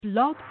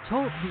Blog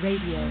Talk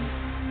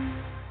Radio.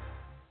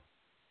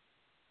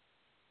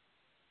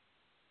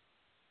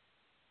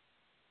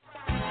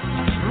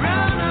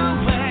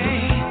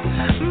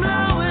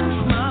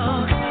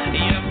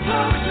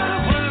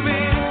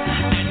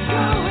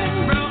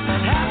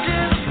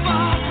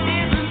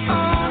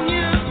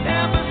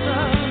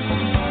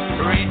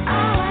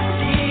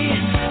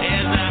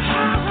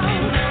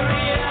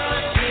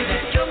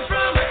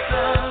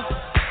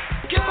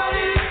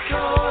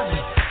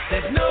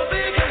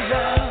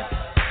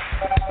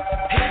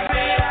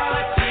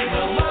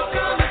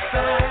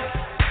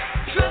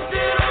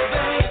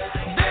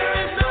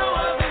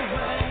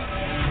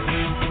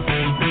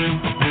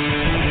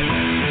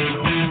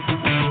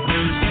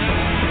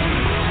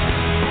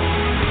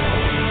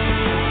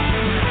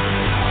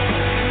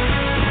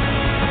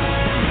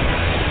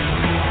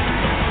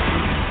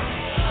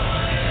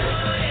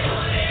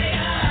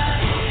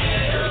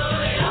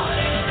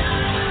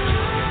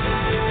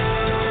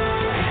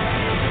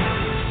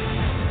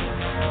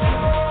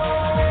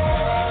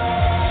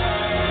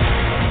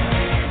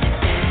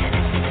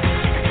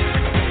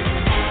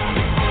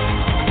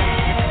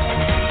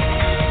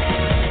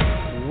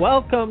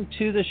 Welcome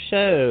to the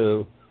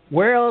show.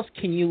 Where else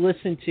can you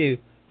listen to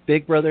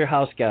Big Brother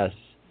House Guests,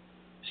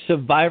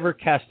 Survivor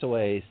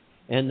Castaways,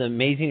 and the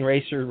Amazing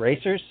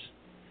Racers?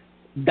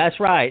 That's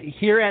right,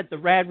 here at the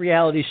Rad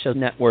Reality Show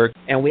Network,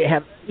 and we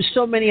have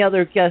so many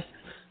other guests.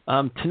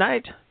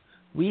 Tonight,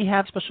 we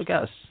have special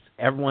guests.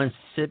 Everyone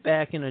sit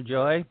back and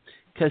enjoy,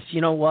 because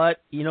you know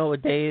what? You know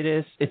what day it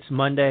is? It's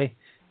Monday.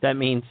 That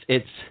means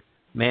it's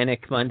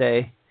Manic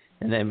Monday,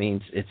 and that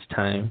means it's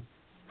time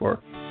for...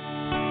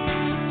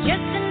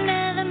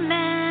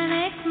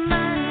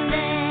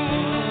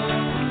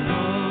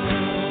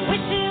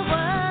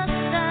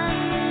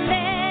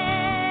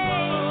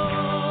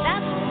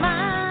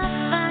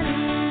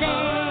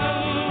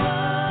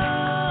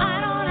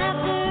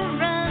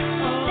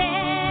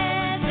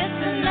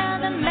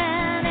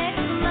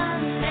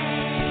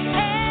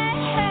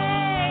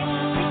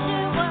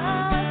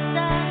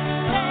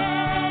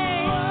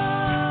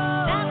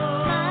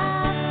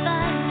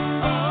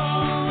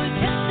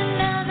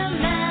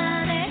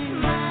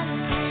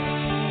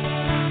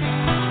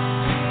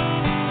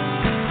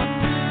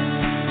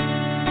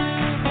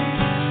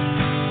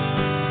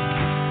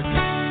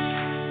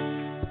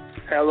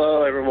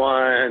 Hello,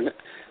 everyone,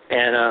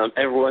 and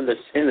everyone that's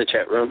in the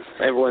chat room,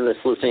 everyone that's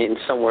listening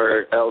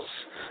somewhere else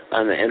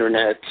on the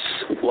internet.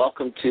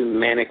 Welcome to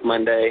Manic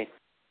Monday.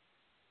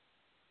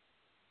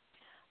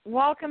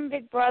 Welcome,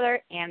 Big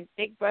Brother and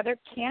Big Brother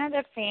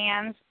Canada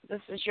fans. This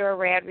is your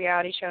Rad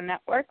Reality Show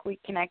Network. We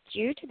connect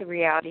you to the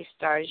reality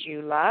stars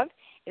you love.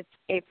 It's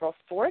April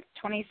 4th,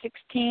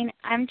 2016.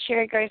 I'm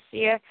Cherry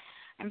Garcia.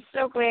 I'm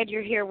so glad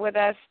you're here with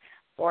us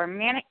for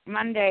Manic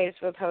Mondays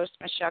with host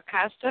Michelle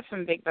Costa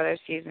from Big Brother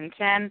Season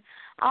 10,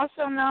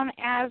 also known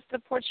as the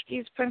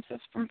Portuguese Princess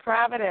from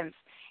Providence.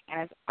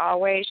 And as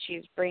always,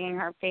 she's bringing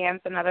her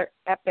fans another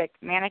epic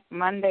Manic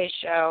Monday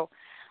show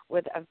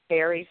with a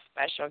very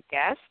special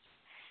guest.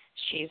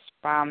 She's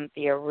from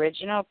the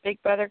original Big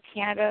Brother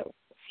Canada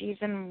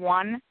Season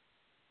 1,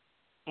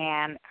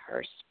 and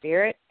her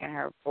spirit and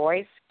her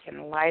voice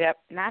can light up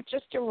not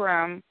just a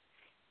room,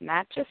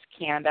 not just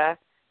Canada,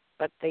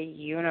 but the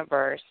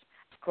universe.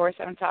 Of course,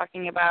 I'm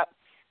talking about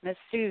Miss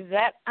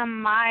Suzette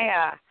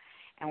Amaya.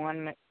 And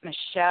when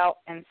Michelle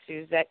and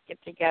Suzette get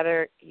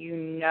together, you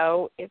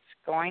know it's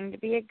going to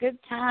be a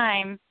good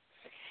time.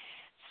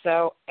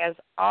 So, as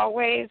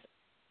always,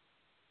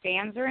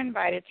 fans are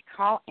invited to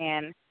call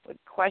in with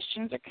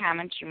questions or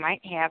comments you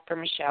might have for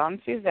Michelle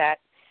and Suzette.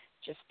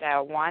 Just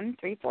dial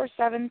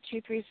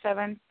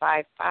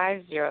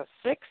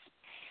 1-347-237-5506.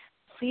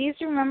 Please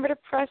remember to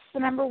press the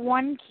number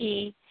 1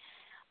 key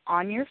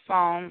on your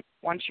phone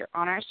once you're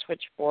on our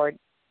switchboard.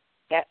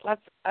 That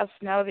lets us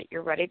know that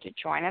you're ready to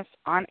join us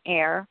on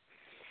air.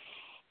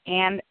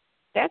 And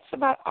that's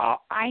about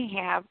all I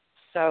have.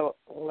 So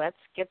let's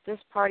get this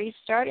party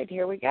started.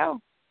 Here we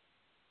go.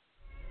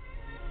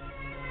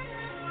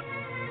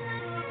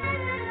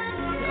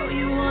 So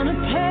you want to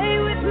play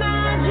with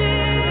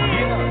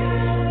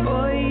magic?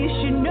 Boy, you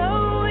should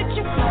know what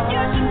you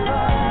should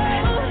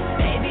know.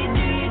 Baby,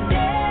 do you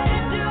dare to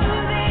do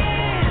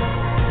this?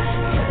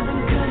 'Cause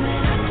I'm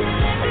coming up to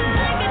let me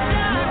break it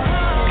down.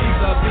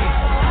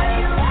 Are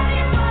you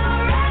ready for a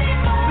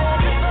perfect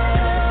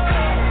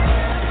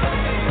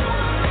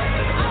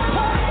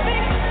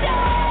day?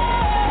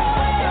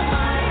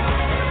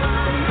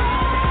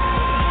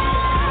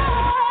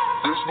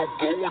 There's no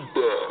going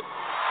back.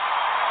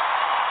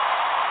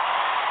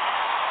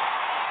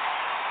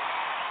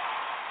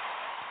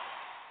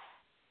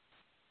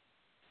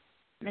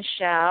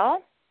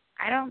 Michelle,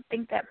 I don't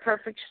think that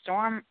perfect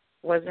storm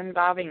was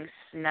involving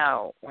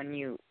snow when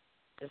you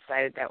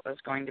decided that was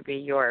going to be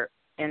your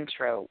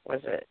intro,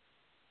 was it?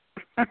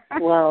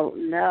 Well,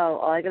 no.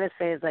 All I got to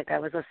say is, I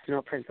was a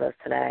snow princess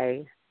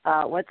today.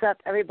 What's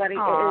up, everybody?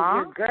 Aww. It is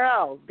your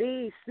girl,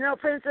 the Snow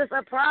Princess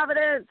of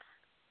Providence,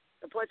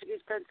 the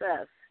Portuguese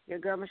Princess. Your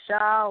girl,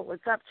 Michelle.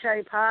 What's up,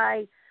 Cherry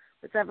Pie?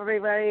 What's up,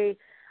 everybody?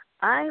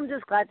 I'm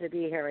just glad to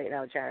be here right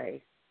now,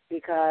 Cherry,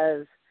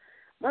 because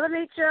Mother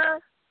Nature,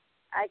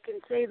 I can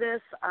say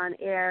this on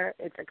air,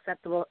 it's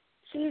acceptable.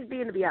 She's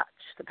being a biatch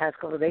the past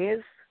couple of days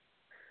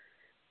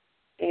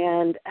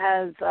and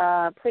has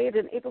played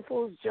an April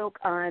Fool's joke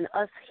on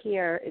us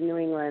here in New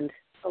England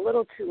a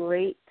little too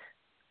late.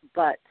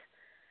 But,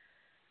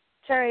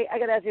 Cherry, I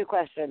got to ask you a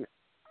question.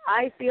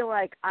 I feel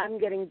like I'm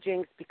getting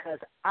jinxed because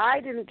I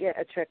didn't get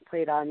a trick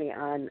played on me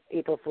on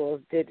April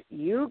Fool's. Did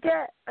you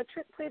get a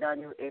trick played on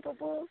you, April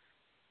Fool's?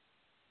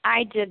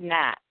 I did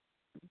not,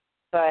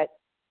 but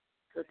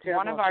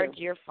one of our too.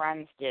 dear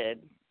friends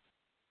did.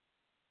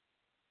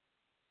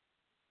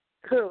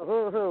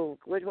 Who?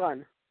 Which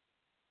one?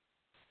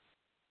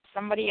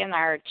 Somebody in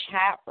our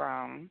chat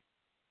room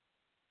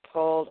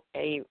pulled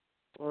a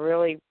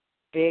really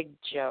big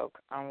joke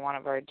on one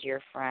of our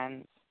dear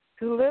friends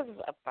who lives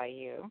up by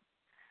you.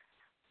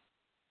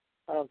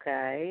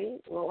 Okay.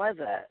 What was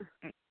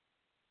it?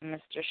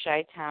 Mr.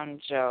 Chi-Town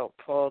Joe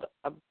pulled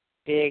a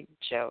big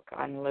joke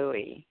on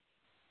Louie.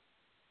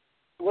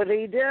 What did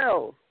he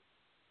do?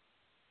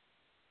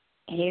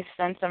 He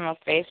sent him a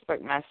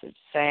Facebook message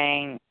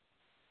saying,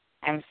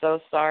 I'm so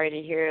sorry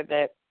to hear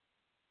that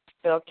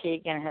Phil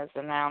Keegan has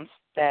announced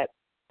that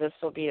this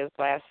will be his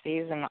last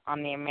season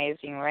on The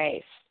Amazing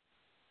Race.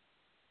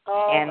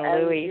 Oh, and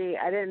Louie,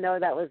 I didn't know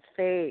that was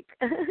fake.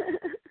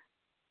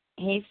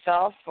 he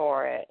fell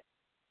for it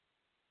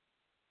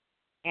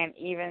and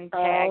even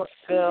tagged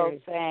Phil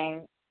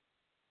saying,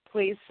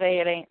 please say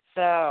it ain't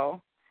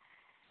so.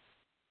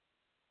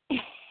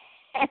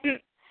 And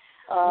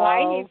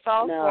why he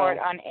fell for it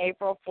on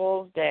April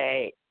Fool's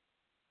Day,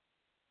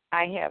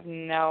 I have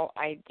no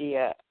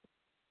idea.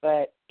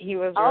 But he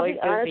was really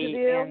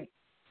busy. And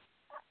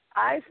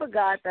I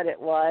forgot that it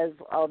was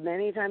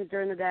many times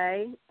during the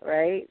day,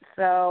 right?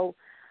 So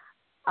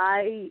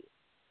I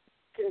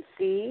can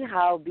see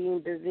how being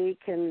busy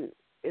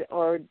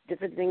or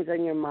different things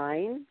on your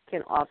mind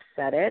can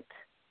offset it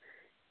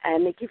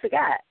and make you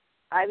forget.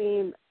 I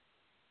mean,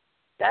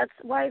 that's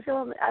why I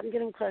feel I'm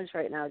getting close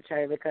right now,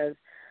 Cherry, because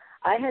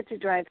I had to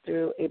drive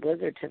through a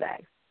blizzard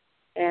today,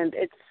 and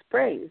it's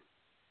spring.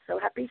 So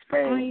happy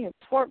spring. Oh, you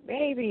poor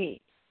baby.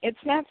 It's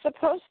not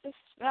supposed to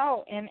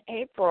snow in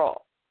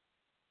April.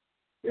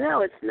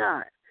 No, it's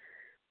not.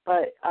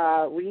 But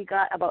we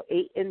got about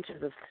 8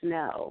 inches of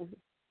snow.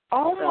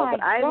 Oh, so, my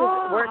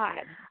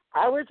God.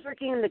 I was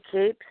working in the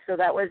Cape, so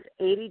that was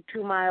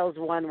 82 miles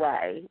one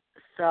way.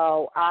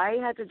 So I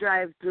had to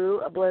drive through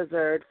a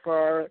blizzard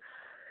for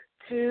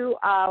 2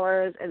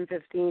 hours and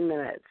 15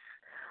 minutes.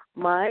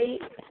 My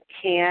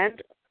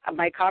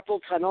carpal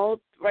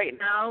tunnel right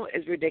now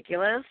is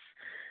ridiculous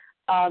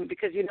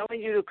because you know when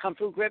you do kung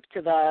fu grip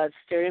to the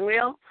steering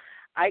wheel?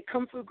 I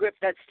kung fu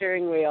gripped that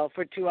steering wheel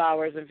for 2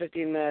 hours and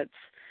 15 minutes.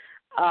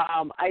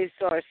 I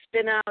saw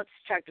spin-outs,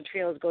 tractor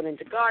trailers going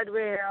into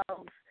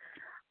guardrails.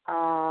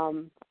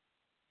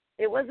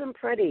 It wasn't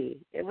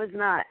pretty. It was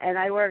not. And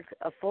I worked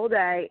a full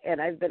day,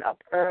 and I've been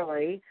up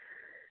early.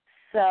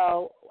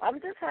 So I'm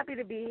just happy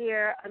to be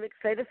here. I'm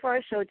excited for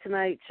our show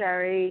tonight,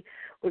 Cherry.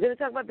 We're going to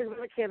talk about Big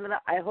Brother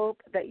Canada. I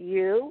hope that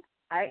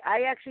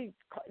I actually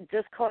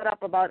just caught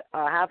up about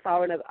a half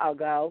hour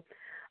ago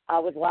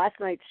with last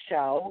night's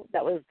show.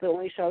 That was the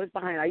only show I was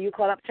behind. Are you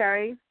caught up,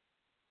 Cherry?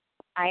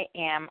 I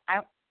am.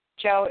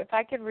 Joe, if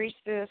I could reach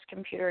through this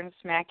computer and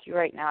smack you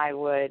right now, I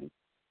would.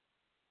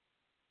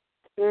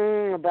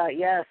 But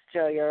yes,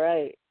 Joe, you're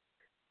right.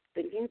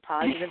 Thinking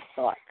positive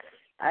thoughts.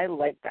 I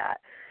like that.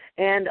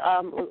 And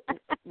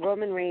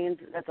Roman Reigns,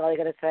 that's all I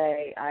got to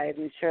say.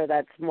 I'm sure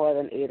that's more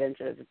than 8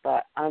 inches.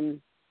 But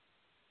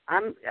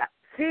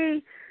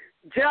see,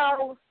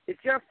 Joe,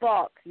 it's your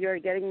fault. You're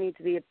getting me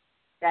to be a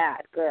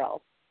bad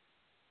girl.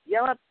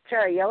 Yell at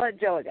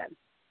Joe again.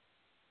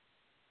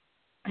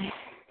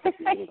 She's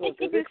going to go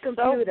through this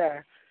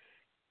computer.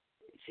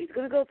 She's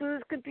going to go through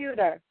this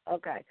computer.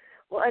 Okay.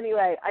 Well,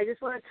 anyway, I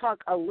just want to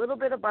talk a little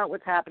bit about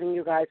what's happening,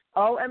 you guys.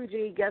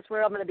 OMG, guess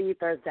where I'm going to be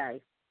Thursday?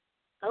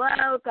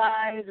 Hello,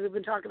 guys. We've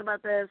been talking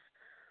about this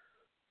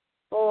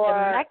for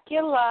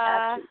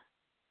Temecula.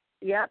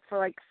 For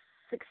like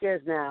 6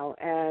 years now.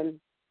 And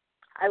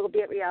I will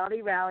be at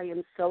Reality Rally.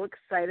 I'm so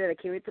excited. I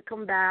can't wait to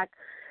come back,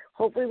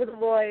 hopefully with the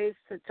boys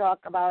to talk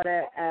about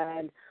it.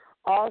 And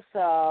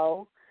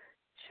also,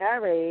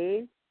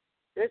 Cherry,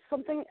 there's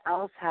something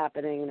else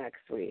happening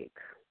next week,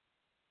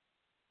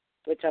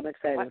 which I'm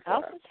excited for. What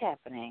else is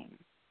happening?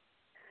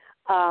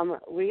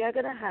 We are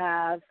going to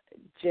have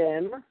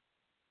Jim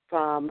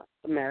from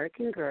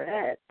American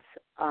Grit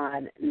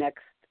on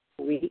next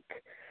week.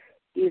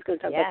 He's going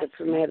to talk about the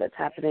premiere that's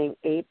happening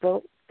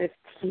April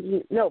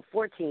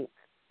 14th.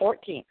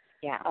 14th,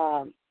 yeah.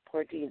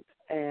 14th.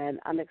 And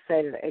I'm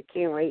excited. I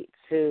can't wait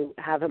to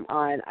have him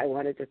on. I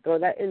wanted to throw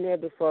that in there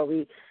before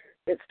we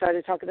get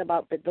started talking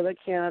about Big Brother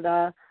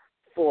Canada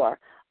 4.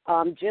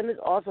 Jim is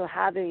also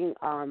having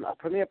a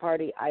premiere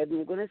party.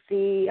 I'm going to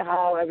see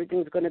how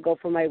everything's going to go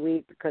for my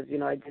week because,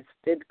 I just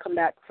did come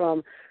back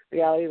from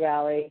Reality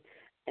Rally.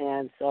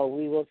 And so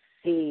we will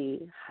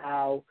see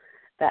how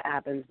that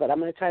happens. But I'm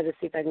going to try to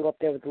see if I can go up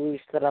there with Luis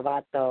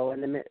Stravato,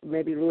 and then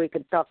maybe Louis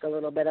could talk a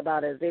little bit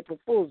about his April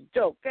Fool's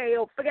joke. Hey,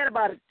 yo, forget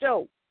about it,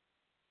 joke.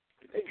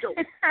 Hey, joke.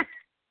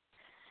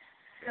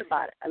 Forget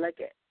about it. I like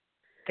it.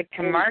 The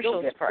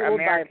commercials for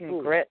American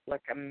Grit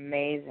look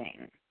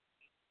amazing.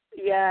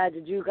 Yeah,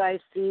 did you guys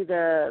see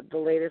the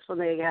latest one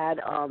they had?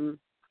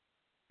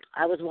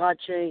 I was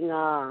watching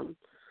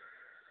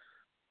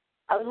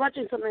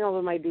something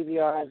over my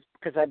DVRs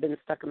because I've been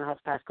stuck in the house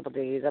the past couple of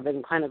days. I've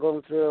been kind of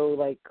going through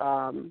like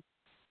the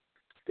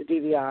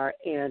DVR,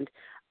 and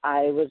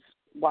I was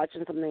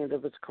watching something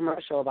that was a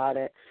commercial about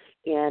it.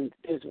 And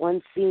there's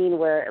one scene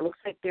where it looks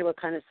like they were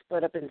kind of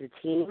split up into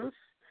teams.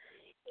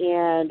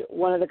 And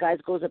one of the guys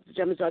goes up to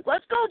Jim and is like,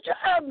 "Let's go,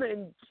 Jim!"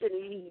 And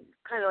he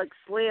kind of like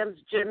slams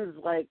Jim's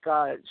like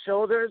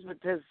shoulders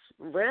with his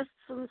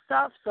wrists and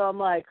stuff. So I'm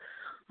like,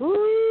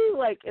 ooh,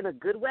 like in a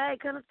good way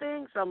kind of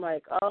thing. So I'm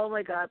like, oh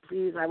my God,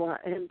 please, I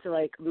want him to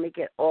like make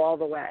it all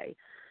the way.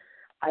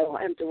 I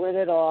want him to win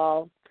it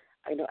all.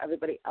 I know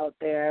everybody out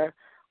there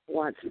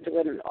wants him to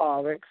win it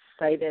all. We're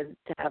excited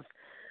to have,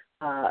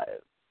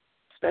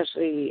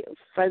 especially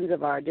friends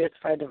of ours, dear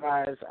friend of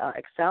ours,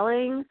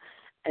 excelling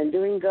and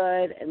doing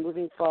good and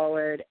moving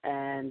forward,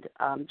 and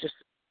just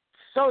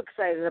so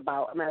excited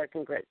about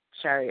American Grit.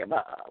 Sherry,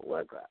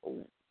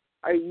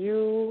 are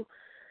you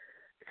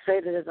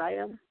excited as I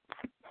am?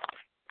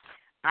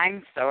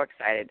 I'm so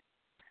excited.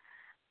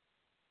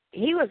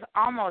 He was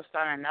almost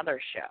on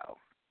another show.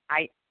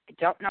 I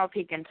don't know if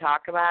he can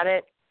talk about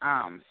it, so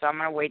I'm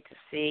going to wait to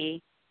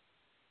see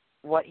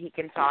what he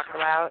can talk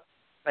about.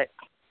 But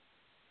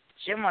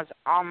Jim was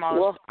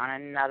almost on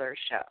another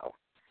show.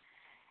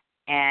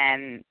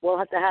 And we'll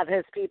have to have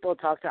his people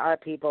talk to our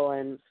people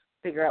and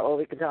figure out what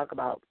we can talk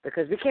about,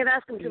 because we can't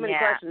ask him too many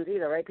questions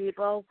either, right,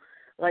 people?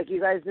 Like,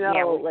 you guys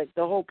know, like,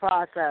 the whole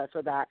process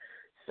of that.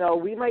 So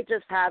we might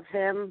just have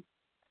him.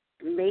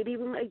 Maybe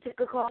we might take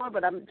a caller,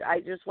 but I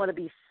just want to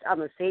be on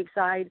the safe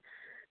side,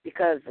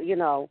 because, you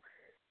know,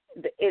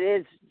 it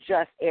is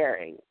just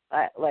airing,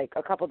 like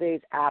a couple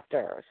days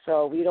after.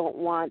 So we don't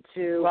want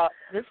to. Well,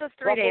 this is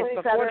 3 days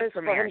before the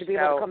premiere, for him to be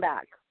able to come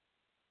back.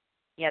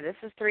 Yeah, this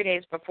is 3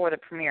 days before the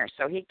premiere,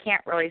 so he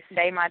can't really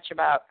say much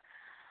about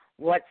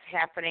what's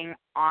happening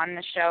on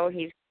the show.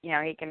 He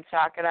can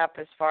talk it up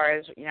as far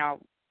as, you know,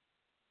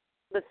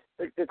 the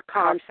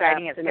how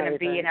exciting it's going to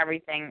be and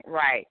everything,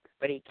 right?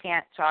 But he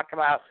can't talk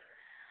about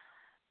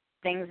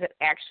things that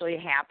actually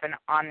happen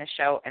on the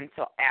show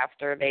until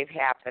after they've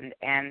happened.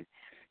 And,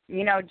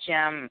 you know,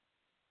 Jim,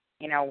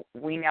 you know,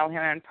 we know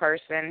him in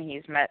person.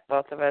 He's met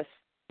both of us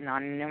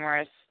on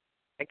numerous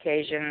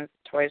occasions,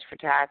 Toys for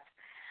Tots.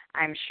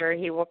 I'm sure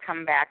he will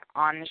come back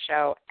on the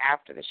show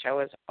after the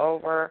show is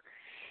over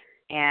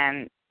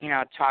and, you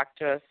know, talk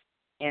to us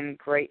in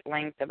great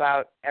length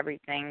about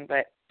everything.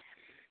 But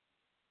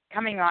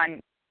coming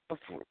on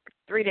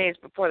 3 days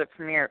before the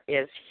premiere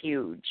is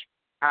huge.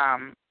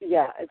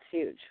 Yeah, it's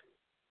huge.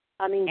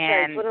 I mean,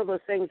 it's one of those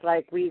things,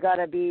 like, we got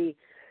to be,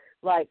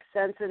 like,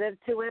 sensitive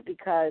to it,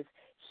 because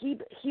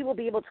he will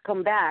be able to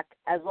come back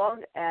as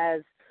long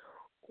as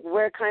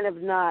we're kind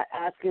of not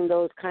asking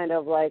those kind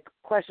of, like,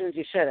 questions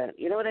you shouldn't.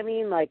 You know what I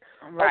mean? Like,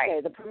 okay,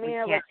 the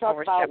premiere, let's talk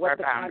about what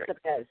the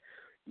concept is.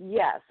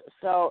 Yes.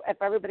 So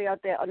if everybody out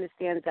there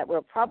understands that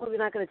we're probably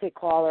not going to take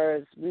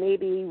callers,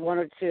 maybe one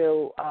or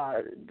two,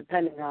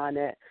 depending on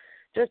it,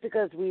 just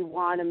because we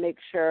want to make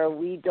sure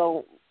we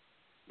don't,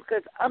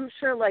 because I'm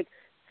sure, like,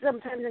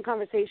 sometimes in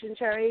conversation,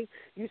 Cherry,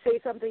 you say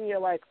something, you're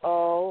like,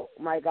 oh,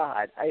 my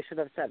God, I should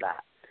have said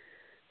that.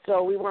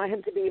 So we want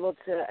him to be able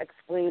to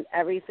explain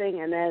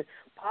everything, and then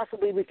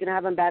possibly we can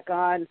have him back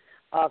on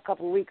a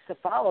couple of weeks to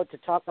follow to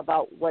talk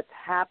about what's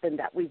happened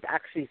that we've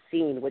actually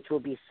seen, which will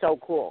be so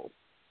cool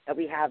that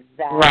we have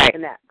that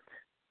connect.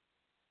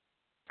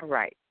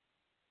 Right.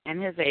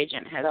 And his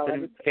agent has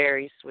been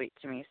very sweet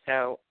to me,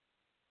 so,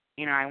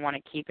 you know, I want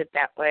to keep it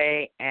that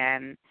way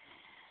and,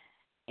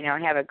 you know,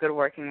 have a good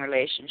working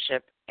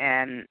relationship,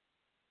 and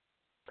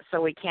so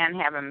we can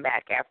have him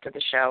back after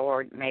the show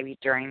or maybe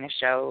during the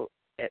show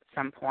at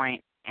some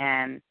point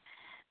and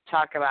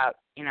talk about,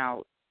 you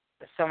know,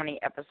 so many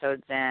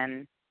episodes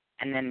in,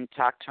 and then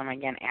talk to him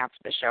again after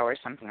the show or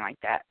something like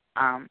that.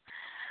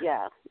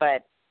 Yeah.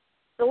 But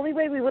the only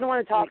way we wouldn't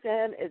want to talk to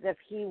him is if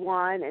he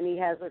won and he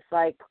has this,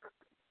 like,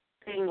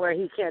 thing where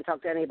he can't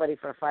talk to anybody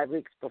for 5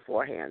 weeks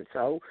beforehand.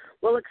 So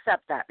we'll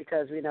accept that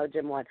because we know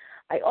Jim won.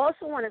 I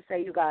also want to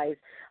say, you guys,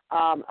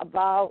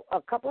 about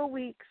a couple of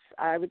weeks,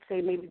 I would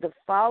say maybe the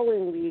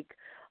following week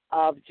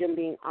of Jim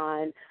being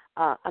on,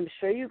 I'm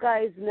sure you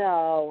guys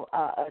know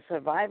a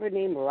survivor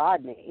named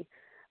Rodney.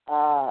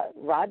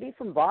 Rodney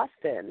from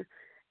Boston.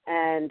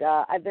 And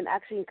I've been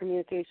actually in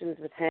communications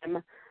with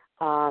him.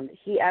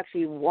 He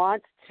actually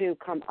wants to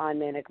come on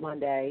Manic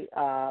Monday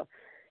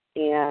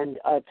and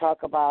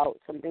talk about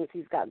some things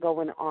he's got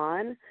going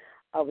on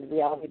with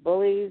Reality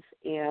Bullies.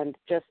 And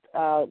just,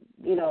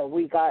 you know,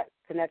 we got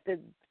connected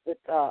with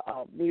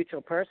a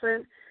mutual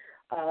person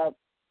a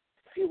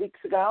few weeks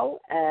ago.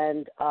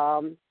 And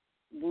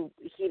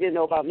he didn't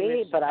know about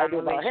me, but I knew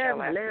about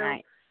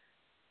him.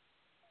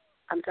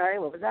 I'm sorry,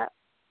 what was that?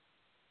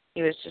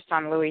 He was just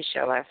on Louis'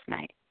 show last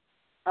night.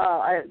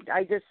 Oh,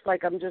 I just,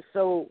 like, I'm just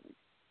so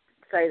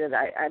excited.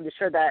 I'm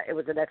sure that it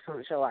was an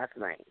excellent show last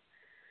night.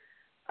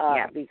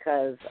 Yeah.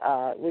 Because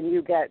when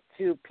you get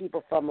two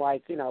people from,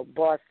 like, you know,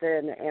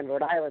 Boston and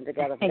Rhode Island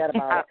together, forget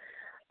about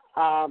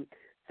it.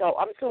 So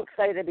I'm so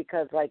excited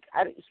because, like,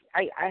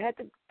 I had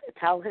to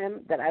tell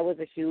him that I was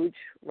a huge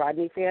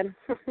Rodney fan.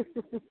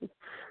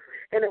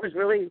 And it was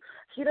really,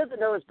 he doesn't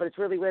know this, but it's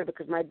really weird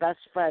because my best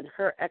friend,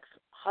 her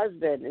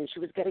ex-husband, and she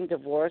was getting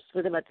divorced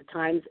with him at the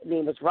time, his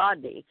name was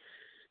Rodney.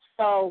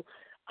 So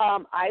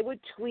I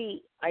would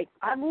tweet, like,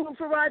 I'm rooting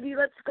for Rodney,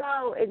 let's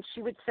go. And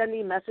she would send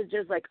me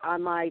messages, like,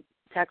 on my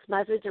text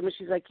message, and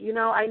she's like, you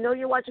know, I know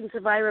you're watching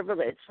Survivor, but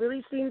it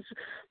really seems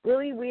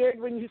really weird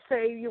when you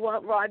say you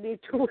want Rodney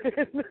to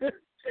win.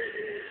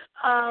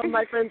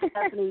 My friend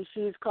Stephanie,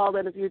 she's called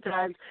in a few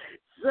times.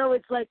 So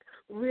it's, like,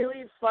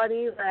 really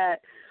funny that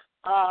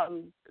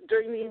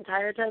during the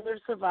entire time of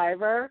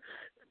Survivor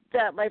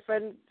that my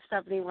friend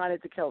Stephanie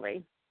wanted to kill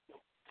me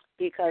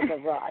because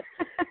of Rod.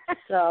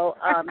 So,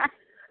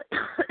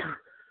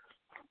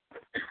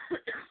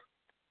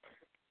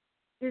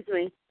 excuse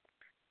me,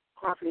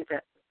 coughing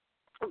fit.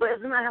 But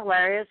isn't that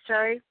hilarious,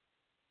 Cherry?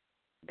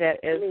 That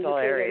is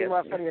hilarious.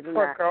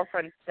 Poor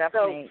girlfriend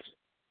Stephanie.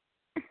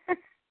 So,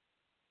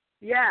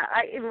 yeah,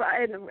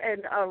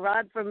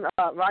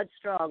 Rod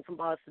Strong from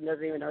Boston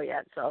doesn't even know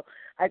yet, so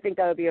I think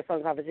that would be a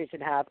fun conversation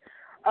to have.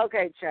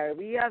 Okay, Cherry,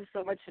 we have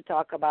so much to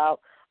talk about.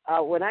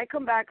 When I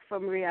come back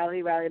from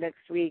Reality Rally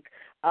next week,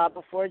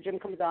 before Jim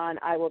comes on,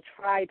 I will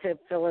try to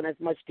fill in as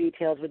much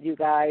details with you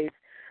guys.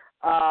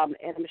 And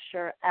I'm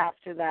sure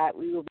after that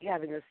we will be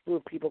having a slew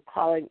of people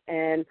calling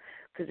in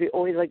because we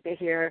always like to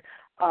hear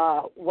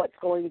what's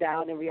going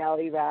down in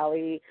Reality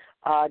Rally.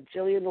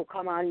 Jillian will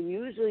come on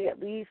usually at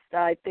least,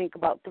 I think,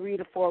 about 3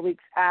 to 4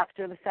 weeks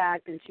after the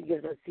fact, and she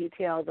gives us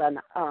details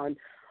on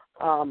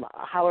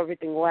how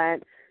everything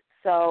went.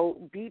 So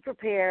be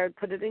prepared.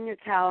 Put it in your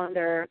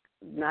calendar.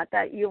 Not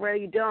that you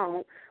already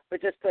don't,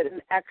 but just put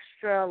an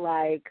extra,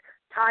 like,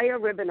 tie a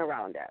ribbon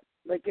around it.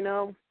 Like, you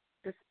know,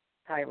 just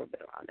tie a ribbon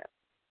around it.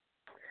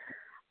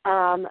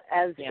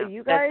 As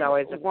you guys, that's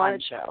always a fun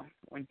show.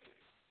 When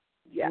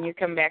you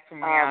come back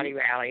from Reality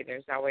Rally,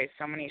 there's always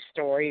so many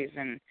stories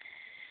and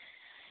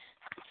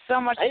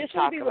so much to talk about. I just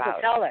want to be able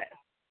to tell it.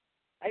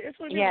 I just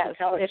want to be able to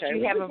tell it. If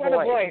you have a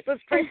voice.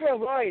 Let's pray for a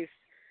voice.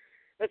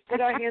 Let's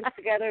put our hands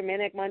together,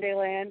 Manic Monday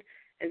land,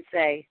 and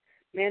say,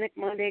 Manic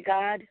Monday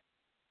God,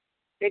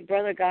 Big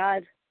Brother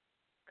God,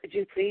 could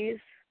you please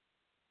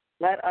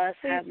let us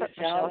have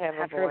Michelle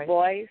have her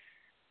voice?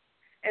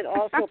 And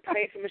also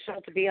pray for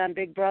Michelle to be on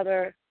Big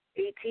Brother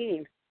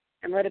 18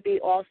 and let it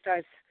be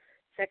All-Stars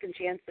second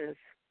chances.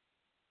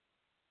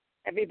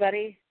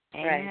 Everybody,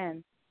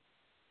 amen.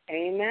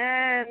 Pray.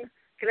 Amen.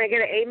 Can I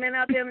get an amen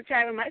out there in the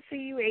chat room? I see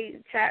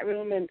you, chat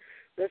room and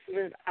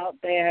listeners out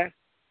there.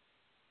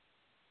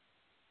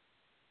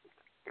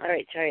 All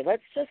right, Cherry,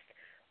 let's just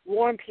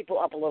warm people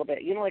up a little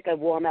bit. You know, like a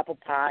warm apple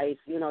pie.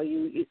 You know,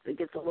 it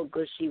gets a little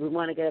gushy. We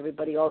want to get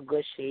everybody all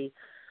gushy.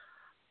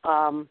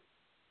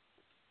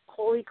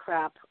 Holy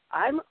crap,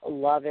 I'm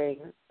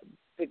loving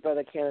Big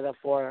Brother Canada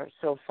 4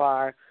 so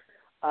far.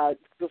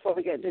 Before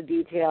we get into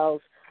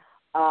details,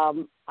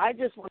 I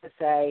just want to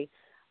say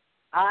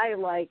I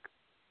like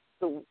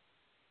the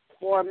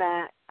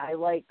format. I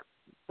like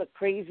the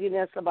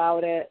craziness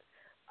about it.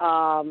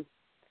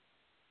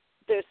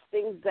 There's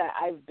things that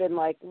I've been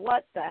like,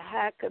 what the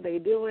heck are they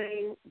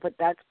doing? But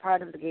that's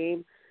part of the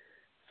game.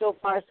 So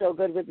far, so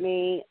good with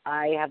me.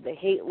 I have the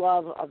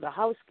hate-love of the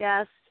house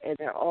guests, and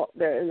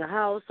they're in the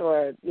house,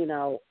 or, you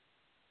know,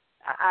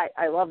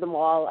 I love them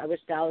all. I wish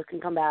Dallas can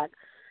come back.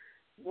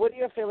 What are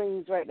your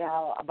feelings right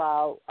now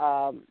about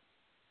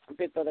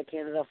Big Brother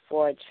Canada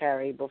 4,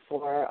 Cherry,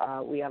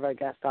 before we have our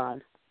guest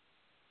on?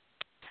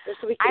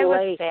 Just so we can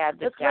was sad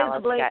that let's Dallas lay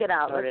the blanket got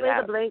out. Let's voted lay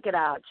out. the blanket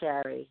out,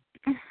 Cherry.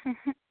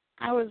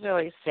 I was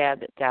really sad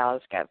that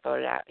Dallas got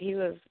voted out. I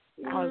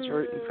was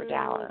rooting for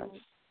Dallas.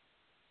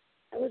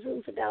 I was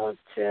rooting for Dallas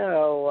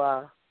too.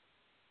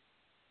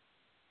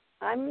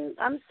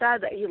 I'm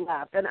sad that he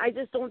left, and I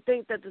just don't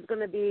think that there's going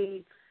to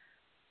be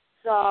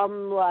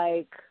some,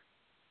 like,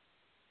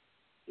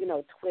 you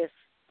know, twist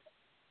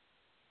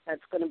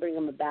that's going to bring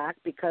him back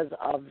because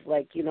of,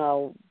 like, you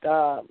know,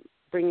 the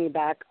bringing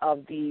back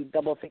of the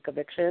double fake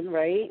eviction,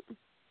 right?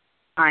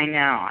 I know.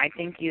 I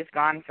think he's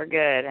gone for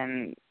good,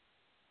 and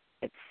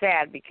it's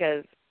sad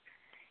because,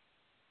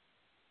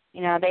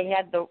 you know, they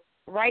had the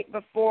right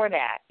before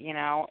that, you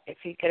know, if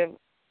it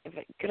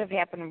could have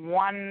happened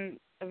one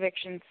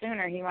eviction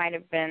sooner, he might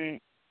have been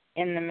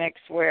in the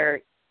mix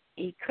where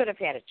he could have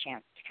had a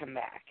chance to come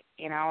back.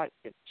 You know,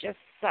 it just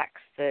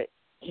sucks that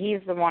he's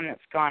the one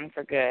that's gone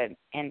for good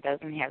and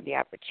doesn't have the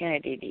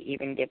opportunity to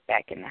even get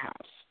back in the house.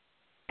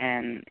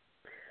 And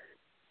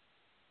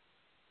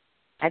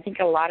I think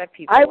a lot of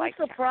people I was like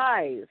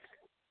surprised. him.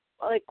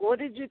 Like, what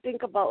did you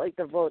think about, like,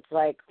 the votes?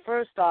 Like,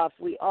 first off,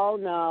 we all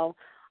know,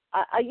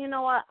 you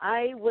know what,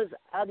 I was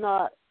on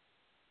the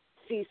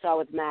seesaw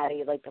with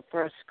Maddie, like, the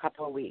first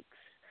couple of weeks.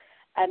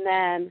 And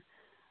then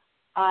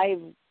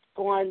I've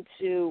gone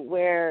to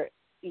where,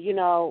 you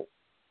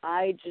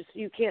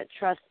can't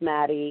trust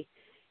Maddie,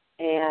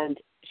 and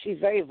she's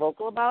very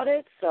vocal about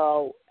it.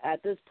 So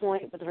at this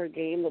point with her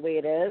game the way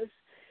it is,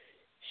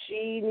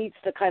 she needs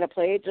to kind of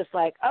play it just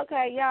like,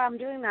 okay, yeah, I'm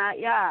doing that.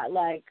 Yeah,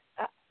 like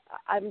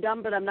I'm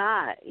done, but I'm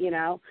not,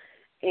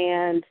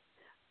 And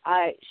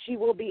she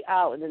will be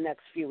out in the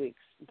next few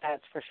weeks.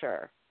 That's for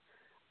sure.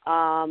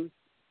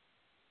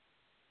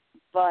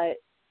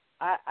 But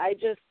I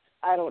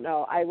don't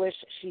know. I wish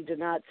she did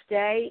not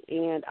stay,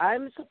 and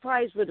I'm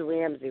surprised with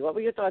Ramsey. What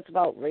were your thoughts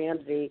about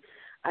Ramsey?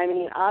 I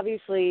mean,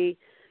 obviously,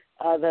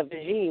 the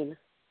Virgin.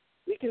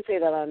 We can say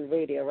that on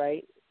radio,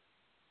 right?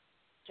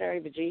 Jerry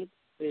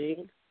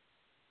Virginia?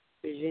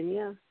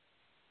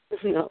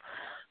 No.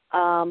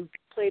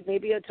 Played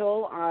maybe a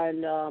toll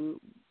on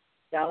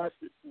Dallas.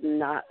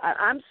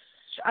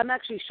 I'm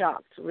actually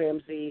shocked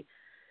Ramsey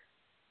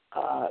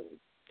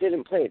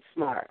didn't play it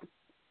smart.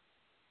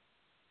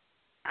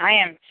 I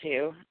am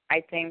too.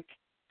 I think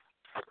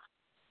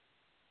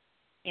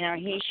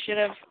he should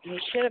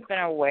have been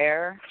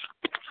aware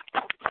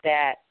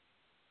that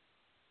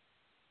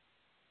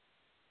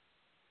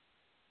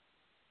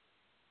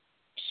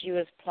she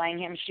was playing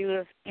him. She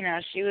was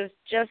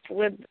just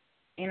with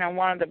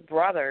one of the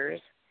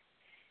brothers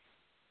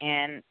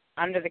and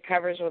under the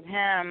covers with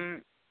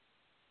him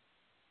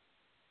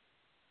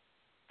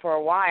for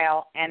a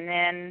while, and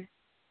then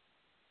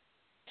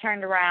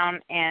turned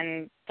around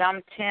and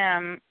dumped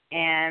him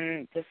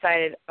and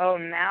decided, oh,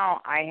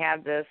 now I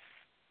have this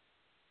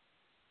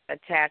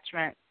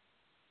attachment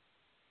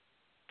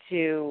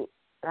to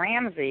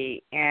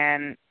Ramsey,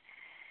 and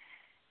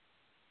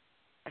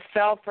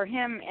fell for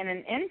him in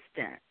an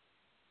instant.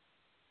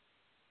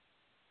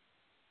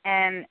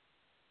 And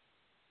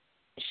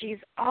she's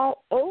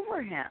all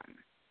over him.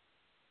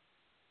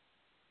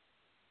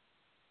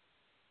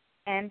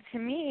 And to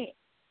me,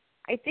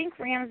 I think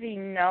Ramsey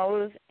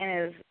knows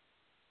in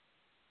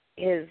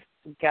his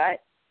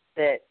gut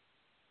that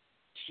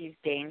she's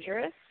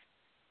dangerous,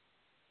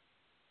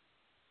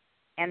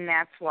 and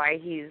that's why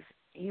he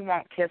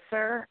won't kiss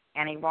her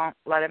and he won't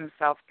let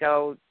himself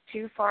go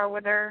too far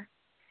with her.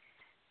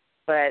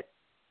 But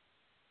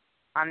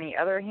on the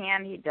other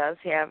hand, he does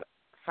have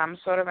some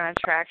sort of an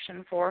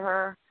attraction for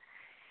her,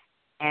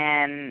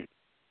 and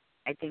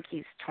I think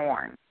he's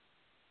torn.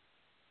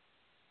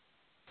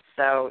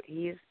 So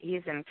he's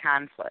in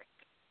conflict.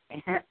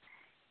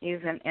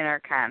 He's in inner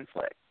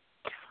conflict.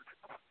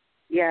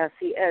 Yes,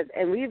 he is.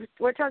 And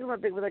we're talking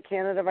about Big Brother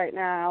Canada right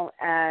now,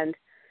 and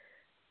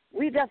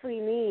we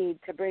definitely need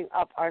to bring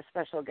up our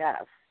special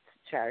guest,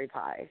 Cherry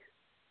Pie.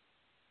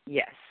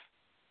 Yes.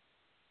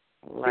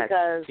 Let's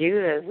because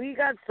do this. We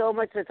got so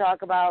much to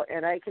talk about,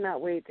 and I cannot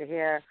wait to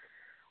hear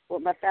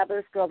what my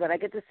fabulous girl that I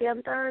get to see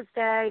on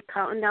Thursday,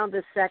 counting down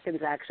the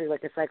seconds, actually,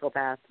 like a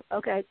psychopath.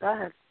 Okay, go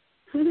ahead.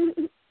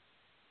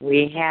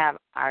 We have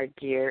our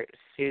dear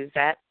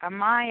Suzette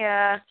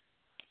Amaya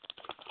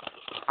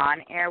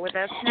on air with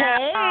us now.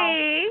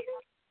 Hey.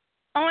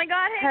 Oh, my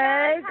God.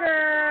 Hey,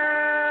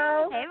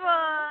 girl. Hey,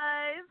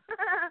 boys.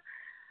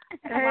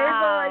 Hey,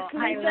 Wow. boys.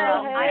 Can you say I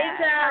hey,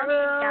 chat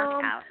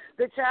room? Out.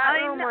 The chat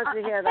room wants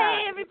to hear that.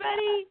 Hey,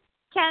 everybody.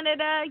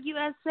 Canada,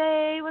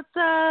 USA, what's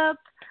up?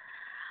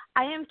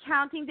 I am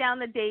counting down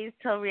the days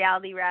till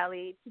Reality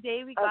Rally.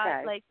 Today we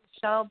got, the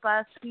shuttle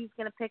bus. Who's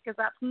going to pick us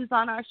up? Who's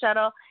on our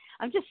shuttle?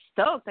 I'm just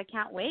stoked. I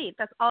can't wait.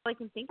 That's all I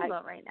can think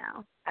about right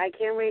now. I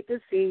can't wait to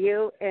see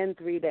you in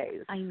 3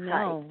 days. I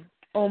know. Hi.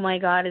 Oh, my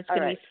God. It's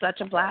going to be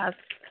such a blast.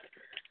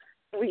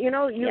 Well,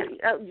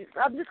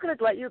 I'm just going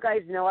to let you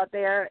guys know out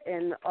there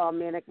in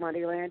Manic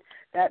Monday Land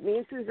that me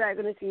and Suzette are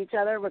going to see each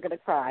other. We're going to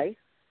cry.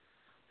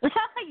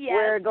 Yes.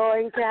 We're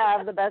going to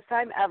have the best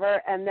time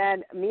ever, and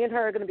then me and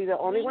her are going to be the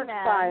only ones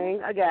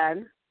crying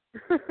again.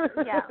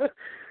 Yeah.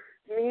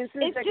 Me and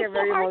Suzette get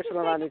very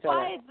emotional on each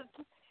other.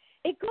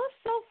 It goes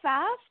so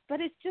fast,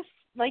 but it's just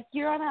like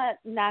you're on a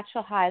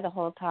natural high the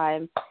whole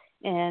time,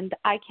 and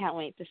I can't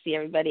wait to see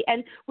everybody.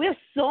 And we have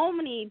so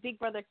many Big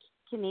Brother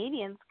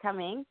Canadians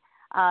coming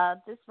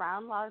this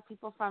round. A lot of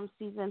people from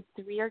season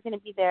 3 are going to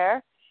be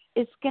there.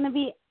 It's going to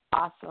be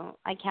awesome.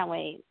 I can't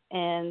wait.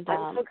 And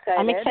I'm so excited.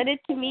 I'm excited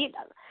to meet,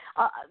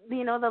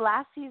 the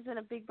last season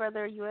of Big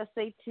Brother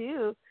USA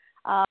 2,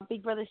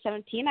 Big Brother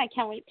 17. I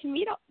can't wait to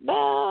meet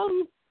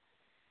them.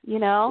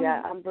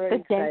 Yeah, I'm very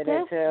excited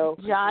dentist, too.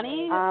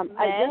 Johnny, I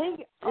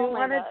just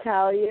want to God.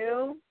 tell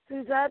you,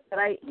 Suzette, that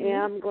I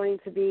am going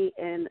to be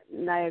in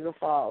Niagara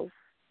Falls.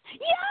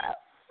 Yes!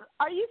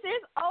 Are you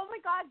serious? Oh, my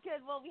God,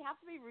 good. Well, we have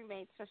to be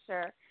roommates for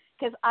sure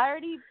because I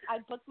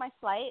booked my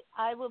flight.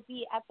 I will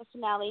be at the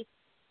finale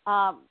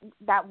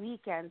that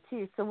weekend,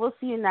 too, so we'll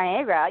see you in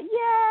Niagara.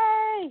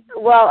 Yay!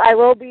 Well, I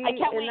will be in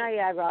wait.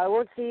 Niagara. I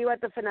won't see you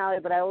at the finale,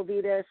 but I will be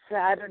there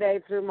Saturday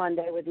through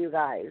Monday with you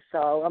guys,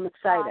 so I'm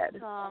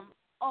excited. Awesome.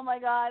 Oh, my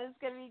God, it's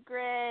going to be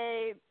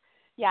great.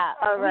 Yeah,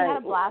 all right. We had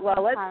a blast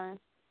well, time.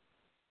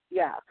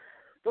 Yeah.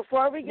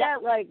 Before we get,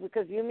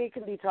 because you and me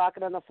can be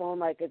talking on the phone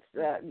like it's,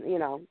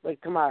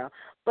 like tomorrow.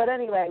 But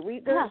anyway,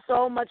 there's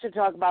so much to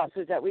talk about,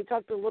 Suzette. We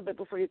talked a little bit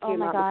before you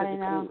came out because you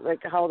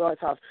couldn't, hold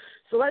ourselves.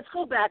 So let's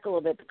go back a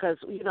little bit because,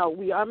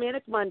 we are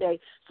Manic Monday.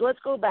 So let's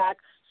go back.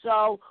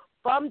 So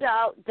bummed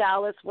out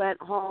Dallas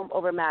went home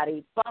over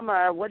Maddie.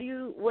 Bummer. What are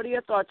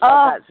your thoughts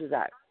about that,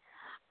 Suzette?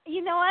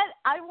 You know what?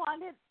 I don't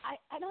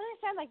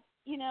understand,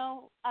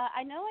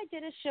 I know I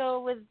did a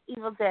show with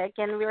Evil Dick,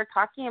 and we were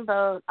talking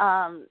about,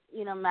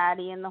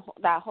 Maddie and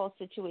that whole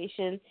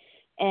situation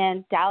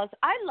and Dallas.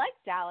 I like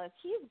Dallas.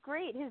 He's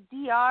great, his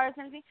DRs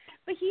and everything,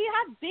 but he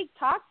had big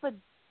talk, but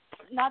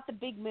not the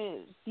big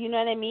moves. You know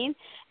what I mean?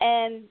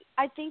 And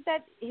I think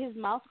that his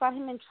mouth got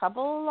him in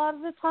trouble a lot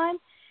of the time.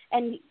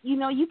 And,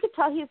 you could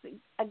tell he's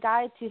a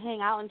guy to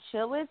hang out and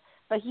chill with,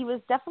 but he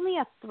was definitely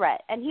a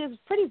threat. And he was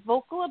pretty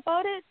vocal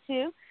about it,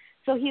 too.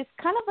 So he's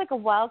kind of like a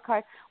wild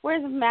card.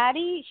 Whereas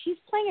Maddie, she's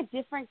playing a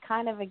different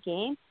kind of a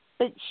game,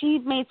 but she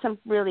made some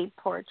really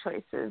poor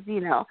choices,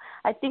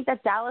 I think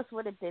that Dallas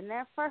would have been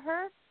there for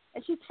her,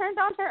 and she turned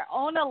on her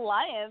own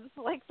alliance.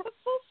 That's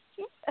so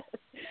stupid.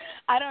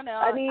 I don't know.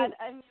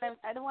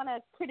 I don't want to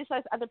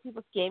criticize other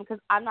people's game because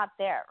I'm not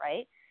there,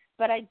 right?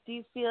 But I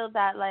do feel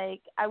that,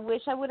 I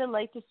wish I would have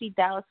liked to see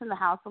Dallas in the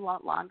house a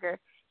lot longer.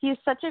 He's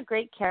such a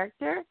great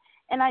character,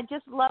 and I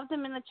just loved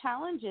him in the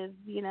challenges,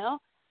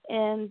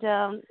 And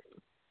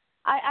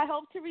I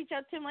hope to reach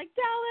out to him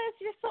Dallas,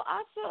 you're so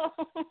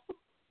awesome.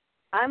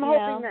 I'm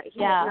hoping that he's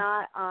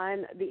not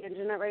on the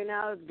internet right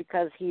now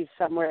because he's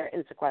somewhere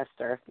in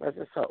sequester. Let's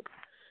just hope.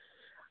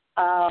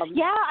 I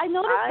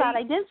noticed that.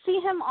 I didn't see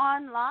him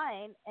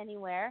online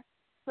anywhere.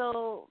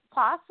 So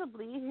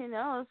possibly, who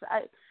knows?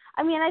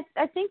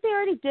 I think they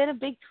already did a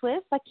big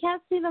twist. I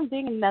can't see them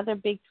doing another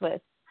big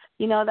twist.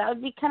 That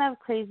would be kind of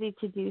crazy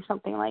to do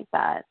something like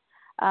that.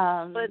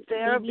 But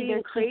they're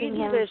being crazy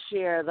this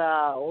year,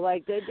 though.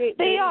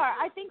 They are.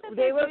 I think that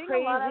they were doing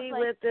crazy a lot of,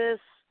 with this.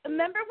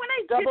 Remember when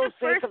I did the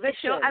first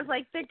show? I was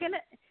like,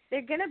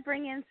 they're gonna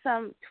bring in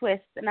some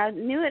twists, and I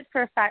knew it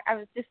for a fact. I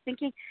was just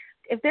thinking,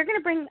 if they're gonna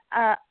bring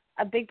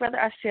a Big Brother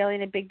Australia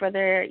and a Big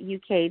Brother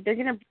UK, they're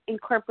gonna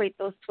incorporate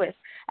those twists,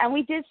 and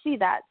we did see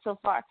that so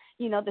far.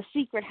 The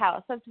secret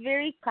house. That's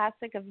very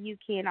classic of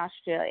UK and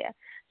Australia.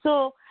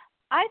 So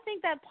I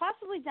think that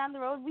possibly down the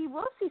road we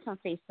will see some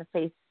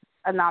face-to-face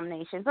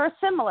nominations or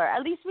similar.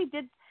 At least we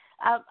did.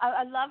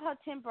 I love how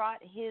Tim brought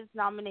his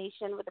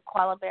nomination with the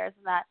koala bears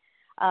and that.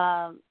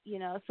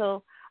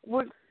 So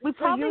we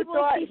probably you will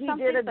thought see he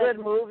something. Did a good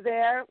move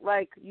there?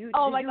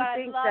 Oh my God,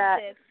 think I loved that?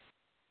 It.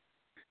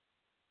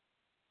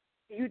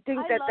 You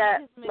think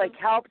that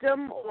helped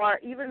him, or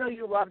even though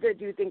you loved it,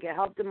 do you think it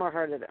helped him or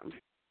hurted him?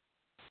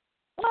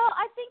 Well,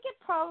 I think it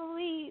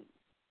probably.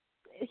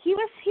 He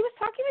was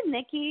talking with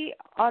Nikki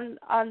on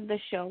the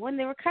show, and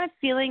they were kind of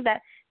feeling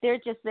that they're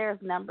just there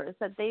as numbers,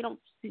 that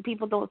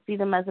people don't see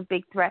them as a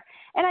big threat.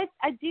 And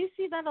I do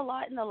see that a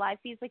lot in the live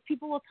feeds.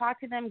 People will talk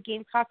to them,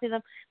 game talk to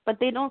them, but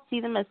they don't see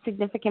them as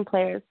significant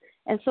players.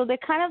 And so they're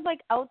kind of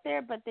out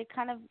there, but they're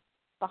kind of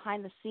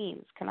behind the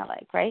scenes,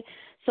 right?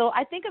 So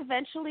I think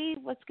eventually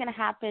what's going to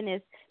happen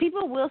is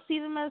people will see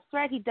them as a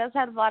threat. He does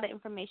have a lot of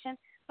information,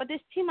 but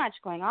there's too much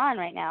going on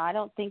right now. I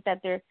don't think that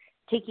they're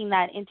taking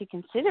that into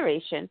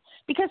consideration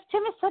because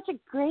Tim is such a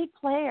great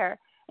player,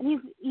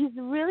 and he's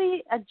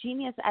really a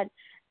genius at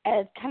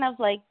kind of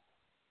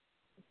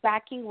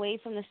backing away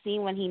from the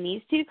scene when he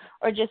needs to,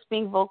 or just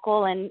being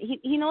vocal, and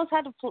he knows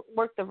how to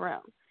work the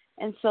room.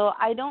 And so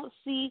I don't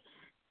see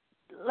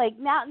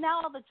now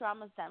all the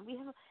drama's done.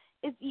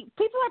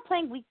 People are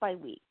playing week by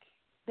week.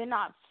 They're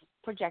not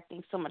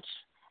projecting so much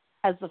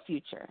as the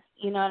future.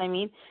 You know what I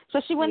mean?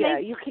 Especially when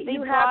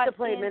you have to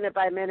play minute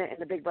by minute in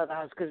the Big Brother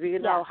house because we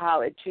know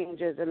how it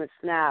changes in a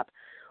snap,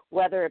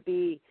 whether it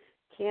be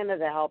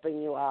Canada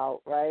helping you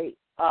out, right?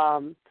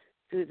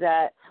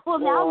 Suzette. Well,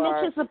 now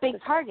Mitch is a big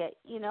target,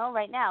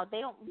 right now.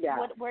 They don't,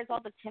 where's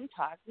all the Tim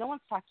talk? No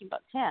one's talking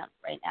about Tim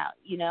right now,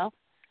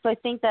 So I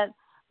think that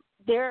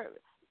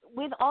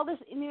with all this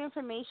new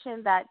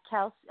information that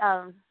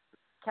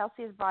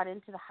Kelsey has brought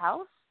into the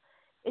house,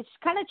 it's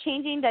kind of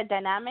changing the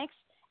dynamics.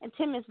 And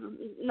Tim is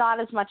not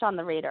as much on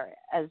the radar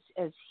as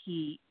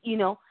he,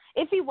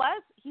 if he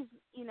was, he's,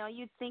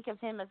 you'd think of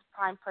him as a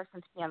prime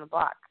person to be on the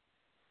block,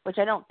 which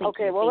I don't think.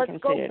 Okay, well, let's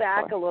go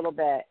back a little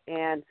bit.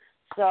 And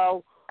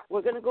so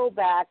we're going to go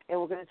back and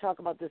we're going to talk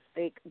about this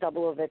fake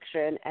double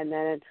eviction. And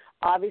then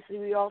obviously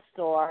we all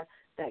saw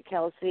that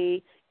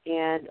Kelsey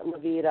and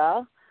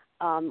Levita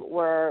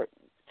were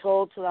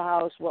told to the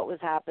house what was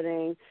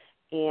happening,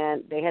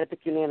 and they had to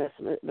pick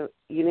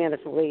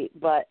unanimously.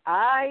 But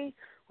I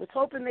was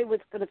hoping they was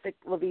going to pick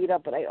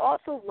Levita, but I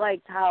also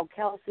liked how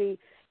Kelsey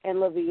and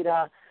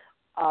Levita,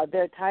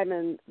 their time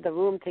in the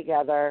room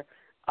together,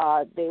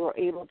 they were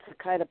able to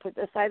kind of put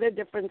aside their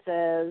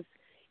differences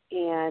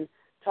and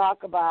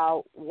talk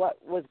about what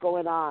was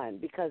going on,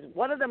 because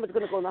one of them is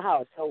going to go in the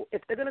house. So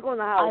if they're going to go in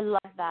the house, I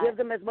love that. Give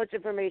them as much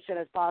information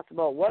as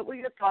possible. What were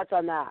your thoughts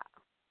on that?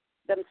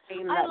 Them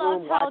staying in that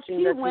room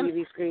watching the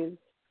TV screen?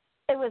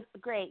 It was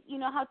great. You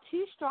know how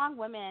two strong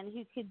women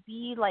who could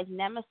be like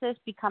nemesis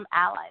become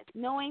allies,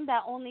 knowing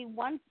that only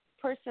one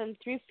person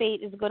through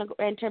fate is going to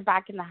enter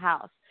back in the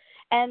house.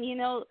 And, you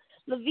know,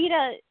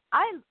 Levita,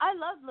 I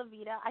love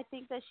Levita. I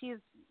think that she's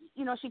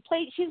one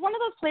of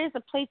those players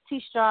that plays too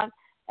strong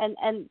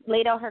and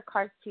laid out her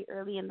cards too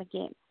early in the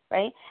game,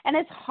 right? And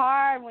it's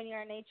hard when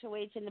you're an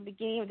HOH in the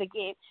beginning of the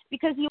game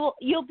because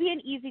you'll be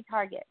an easy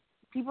target.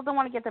 People don't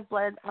want to get their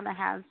blood on their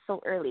hands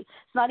so early.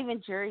 It's not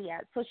even jury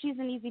yet. So she's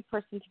an easy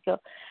person to go.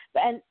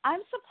 And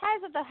I'm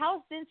surprised that the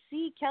house didn't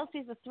see Kelsey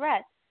as a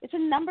threat. It's a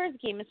numbers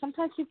game, and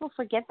sometimes people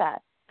forget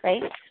that,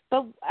 right?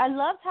 But I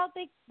loved how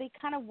they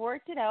kind of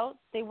worked it out.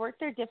 They worked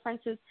their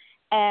differences,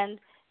 and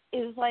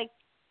it was like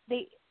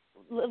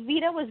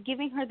Levita was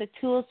giving her the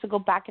tools to go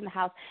back in the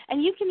house.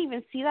 And you can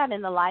even see that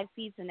in the live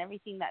feeds and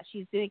everything that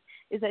she's doing,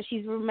 is that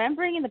she's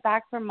remembering in the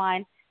back of her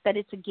mind that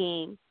it's a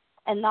game,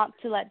 and not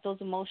to let those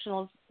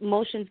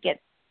emotions get,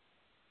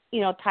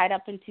 you know, tied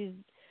up into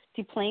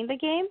playing the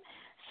game.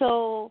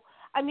 So,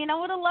 I mean, I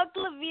would have loved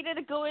Levita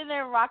to go in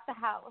there and rock the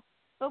house.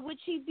 But would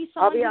she be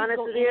someone who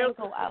go in and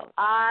go out?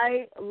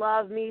 I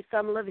love me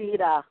some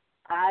Levita.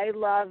 I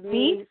love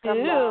me some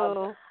too.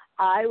 love.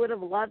 I would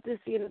have loved to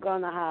see her go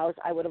in the house.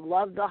 I would have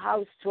loved the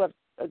house to have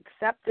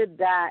accepted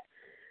that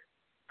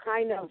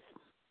kind of,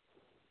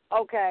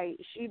 okay,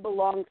 she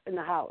belongs in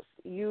the house.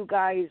 You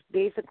guys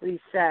basically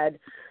said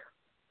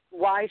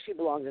why she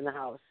belonged in the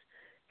house.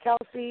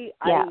 Kelsey,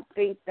 yeah. I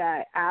think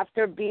that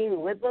after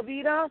being with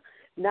Levita,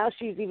 now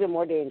she's even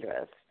more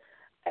dangerous.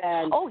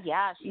 And oh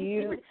yeah,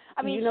 you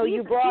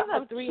brought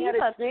a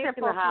three-headed snake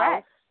in the house.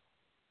 Threat.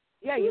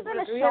 Yeah, you brought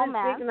a three-headed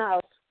snake in the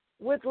house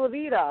with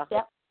Levita.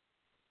 Yep.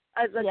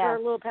 As her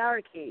little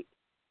parakeet.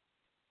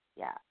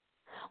 Yeah.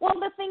 Well,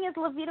 the thing is,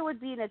 Levita would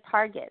be in a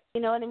target.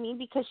 You know what I mean?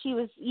 Because she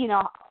was, you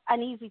know,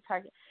 an easy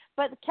target.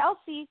 But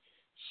Kelsey,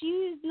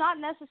 she's not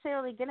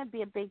necessarily going to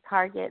be a big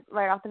target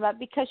right off the bat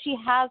because she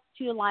has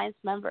two alliance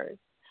members,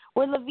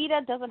 where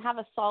Levita doesn't have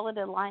a solid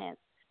alliance.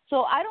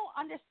 So I don't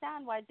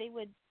understand why they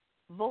would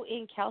vote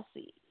in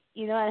Kelsey.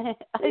 You know,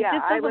 it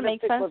just doesn't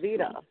make sense.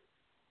 Levita.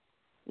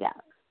 Yeah.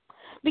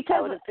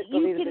 Because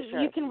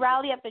you can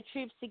rally up the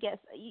troops to get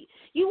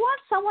you want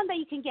someone that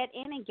you can get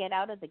in and get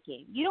out of the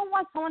game. You don't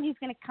want someone who's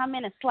going to come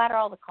in and slaughter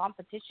all the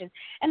competition.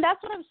 And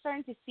that's what I'm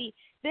starting to see.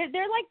 They're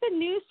like the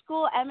new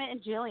school Emmett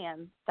and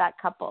Jillian, that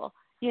couple.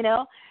 You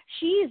know,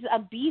 she's a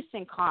beast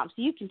in comps.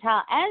 You can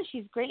tell, and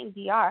she's great in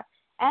DR.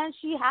 And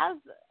she has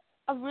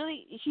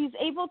she's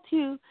able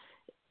to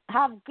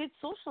have good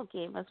social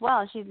game as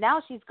well. And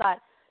she's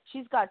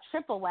got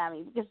triple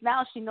whammy because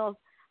now she knows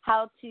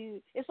how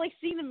to. It's like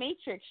seeing the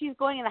Matrix. She's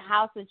going in a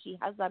house and she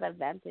has that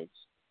advantage.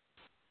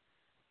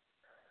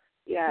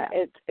 Yeah.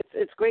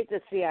 It's great to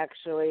see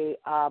actually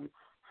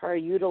her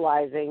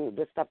utilizing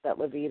the stuff that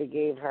Levita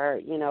gave her.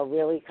 You know,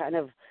 really kind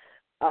of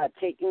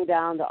taking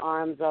down the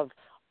arms of,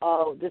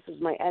 oh, this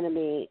is my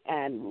enemy,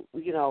 and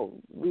you know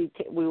we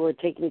were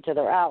taking each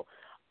other out.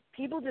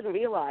 People didn't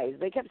realize.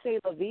 They kept saying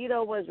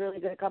Levita was really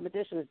good at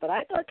competitions, but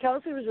I thought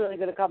Kelsey was really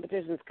good at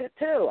competitions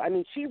too. I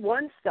mean, she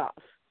won stuff.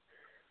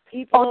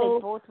 They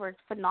both were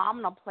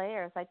phenomenal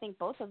players. I think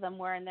both of them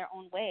were in their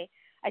own way.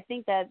 I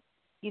think that,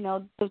 you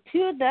know, the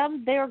two of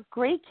them, they're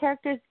great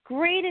characters,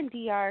 great in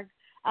DR.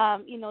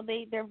 You know,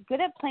 they're good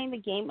at playing the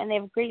game, and they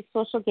have a great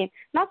social game.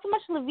 Not so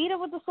much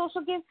Levita with the social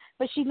game,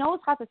 but she knows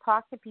how to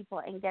talk to people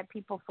and get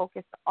people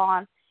focused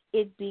on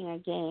it being a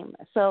game.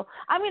 So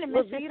I'm going to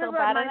miss her so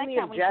bad, and I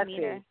can't wait to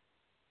meet her.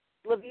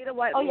 Levita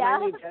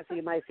reminded me of Jesse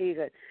in my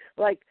season.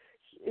 Like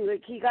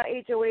he got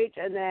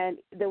HOH, and then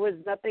there was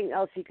nothing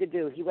else he could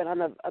do. He went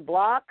on a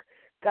block,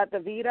 got the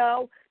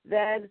veto,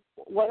 then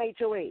won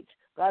HOH,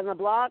 got on the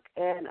block,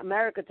 and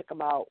America took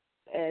him out,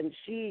 and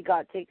she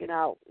got taken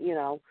out, you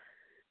know,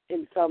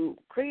 in some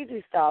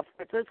crazy stuff.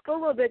 But let's go a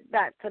little bit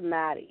back to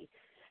Maddie.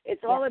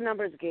 It's all a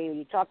numbers game.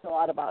 You talked a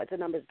lot about it's a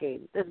numbers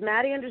game. Does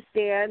Maddie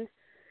understand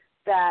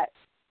that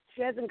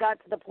she hasn't got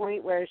to the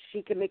point where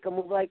she can make a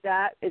move like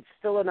that? It's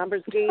still a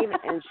numbers game,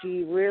 and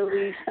she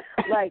really,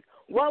 like,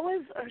 what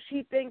was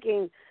she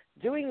thinking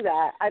doing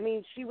that? I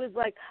mean, she was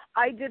like,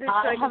 I did it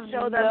so I could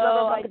show them, blah,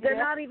 blah, blah, but they're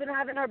not even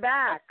having her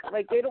back.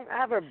 Like, they don't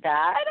have her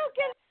back. I don't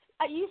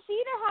get you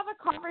see her have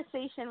a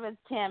conversation with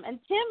Tim, and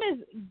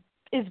Tim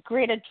is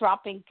great at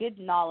dropping good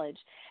knowledge.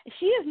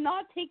 She is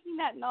not taking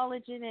that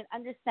knowledge in and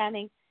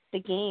understanding the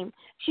game.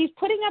 She's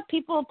putting up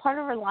people a part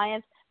of her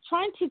alliance,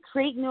 trying to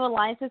create new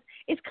alliances.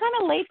 It's kind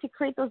of late to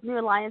create those new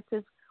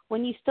alliances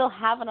when you still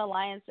have an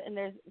alliance and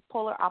there's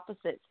polar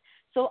opposites.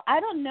 So I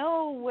don't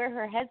know where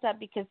her head's at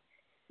because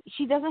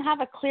she doesn't have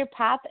a clear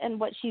path in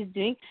what she's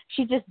doing.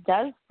 She just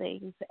does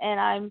things, and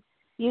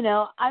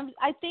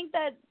I think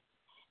that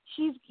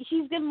she's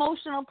an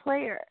emotional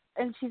player,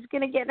 and she's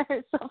gonna get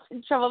herself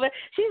in trouble. But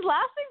she's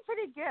lasting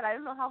pretty good. I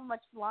don't know how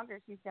much longer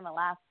she's gonna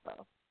last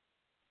though.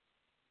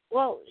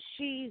 Well,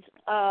 she's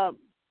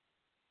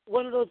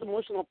one of those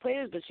emotional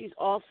players, but she's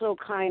also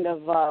kind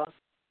of a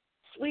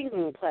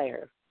swinging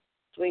player.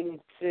 Swing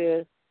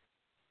to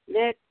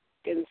Nick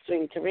and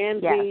swing to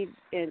Ramsey. Yes.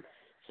 And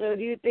so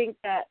do you think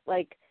that,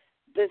 like,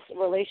 this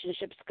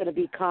relationship's going to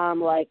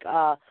become like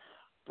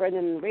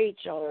Brendan and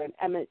Rachel or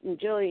Emmett and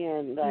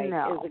Jillian. Like,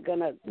 No. is it going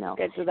to No.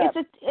 get to that?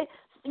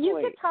 You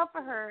could tell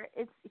for her,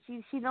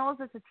 she knows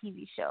it's a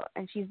TV show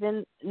and she's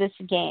in this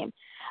game.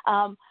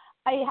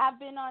 I have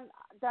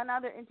done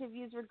other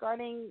interviews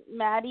regarding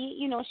Maddie.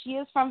 You know, she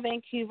is from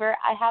Vancouver.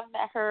 I have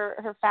met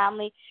her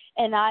family,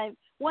 and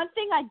one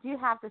thing I do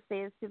have to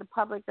say is to the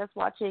public that's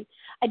watching,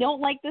 I don't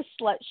like this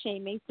slut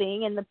shaming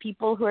thing and the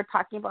people who are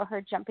talking about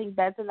her jumping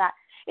beds and that.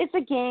 It's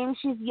a game.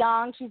 She's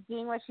young. She's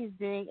doing what she's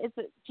doing.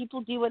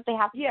 People do what they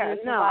have to do. Yeah,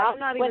 no, survive. I'm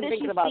not even Whether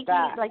thinking she's about thinking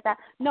that. like that.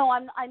 No,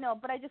 I know,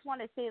 but I just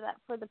want to say that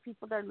for the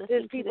people that are listening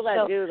There's to people the that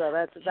show. do, though.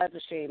 That's a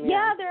shame.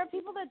 Yeah, there are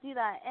people that do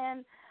that.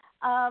 And,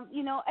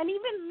 you know, and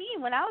even me,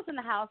 when I was in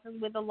the house and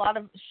with a lot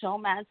of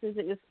showmances,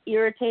 it was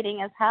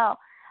irritating as hell.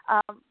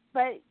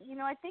 But, you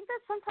know, I think that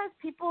sometimes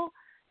people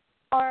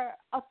are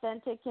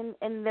authentic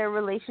in their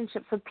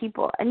relationships with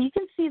people. And you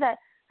can see that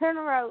her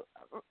and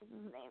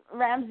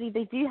Ramsey,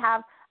 they do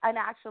have an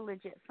actual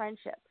legit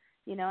friendship,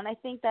 you know. And I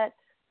think that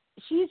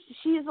she's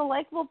a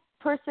likable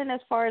person as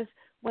far as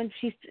when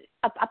she's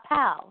a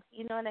pal,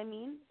 you know what I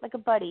mean? Like a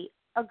buddy,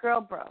 a girl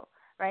bro,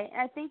 right?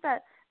 And I think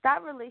that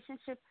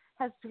relationship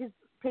has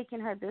taken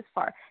her this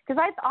far.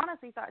 Because I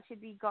honestly thought she'd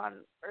be gone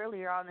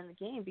earlier on in the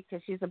game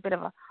because she's a bit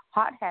of a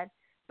hothead.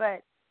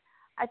 But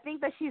I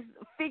think that she's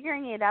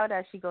figuring it out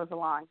as she goes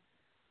along.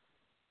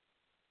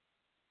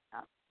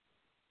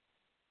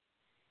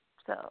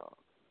 So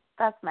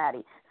that's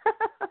Maddie.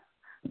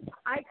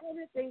 I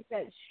kind of think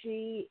that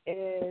she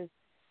is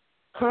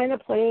kind of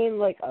playing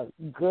like a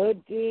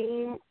good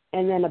game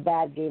and then a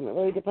bad game. It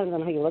really depends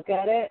on how you look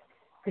at it.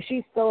 Because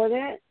she's still in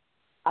it.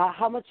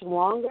 How much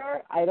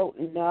longer, I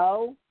don't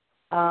know.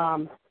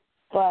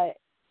 But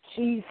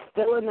she's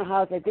still in the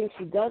house. I think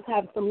she does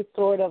have some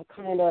sort of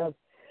kind of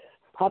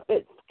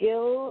puppet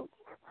skills,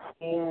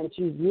 and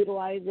she's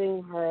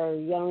utilizing her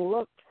young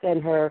looks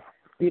and her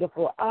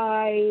beautiful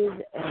eyes.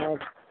 And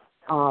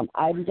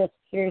I'm just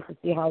curious to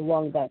see how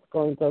long that's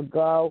going to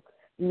go.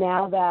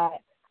 Now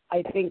that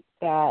I think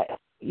that,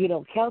 you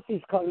know,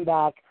 Kelsey's coming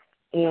back,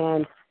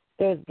 and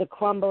there's the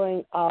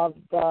crumbling of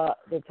the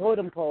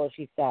totem pole, as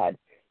she said.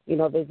 You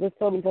know, there's this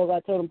totem pole,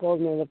 that totem pole,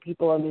 and then the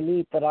people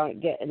underneath that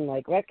aren't getting,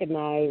 like,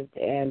 recognized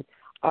and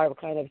are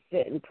kind of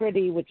sitting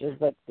pretty, which is,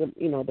 like,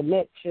 the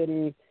Mitch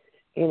and,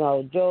 you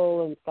know,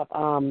 Joel and stuff.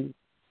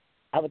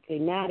 I would say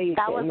Maddie's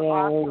that sitting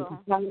was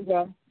there. awesome.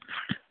 And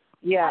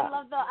yeah.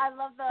 I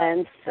love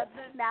the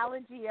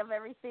analogy of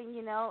everything,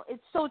 you know.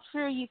 It's so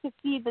true. You could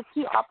see the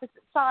two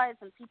opposite sides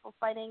and people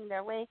fighting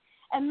their way.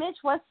 And Mitch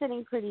was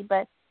sitting pretty,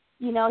 but,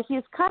 you know, he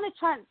was kind of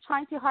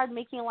trying too hard,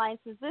 making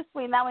alliances this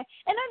way and that way.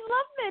 And I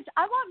love Mitch.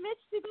 I want Mitch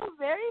to go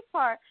very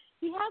far.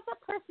 He has a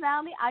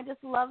personality. I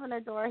just love and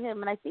adore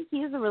him, and I think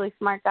he's a really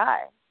smart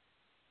guy.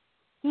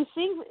 He's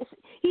taking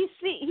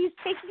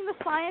the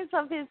science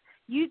of his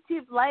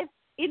YouTube life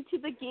into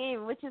the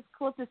game, which is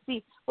cool to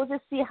see. We'll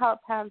just see how it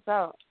pans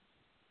out.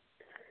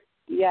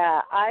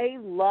 Yeah, I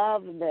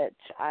love Mitch.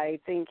 I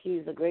think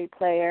he's a great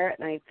player,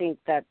 and I think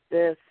that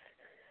this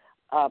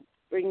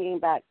bringing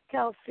back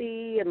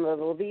Kelsey and the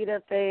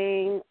Levita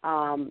thing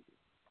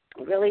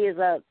really is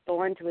a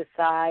thorn to his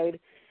side.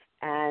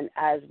 And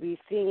as we've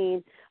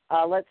seen,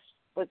 let's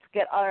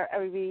get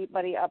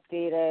everybody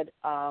updated.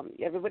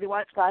 Everybody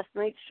watched last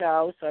night's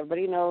show, so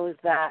everybody knows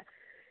that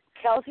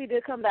Kelsey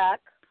did come back,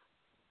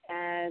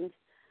 and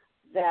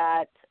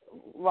that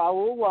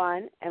Raul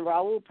won, and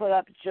Raul put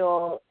up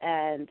Joel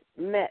and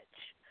Mitch.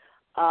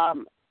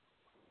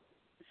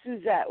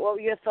 Suzette, what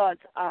were your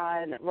thoughts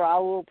on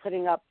Raul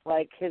putting up,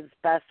 like, his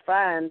best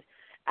friend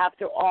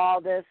after all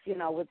this, you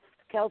know, with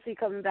Kelsey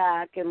coming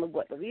back and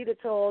what Levita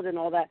told and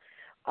all that?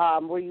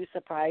 Were you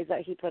surprised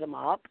that he put him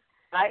up?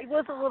 I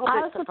was a little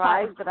bit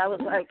surprised, but I was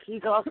like,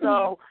 he's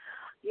also,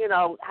 you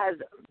know, has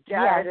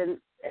Jared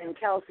and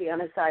Kelsey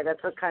on his side.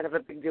 That's a kind of a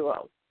big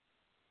duo.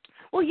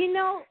 Well, you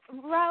know,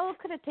 Raul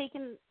could have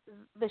taken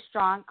the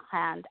strong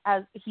hand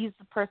as he's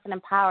the person in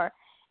power.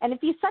 And if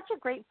he's such a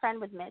great friend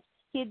with Mitch,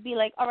 he'd be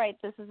like, all right,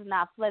 this is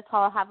enough. Let's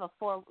all have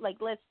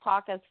let's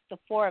talk as the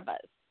four of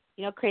us,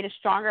 you know, create a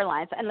stronger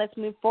alliance, and let's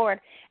move forward.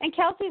 And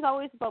Kelsey's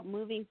always about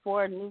moving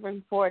forward.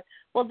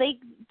 Well, that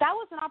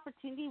was an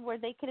opportunity where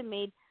they could have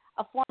made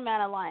a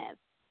four-man alliance.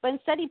 But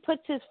instead he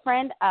puts his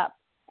friend up.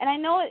 And I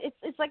know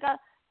it's like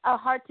a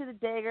heart to the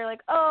dagger,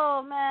 like,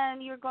 oh,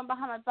 man, you were going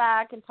behind my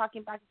back and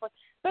talking back and forth.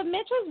 But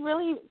Mitch was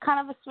really kind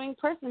of a swing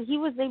person. He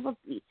was able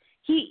to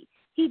 – he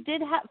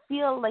did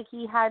feel like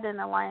he had an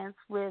alliance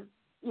with,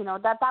 you know,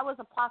 that was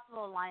a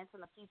possible alliance in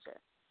the future.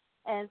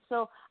 And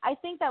so I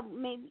think that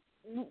maybe,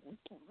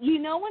 you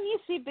know, when you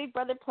see Big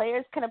Brother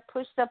players kind of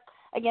pushed up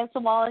against the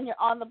wall and you're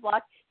on the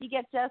block, you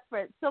get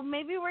desperate. So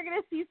maybe we're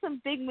going to see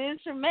some big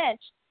moves from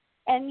Mitch.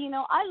 And, you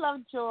know, I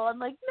love Joel. I'm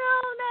like, no,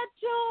 not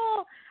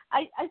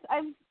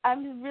Joel.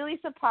 I'm really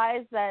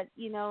surprised that,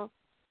 you know,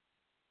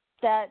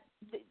 that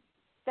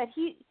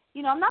he,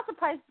 you know, I'm not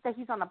surprised that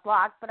he's on the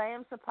block, but I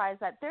am surprised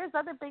that there's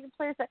other big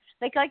players that,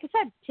 like I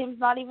said, Tim's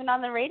not even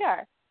on the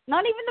radar.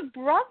 Not even the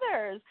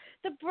brothers.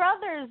 The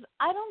brothers,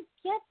 I don't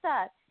get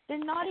that. they're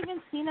not even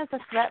seen as a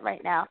threat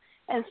right now.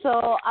 And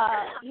so,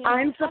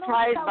 I'm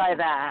surprised by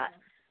that.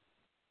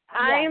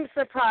 I'm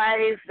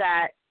surprised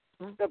that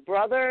the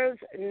brothers,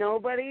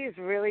 nobody's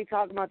really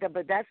talking about that.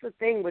 But that's the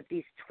thing with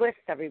these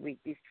twists every week.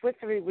 These twists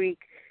every week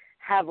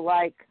have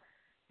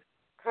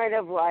kind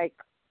of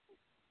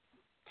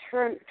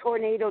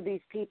tornado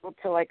these people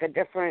to a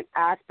different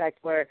aspect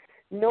where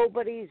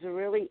nobody's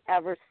really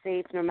ever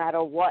safe no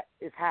matter what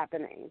is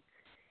happening.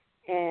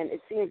 And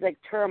it seems like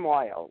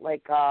turmoil,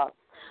 like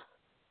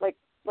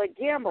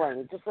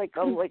gambling, just like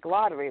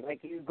lottery. Like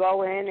you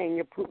go in and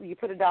you put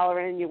 $1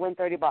 in and you win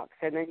 $30,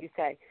 and then you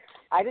say,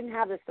 I didn't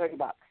have this $30,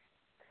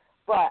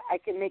 but I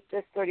can make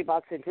this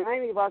 $30 into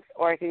 $90,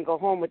 or I can go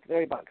home with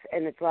 $30.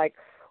 And it's like,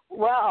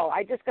 well,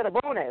 I just got a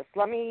bonus.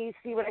 Let me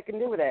see what I can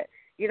do with it.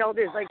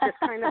 There's this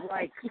kind of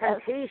yes.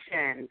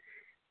 temptation,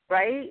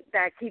 right,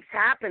 that keeps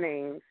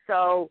happening.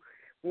 So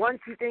once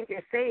you think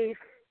you're safe,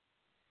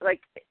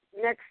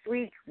 next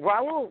week,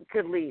 Raul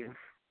could leave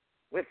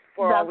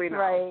for all we know.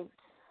 That's right.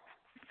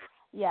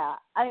 Yeah,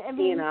 I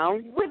mean,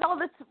 with all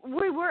this,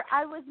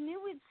 I knew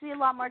we'd see a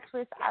lot more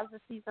twists as the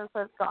season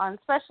goes on,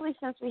 especially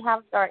since we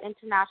have our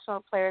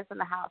international players in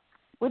the house.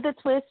 With the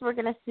twists, we're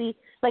going to see,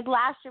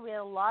 last year we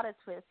had a lot of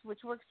twists, which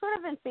were sort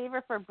of in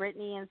favor for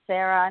Brittany and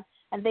Sarah,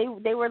 and they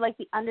were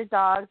the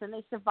underdogs, and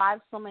they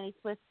survived so many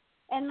twists.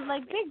 And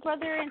Big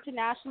Brother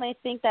International, I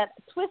think that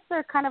twists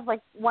are kind of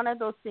one of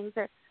those things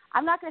that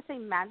I'm not going to say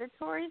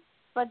mandatory,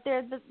 but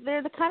they're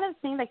the kind of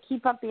thing that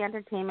keep up the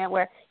entertainment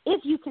where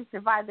if you can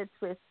survive the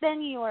twist,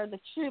 then you are the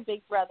true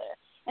Big Brother.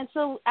 And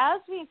so as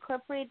we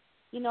incorporate,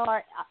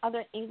 our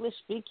other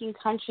English-speaking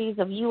countries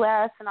of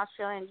U.S. and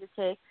Australia and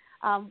U.K.,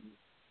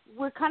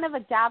 we're kind of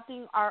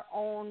adapting our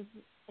own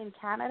in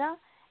Canada,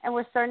 and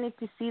we're starting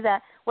to see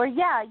that where,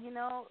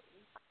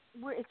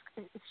 it's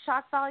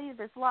shock value,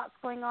 there's lots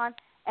going on,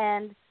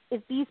 and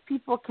if these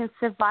people can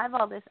survive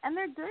all this, and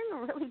they're doing a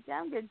really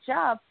damn good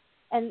job,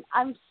 and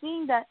I'm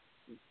seeing that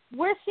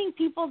we're seeing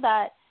people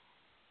that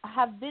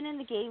have been in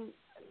the game,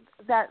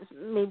 that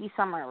maybe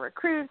some are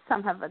recruits,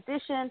 some have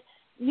auditioned,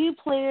 new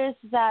players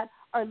that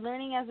are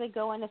learning as they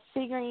go and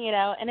figuring it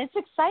out, and it's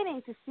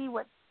exciting to see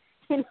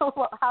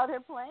how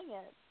they're playing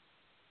it.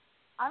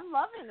 I'm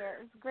loving it.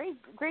 It's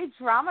great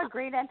drama,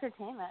 great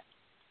entertainment.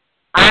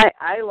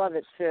 I love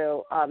it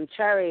too.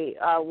 Cherry,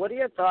 what are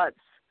your thoughts?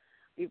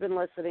 You've been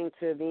listening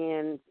to me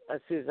and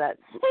Suzette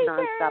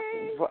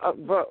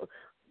nonstop,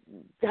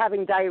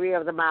 having diarrhea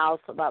of the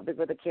mouth about Big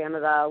Brother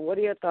Canada. What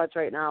are your thoughts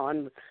right now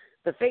on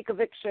the fake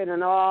eviction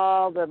and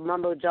all the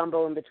mumbo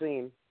jumbo in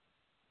between?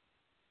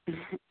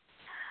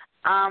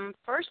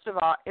 First of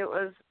all,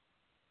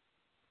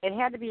 it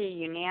had to be a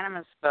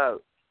unanimous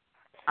vote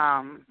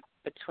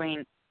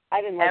between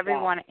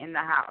everyone in the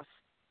house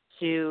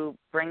to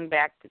bring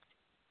back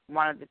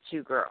one of the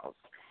two girls.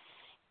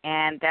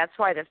 And that's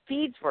why the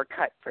feeds were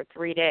cut for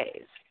 3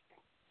 days,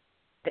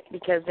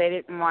 because they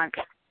didn't want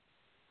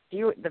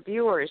the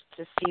viewers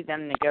to see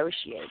them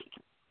negotiating.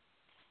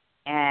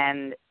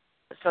 And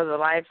so the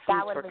live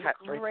feeds were cut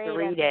for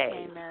 3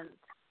 days.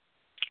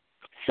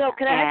 So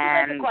can I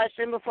ask you a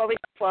question before we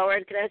go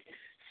forward?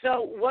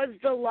 So was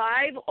the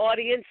live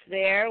audience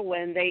there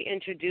when they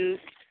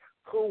introduced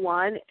who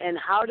won, and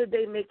how did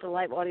they make the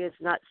live audience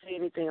not say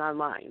anything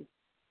online?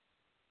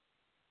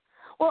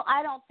 Well,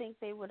 I don't think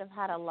they would have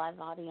had a live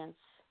audience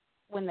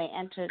when they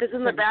entered. Because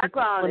in the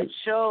background it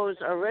shows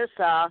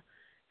Arissa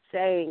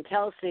saying,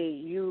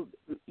 Kelsey,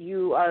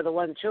 you are the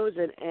one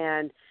chosen,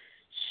 and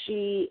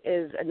she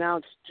is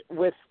announced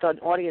with the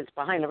audience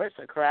behind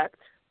Arissa, correct?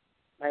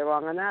 Am I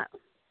wrong on that?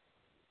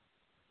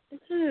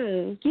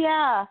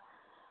 Yeah.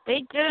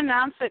 They did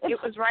announce it. It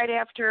was right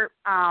after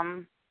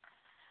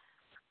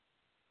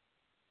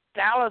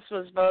Dallas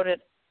was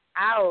voted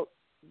out.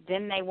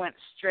 Then they went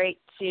straight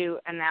to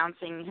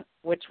announcing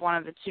which one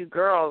of the two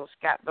girls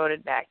got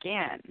voted back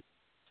in.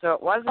 So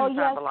it wasn't a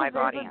live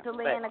audience. Oh, yes,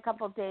 delay in a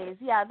couple of days.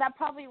 Yeah, that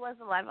probably was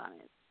a live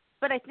audience.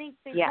 But I think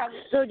they probably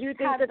So do you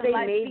think that they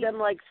made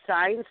them,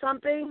 sign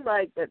something?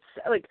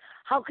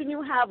 How can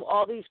you have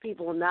all these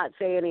people and not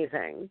say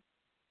anything?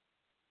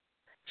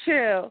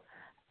 True.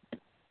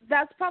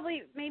 That's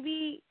probably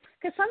maybe...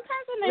 Because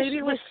sometimes when maybe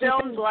it was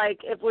filmed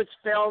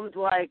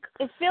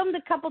it's filmed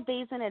a couple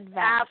days in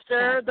advance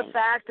after the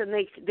fact, and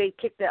they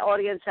kicked the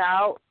audience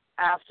out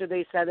after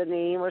they said a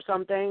name or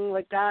something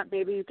like that.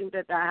 Maybe you think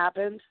that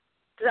happened?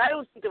 Because I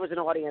don't think there was an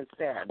audience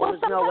there. Well,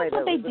 sometimes no way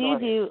what they do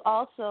audience.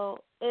 Also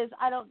is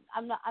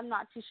I'm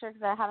not too sure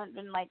because I haven't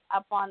been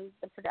up on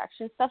the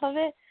production stuff of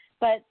it.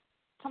 But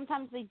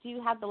sometimes they do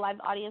have the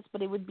live audience,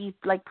 but it would be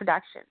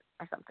production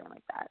or something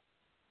like that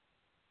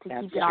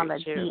to keep it on the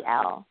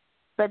DL.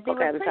 But they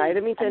I'm sorry, I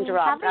didn't mean to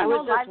interrupt. I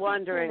was just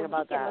wondering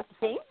about that. It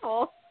was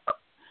painful.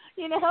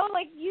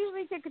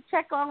 Usually you could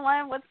check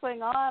online what's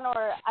going on,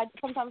 or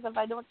sometimes if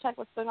I don't check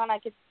what's going on, I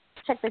could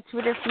check the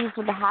Twitter feeds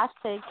with the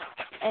hashtag.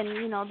 And,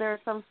 there are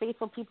some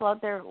faithful people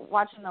out there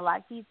watching the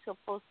live feeds who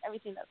post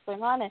everything that's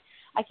going on, and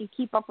I can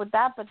keep up with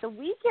that. But the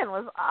weekend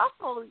was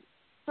awful.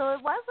 So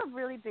it was a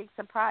really big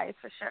surprise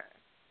for sure.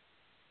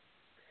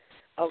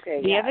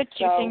 Okay. The other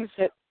two things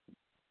that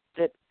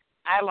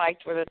I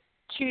liked were the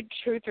two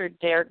Truth or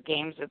Dare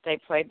games that they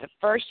played. The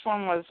first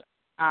one was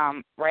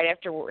right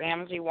after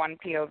Ramsey won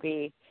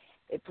POV.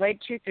 They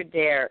played Truth or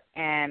Dare,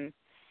 and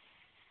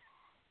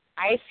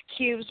ice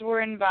cubes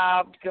were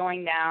involved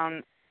going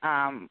down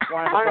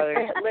one of the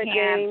brothers'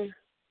 pants,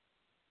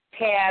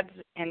 pads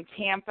and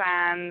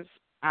tampons.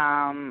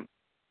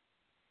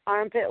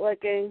 Armpit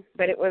licking.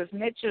 But it was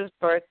Mitch's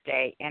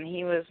birthday, and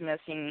he was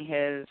missing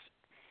his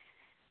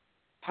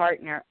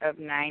partner of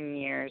 9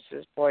 years,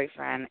 his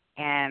boyfriend,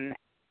 and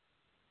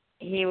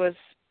he was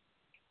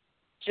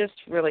just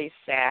really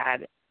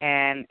sad.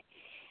 And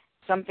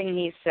something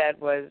he said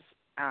was,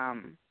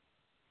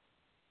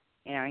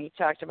 he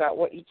talked about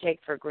what you take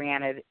for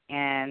granted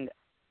and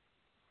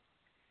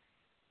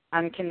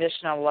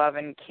unconditional love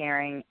and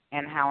caring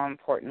and how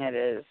important it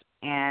is.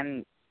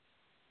 And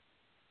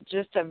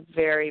just a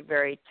very,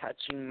 very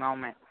touching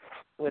moment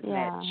with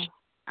Mitch.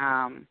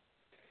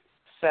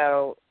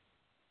 So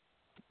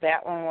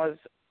that one was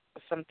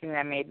something that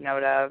I made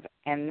note of.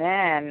 And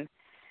then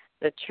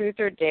the Truth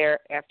or Dare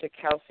after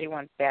Kelsey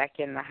went back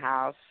in the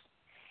house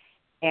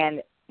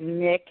and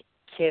Nick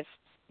kissed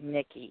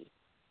Nikki.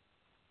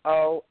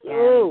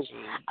 OMG.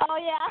 Oh,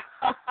 yeah.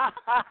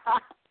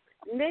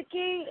 Nikki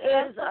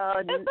is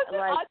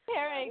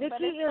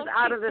Nikki is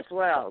out of this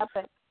world.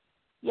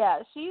 Yeah,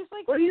 she's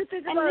like. What do you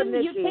think about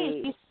Nikki? Nikki? In the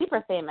UK, she's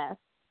super famous.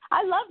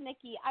 I love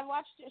Nikki. I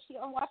watched her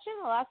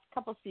in the last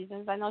couple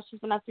seasons. I know she's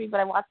been on 3, but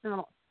I watched her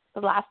in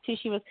the last 2.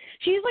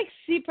 She's like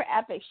super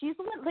epic. She's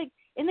like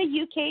in the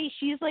UK.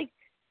 She's like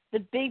the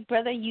Big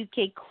Brother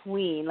UK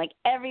queen. Like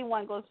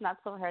everyone goes nuts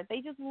over her. They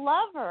just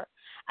love her.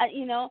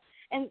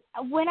 And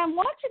when I'm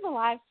watching the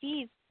live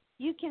feeds,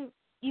 you can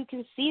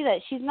see that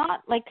she's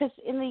not like, because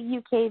in the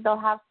UK they'll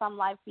have some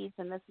live feeds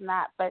and this and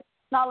that, but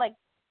not like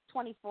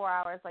 24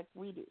 hours like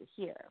we do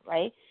here,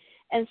 right?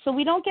 And so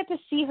we don't get to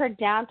see her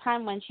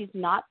downtime when she's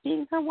not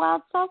being her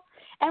wild self.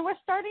 And we're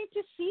starting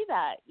to see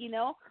that,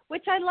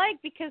 which I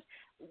like, because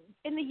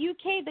in the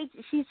UK,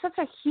 she's such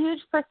a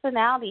huge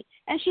personality.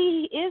 And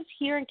she is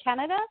here in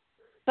Canada,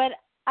 but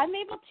I'm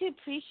able to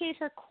appreciate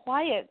her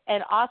quiet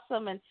and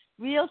awesome and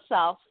real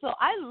self. So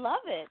I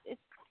love it.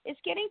 It's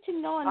getting to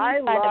know a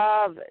new side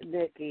love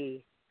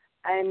Nikki.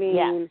 I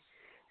mean,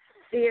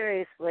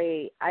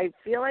 seriously, I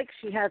feel like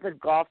she has a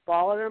golf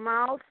ball in her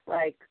mouth,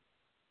 like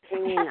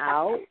hanging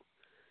out.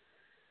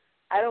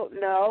 I don't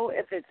know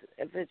if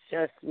it's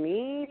just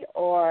me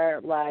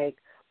or like,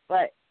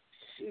 but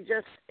she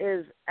just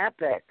is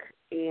epic,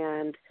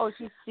 and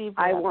she's super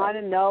I epic. want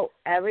to know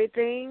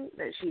everything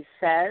that she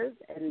says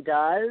and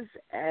does,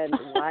 and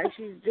why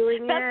she's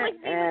doing That's it.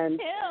 Like and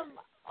Tim.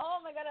 Oh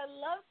my God, I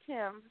love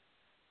Tim.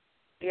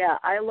 Yeah,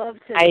 I love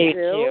Tim too. I do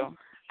too.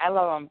 I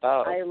love them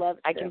both.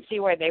 I can see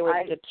why they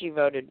were the 2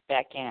 voted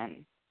back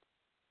in.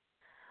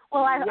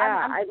 Well, I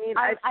feel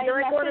like I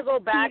want to go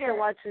back Peter. and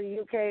watch the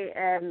UK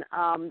and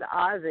the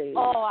Aussie.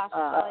 Oh,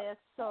 Australia is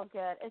so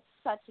good. It's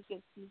such a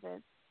good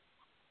season.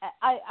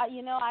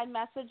 I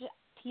messaged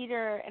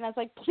Peter and I was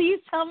like, please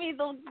tell me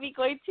they'll be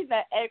going to the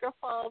Niagara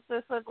Falls.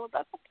 This was, well,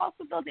 that's a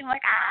possibility. I'm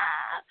like,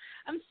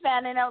 I'm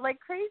fanning out like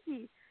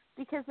crazy,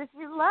 because if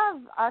you love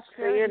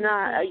Australia,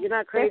 so you're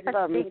not crazy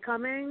about me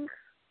coming?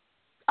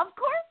 Of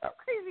course, I'm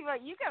crazy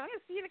about you coming. I'm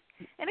gonna see you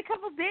in a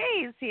couple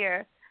days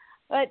here.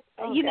 But,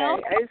 okay.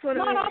 I just want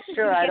to make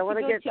sure. I don't want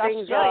to get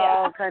things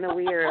all kind of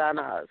weird on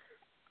us.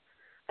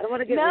 I don't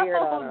want to get weird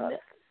on us.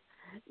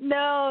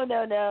 No.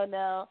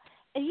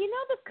 And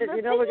because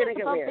we're going to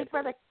get weird. Big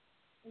Brother,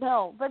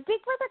 but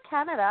Big Brother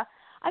Canada,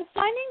 I'm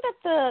finding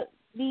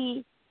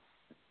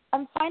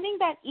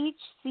that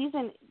each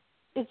season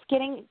is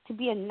getting to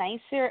be a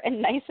nicer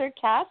and nicer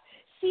cast.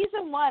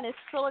 Season 1 is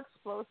so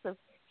explosive.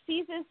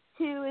 Season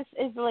 2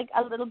 is like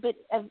a little bit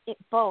of it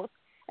both.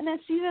 And then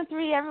season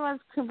 3,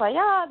 everyone's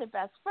kumbaya, they're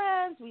best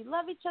friends, we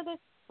love each other,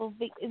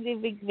 they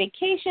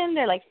vacation,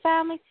 they're like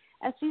family.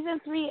 And season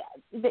 3,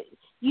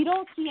 you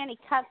don't see any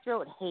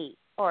cutthroat hate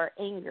or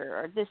anger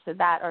or this or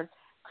that or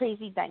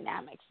crazy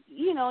dynamics.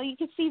 You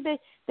can see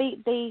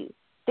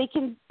they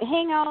can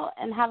hang out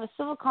and have a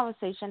civil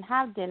conversation,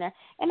 have dinner,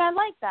 and I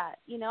like that.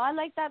 I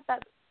like that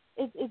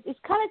it's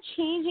kind of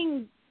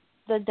changing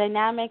the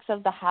dynamics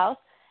of the house,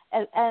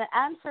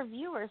 and for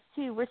viewers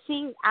too. We're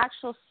seeing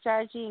actual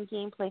strategy and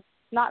gameplay.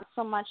 Not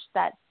so much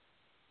that,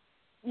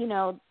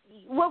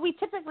 what we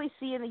typically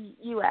see in the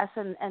U.S.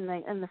 and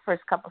the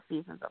first couple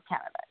seasons of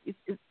Canada.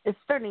 It's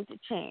starting to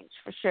change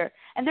for sure.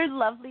 And they're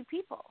lovely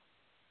people,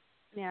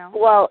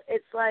 Well,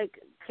 it's like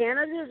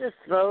Canada just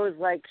throws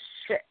like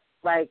shit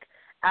like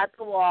at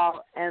the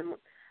wall, and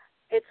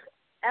it's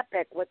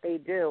epic what they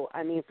do.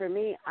 I mean, for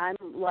me, I'm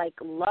like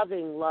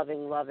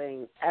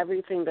loving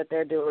everything that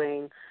they're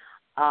doing.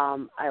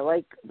 I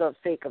like the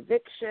fake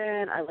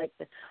eviction. I like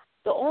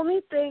the only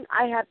thing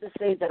I have to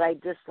say that I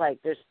dislike,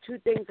 there's 2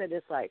 things I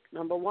dislike.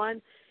 Number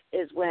 1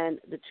 is when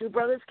the 2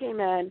 brothers came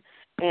in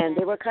and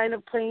they were kind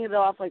of playing it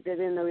off like they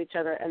didn't know each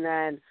other, and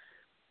then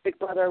Big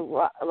Brother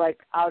like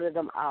outed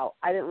them out.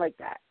 I didn't like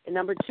that. And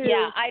number 2,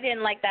 I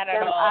didn't like that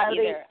at all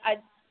either.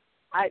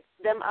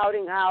 Them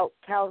outing out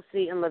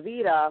Kelsey and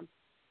Levita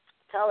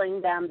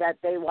telling them that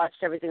they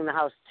watched everything in the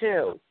house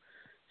too.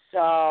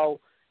 So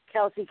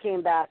Kelsey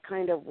came back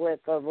kind of with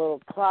a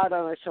little cloud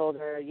on her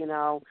shoulder, you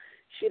know.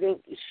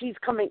 She's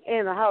coming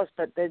in the house,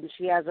 but then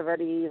she has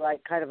already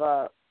like kind of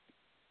a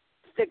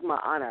stigma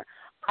on her.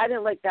 I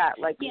didn't like that.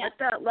 Like,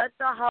 let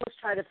the house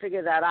try to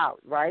figure that out,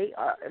 right?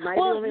 Am I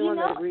the only one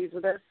that agrees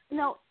with this?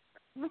 No.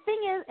 The thing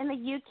is, in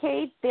the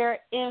UK, they're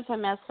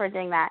infamous for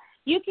doing that.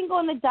 You can go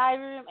in the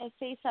dining room and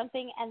say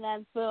something, and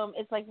then boom,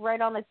 it's like right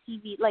on the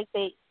TV, like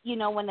they, you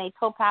know, when they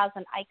topaz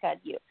and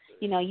iCut you.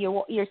 You know,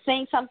 you're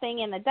saying something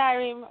in the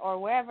dining room or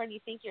wherever, and you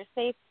think you're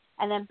safe,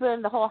 and then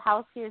boom, the whole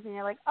house hears, and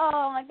you're like,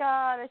 oh my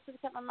God, I should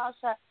have kept my mouth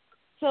shut.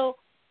 So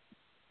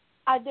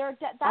that is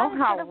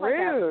how sort of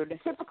rude.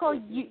 like a typical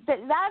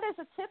that is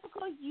a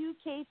typical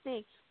UK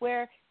thing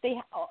where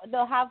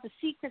they'll have the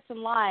secrets and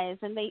lies,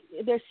 and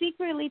they're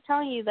secretly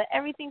telling you that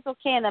everything's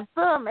okay, and then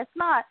boom, it's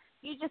not.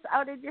 You just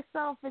outed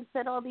yourself and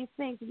said all these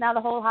things, and now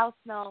the whole house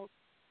knows.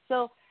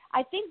 So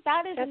I think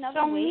that's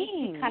another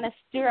way to kind of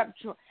stir up,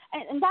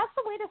 and that's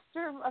the way to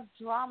stir up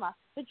drama.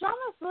 The drama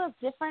is a little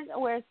different,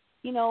 whereas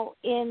you know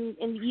in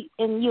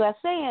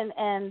USA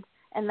and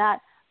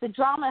that. The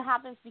drama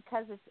happens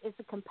because it's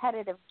a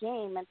competitive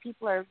game and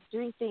people are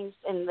doing things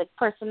in the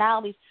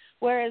personalities.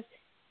 Whereas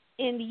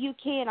in the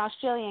UK and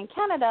Australia and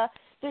Canada,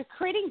 they're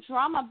creating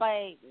drama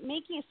by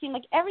making it seem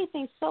like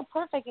everything's so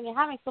perfect and you're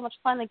having so much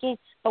fun in the game.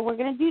 But we're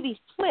going to do these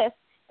twists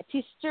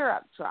to stir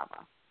up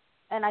drama.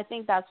 And I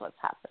think that's what's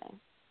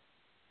happening.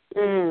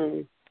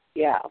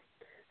 Yeah.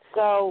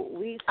 So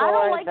we saw I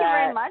don't like it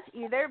very much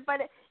either,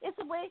 but it's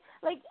a way,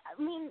 like, I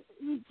mean,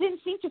 it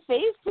didn't seem to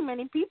faze too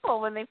many people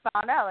when they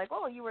found out, like,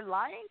 oh, you were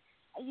lying?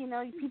 You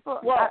know, people.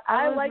 Well,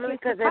 I like really it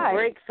because surprised. it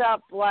breaks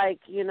up, like,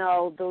 you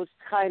know, those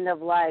kind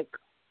of, like,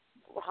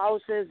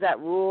 houses that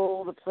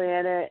rule the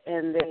planet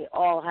and they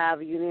all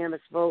have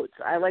unanimous votes.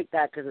 I like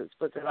that because it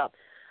splits it up.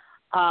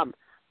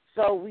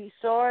 So we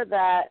saw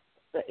that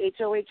the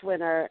HOH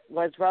winner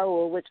was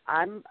Raul, which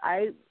I'm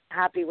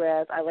happy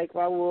with. I like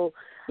Raul.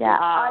 Yeah,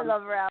 I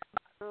love Raul.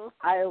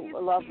 I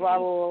love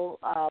Raul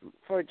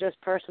for just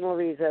personal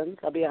reasons,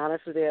 I'll be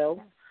honest with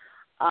you.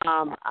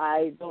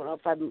 I don't know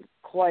if I'm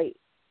quite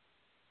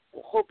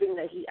hoping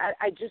that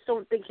I just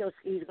don't think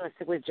he's going to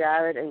stick with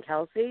Jared and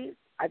Kelsey.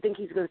 I think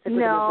he's going to stick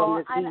with them as long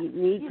as he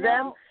needs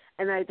them,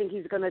 and I think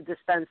he's going to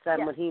dispense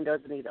them when he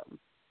doesn't need them.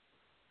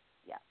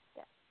 Yeah.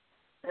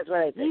 That's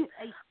what I think.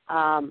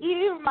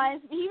 He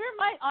reminds,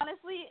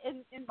 honestly,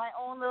 in my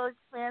own little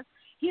experience,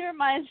 he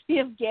reminds me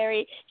of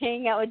Gary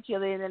hanging out with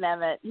Jillian and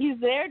Emmett. He's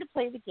there to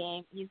play the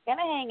game. He's going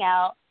to hang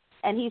out,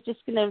 and he's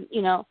just going to,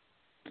 you know,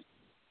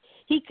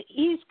 he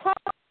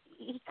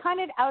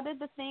kind of outed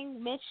the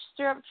thing, Mitch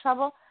stir up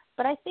trouble,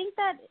 but I think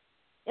that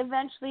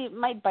eventually it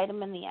might bite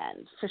him in the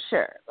end, for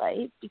sure,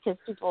 right? Because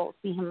people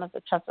see him as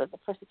a trustworthy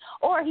person.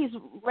 Or he's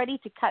ready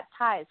to cut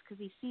ties because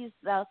he sees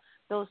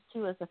those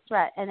two as a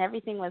threat, and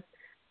everything was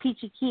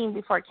peachy keen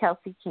before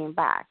Kelsey came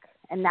back.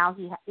 And now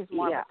he is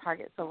more of a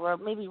target. So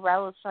maybe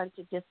Raul's trying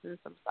to distance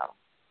himself.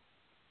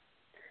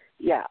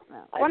 Yeah.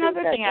 One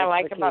other thing I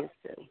like about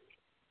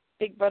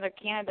Big Brother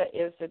Canada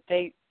is that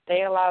they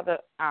allow the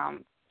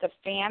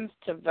fans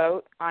to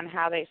vote on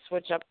how they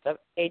switch up the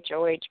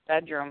HOH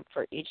bedroom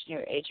for each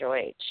new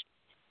HOH.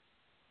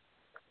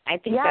 I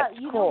think that's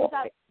cool.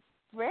 Know,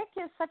 Rick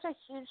is such a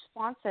huge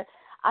sponsor.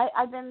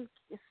 I've been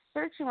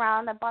searching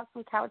around. I bought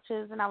some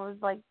couches, and I was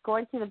like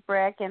going through the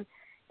Brick, and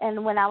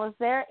when I was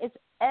there, it's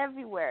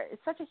everywhere.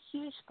 It's such a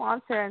huge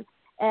sponsor,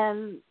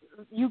 and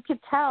you could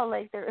tell,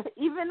 like, they're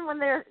even when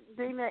they're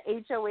doing their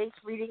HOH,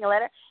 reading a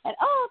letter, and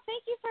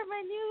thank you for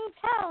my new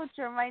couch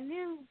or my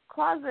new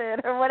closet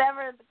or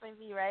whatever it may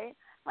be, right?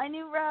 My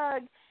new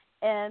rug,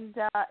 and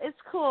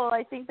it's cool.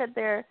 I think that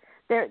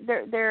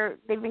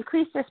they've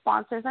increased their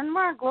sponsors, and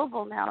we're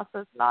global now, so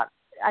it's not.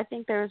 I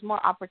think there's more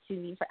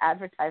opportunity for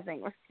advertising.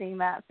 We're seeing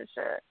that for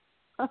sure.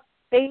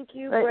 Thank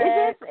you,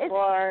 Rick,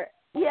 for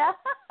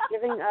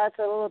giving us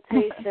a little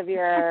taste of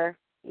your,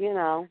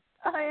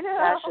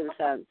 fashion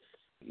sense.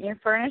 Your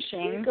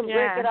furnishing. You can bring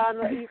it on.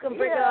 You can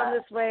bring it on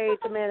this way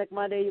to Manic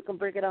Monday. You can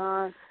bring it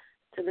on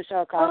to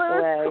Michelle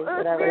Costa way.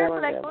 Whatever you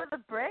want to do. When I go to the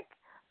Brick,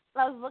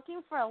 I was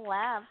looking for a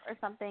lamp or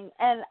something,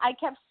 and I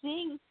kept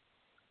seeing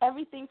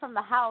everything from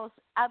the house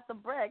at the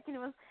Brick,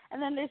 and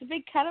then there's a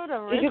big cutout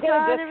of Rick. Did you get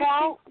a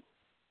discount?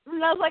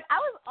 And I was like, I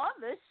was on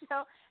this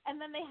show. And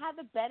then they had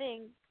the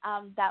bedding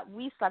that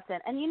we slept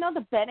in. And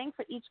the bedding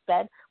for each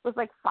bed was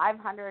like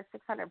 $500,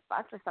 $600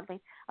 or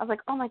something. I was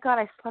like, oh my God,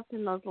 I slept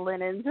in those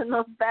linens and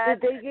those beds.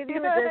 Did they give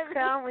you a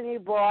discount when you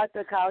bought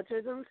the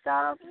couches and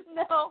stuff?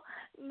 No.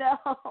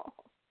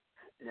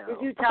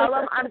 Did you tell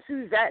them I'm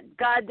Suzette?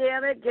 God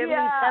damn it, give me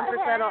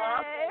 10%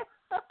 off.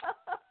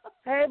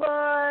 Hey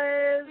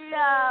boys.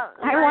 Yeah.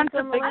 I want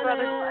the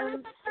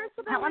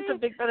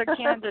Big Brother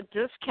Canada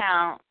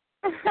discount.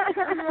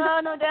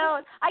 No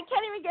doubt. I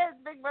can't even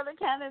get Big Brother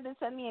Canada to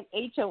send me an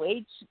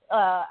HOH.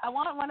 I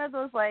want one of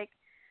those, like,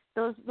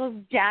 those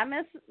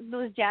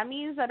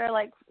jammies that are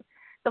like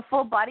the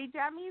full body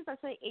jammies.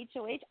 That's like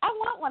HOH. I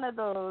want one of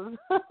those.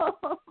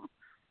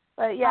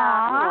 But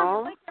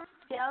yeah, like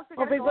else.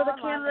 Well, Big Brother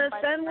Canada,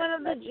 send one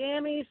of the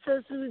jammies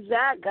to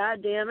Suzette.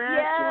 God damn it,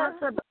 she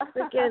wants a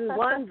freaking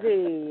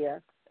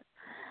onesie.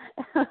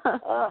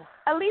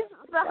 At least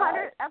the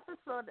 100th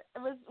episode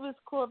was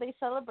cool. They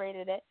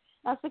celebrated it.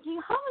 I was thinking,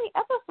 how many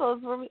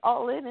episodes were we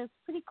all in? It's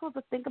pretty cool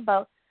to think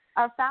about.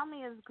 Our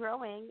family is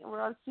growing.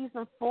 We're on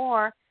season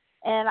 4,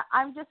 and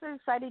I'm just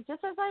excited,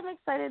 just as I'm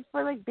excited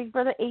for like Big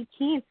Brother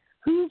 18.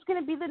 Who's going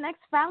to be the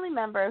next family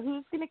member?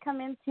 Who's going to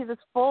come into this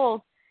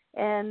fold?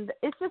 And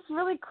it's just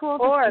really cool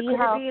to see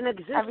how. Or could it be an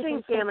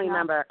existing family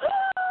member?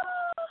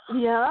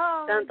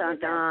 Yeah. Dun dun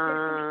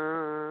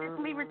dun. Is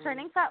Lee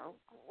returning house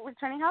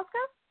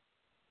guest?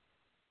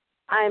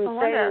 I'm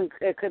saying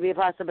it could be a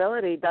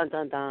possibility. Dun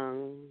dun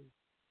dun.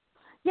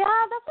 Yeah,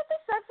 that's what they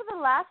said for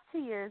the last 2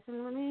 years, and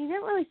you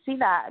didn't really see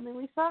that. I mean,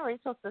 we saw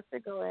Rachel's sister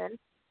go in,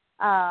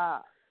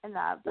 and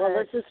that. Well,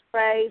 let's just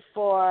pray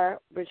for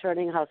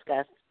returning house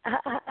guests.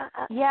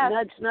 Yes.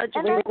 Nudge, nudge,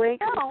 and wink,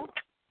 wink.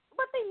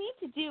 What they need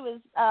to do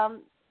is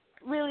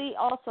really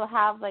also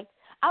have, like,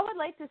 I would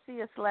like to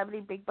see a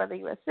Celebrity Big Brother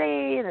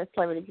USA and a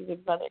Celebrity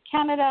Big Brother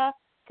Canada,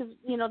 because,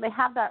 you know, they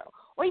have that,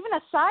 or even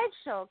a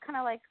sideshow, kind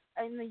of like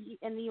in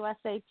the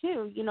USA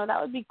too. You know,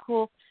 that would be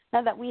cool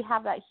now that we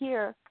have that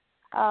here.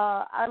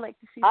 I'd like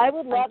to see. I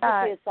would love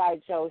to see a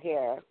sideshow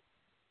here.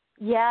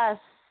 Yes,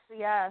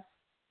 yes.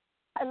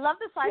 I love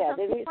the sideshow.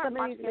 Yeah,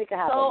 somebody needs to make it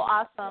happen. So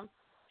awesome.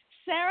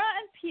 Sarah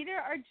and Peter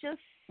are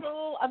just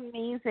so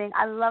amazing.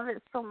 I love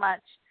it so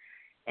much,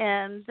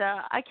 and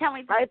I can't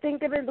wait. I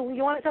think they've been.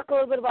 You want to talk a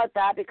little bit about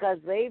that because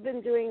they've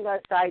been doing a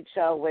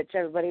sideshow, which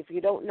everybody, if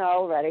you don't know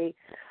already,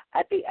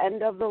 at the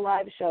end of the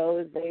live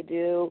shows they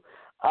do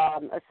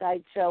a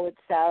sideshow with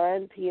Sarah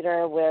and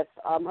Peter with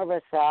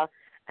Marissa.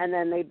 And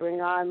then they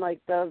bring on, like,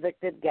 the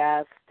evicted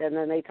guest, and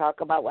then they talk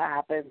about what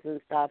happens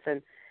and stuff.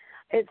 And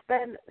it's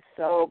been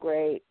so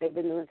great. They've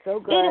been doing so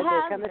good.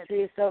 Their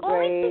chemistry is so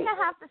great. The only thing I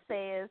have to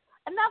say is,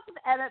 enough with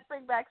the edit,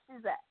 bring back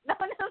Suzette. No.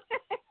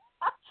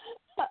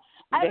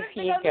 I don't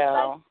think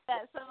I'm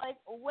Suzette, so, like,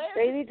 where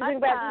they need to bring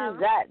back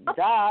Suzette.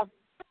 Duh.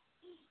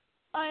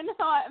 I know.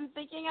 I'm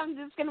thinking I'm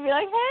just going to be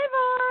like, hey,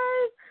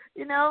 boys.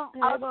 You know,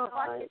 I'll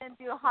walk in and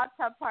do a hot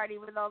tub party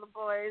with all the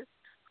boys.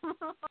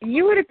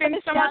 You would have been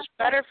so much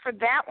better for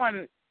that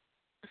one,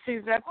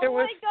 Suzette. There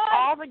was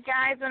all the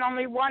guys and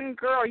only one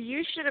girl.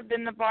 You should have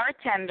been the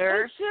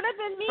bartender. It should have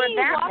been me for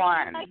that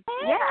one. Like,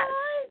 hey, yes,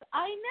 guys.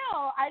 I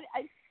know.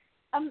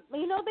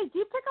 You know, they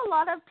do pick a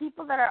lot of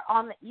people that are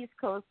on the East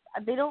Coast.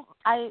 They don't.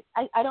 I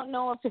don't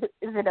know if is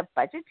it a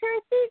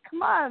budgetary thing?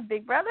 Come on,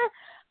 Big Brother.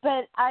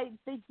 But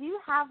they do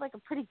have like a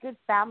pretty good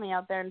family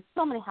out there, and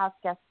so many house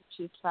guests to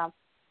choose from.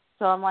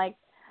 So I'm like,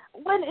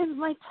 when is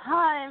my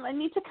time? I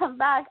need to come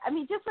back. I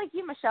mean, just like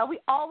you, Michelle, we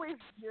always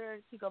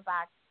yearn to go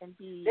back and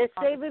be. They're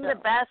saving the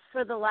best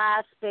for the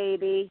last,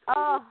 baby.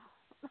 Oh,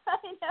 I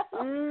know.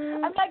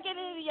 I'm not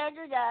getting any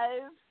younger,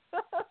 guys.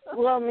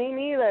 Well, me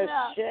neither.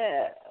 Yeah.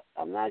 Shit,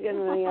 I'm not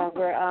getting any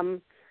younger.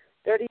 I'm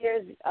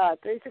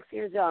 36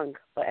 years young.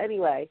 But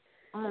anyway,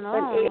 I know.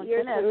 It's been 8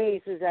 years for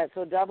me, Suzette.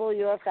 So double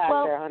your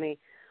factor, honey.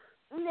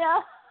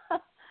 Yeah.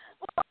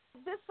 Well,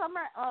 this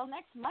summer,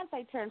 next month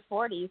I turn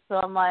 40, so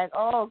I'm like,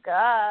 oh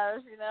gosh,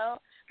 you know.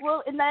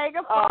 Well, in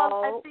Niagara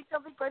Falls, I think I'll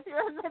be going through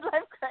a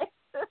midlife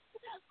crisis.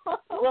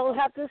 We'll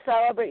have to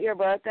celebrate your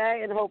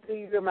birthday, and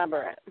hopefully you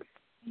remember it.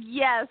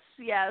 Yes.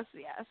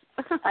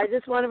 I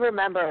just want to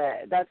remember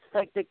it. That's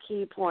like the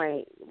key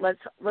point. Let's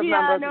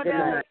remember the good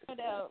night. No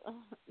doubt.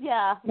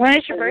 Yeah. When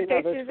is your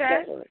birthday,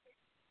 Suzette?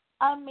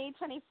 May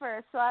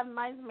 21st, so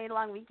mine's May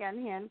long weekend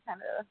here in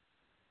Canada.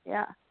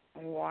 Yeah.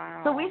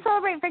 Wow. So we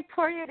celebrate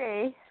Victoria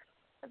Day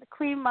for the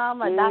Queen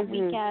Mama that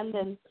weekend,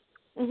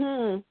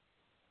 and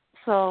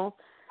so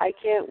I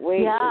can't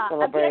wait to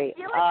celebrate. I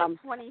feel like I'm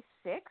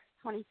 26,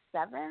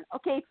 27.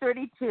 Okay,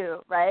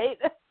 32, right?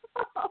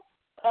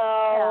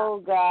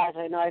 Gosh,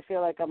 I know. I feel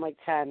like I'm like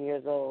 10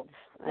 years old.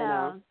 I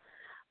know.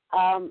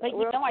 But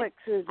real quick,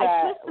 Suzette,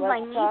 I twisted my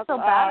knee so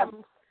bad.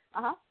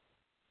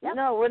 Yep.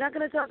 No, we're not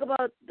going to talk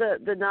about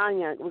the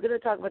non-young. We're going to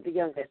talk about the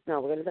youngest.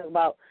 No, we're going to talk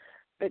about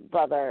Big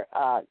Brother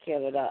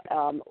Canada.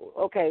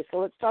 Okay, so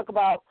let's talk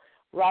about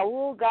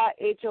Raul got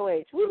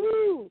HOH.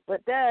 Woohoo!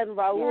 But then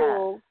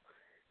Raul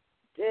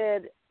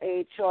did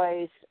a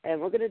choice,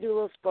 and we're going to do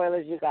little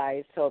spoilers, you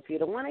guys. So if you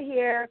don't want to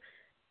hear,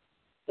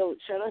 don't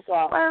shut us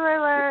off.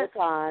 Keep us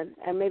on,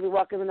 and maybe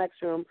walk in the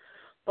next room.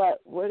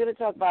 But we're going to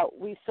talk about,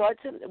 we saw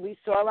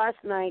last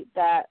night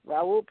that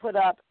Raul put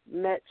up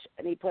Mitch,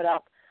 and he put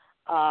up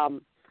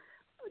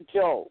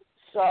Joe.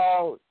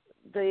 So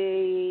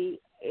the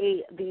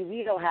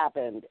veto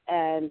happened,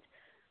 and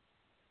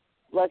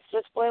let's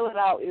just spoil it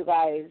out, you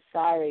guys.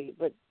 Sorry,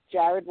 but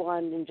Jared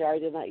won, and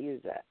Jared did not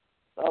use it.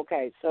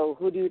 Okay, so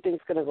who do you think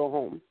is going to go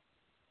home?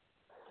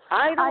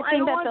 I don't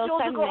want Joel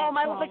to go home.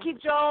 I want to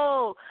keep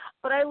Joel,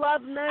 but I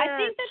love Mitch. I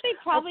think that they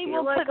probably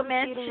will put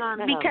Mitch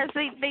because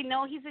him. they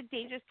know he's a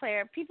dangerous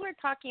player. People are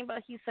talking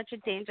about he's such a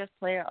dangerous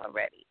player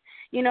already.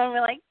 You know, and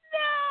we're like,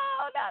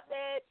 no, not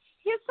Mitch.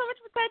 He has so much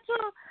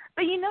potential.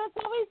 But, you know, it's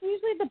always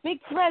usually the big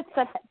threats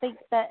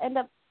that end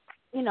up,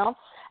 you know.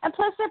 And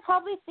plus they're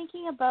probably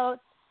thinking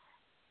about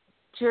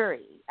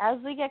jury as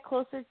we get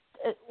closer.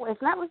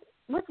 It's not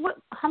what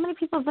how many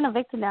people have been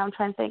evicted now? I'm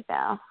trying to think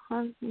now.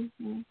 Is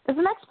the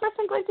next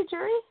person going to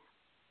jury?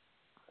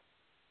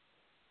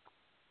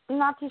 I'm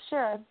not too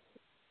sure.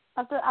 I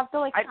have to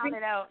count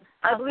it out.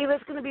 I believe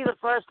it's going to be the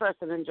first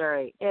person in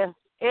jury if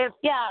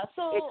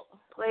so it's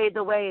played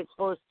the way it's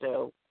supposed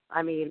to.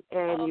 I mean,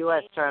 in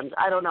U.S. terms.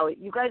 I don't know.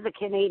 You guys are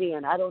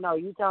Canadian. I don't know.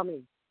 You tell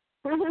me.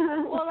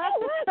 Well,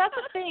 that's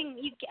the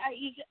thing.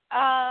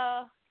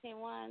 Okay,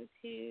 1,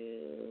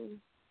 2.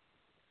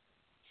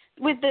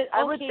 With the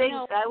I would think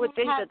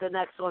that the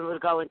next one would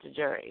go into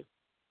jury.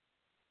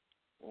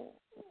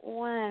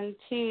 1,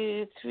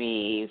 2,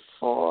 3,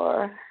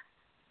 4.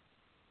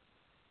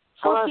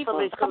 Unless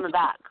somebody's coming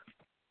back.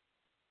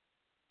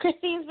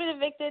 Christine's been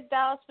evicted.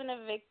 Dallas been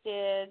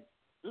evicted.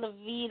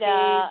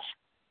 Levita,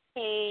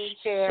 Paige,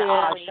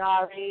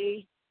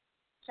 Shari.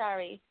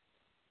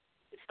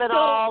 It's been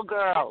all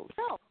girls.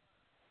 No,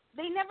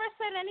 they never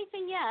said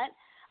anything yet.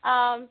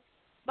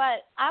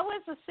 But I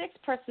was the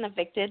 6th person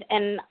evicted,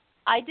 and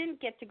I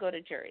didn't get to go to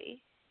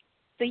jury.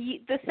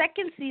 The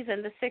second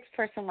season, the 6th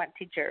person went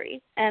to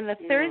jury, and the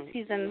third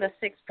season, the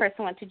 6th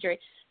person went to jury.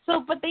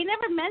 So, but they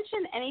never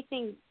mentioned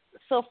anything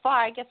so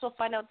far. I guess we'll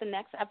find out the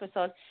next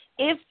episode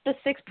if the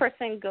 6th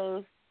person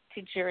goes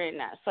to jury or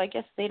not. So I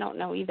guess they don't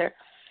know either.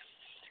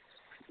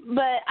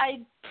 But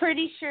I'm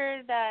pretty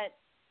sure that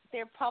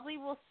they probably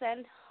will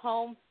send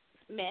home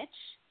Mitch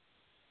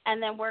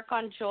and then work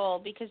on Joel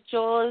because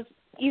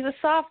he's a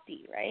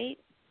softie, right?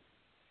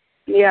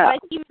 Yeah.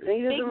 But he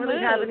doesn't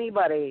really have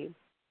anybody.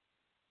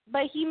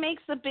 But he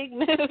makes the big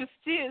moves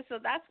too, so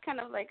that's kind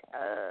of like,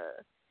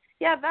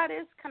 yeah, that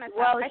is kind of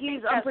tough. Well,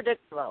 he's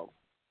unpredictable.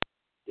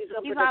 He's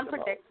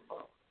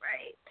unpredictable,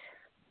 right?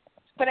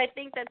 But I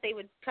think that they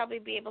would probably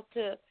be able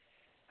to,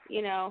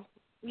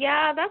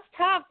 yeah, that's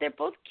tough. They're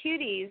both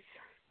cuties.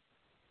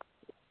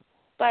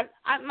 But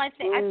I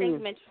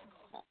think Mitch.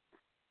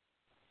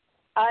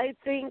 I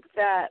think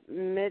that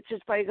Mitch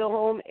is probably go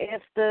home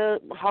if the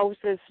house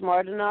is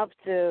smart enough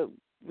to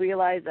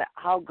realize that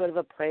how good of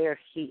a player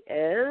he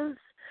is.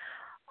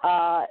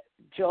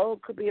 Joel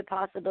could be a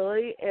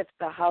possibility if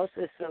the house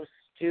is so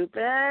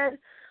stupid,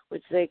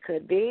 which they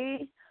could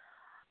be.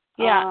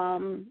 Yeah.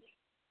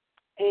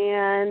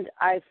 And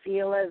I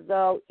feel as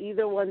though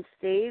either one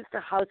stays, the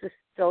house is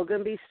still going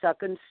to be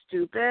stuck and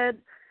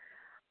stupid,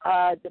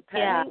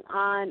 depending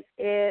on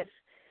if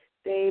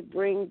they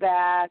bring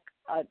back,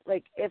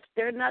 if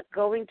they're not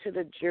going to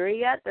the jury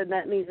yet, then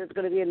that means it's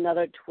going to be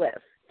another twist.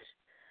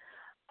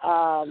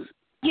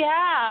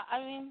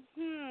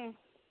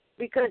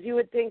 Because you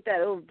would think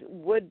that it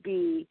would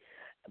be,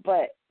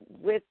 but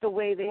with the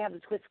way they have the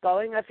twist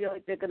going, I feel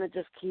like they're going to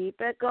just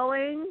keep it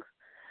going.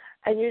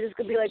 And you're just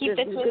going to be like, there's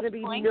going to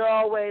be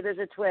no way there's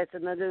a twist,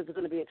 and then there's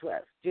going to be a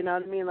twist. You know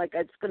what I mean? Like,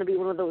 it's going to be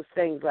one of those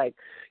things, like,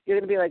 you're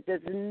going to be like,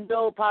 there's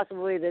no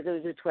possible way that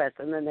there's a twist,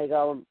 and then they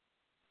go,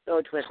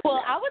 no twist.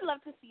 Well, I would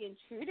love to see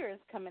intruders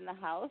come in the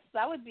house.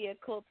 That would be a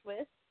cool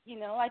twist.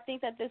 I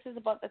think that this is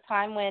about the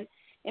time when,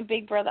 in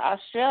Big Brother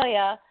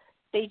Australia,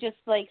 they just,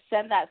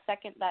 send that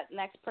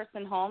next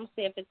person home,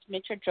 say if it's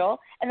Mitch or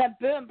Joel, and then,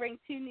 boom, bring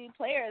 2 new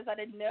players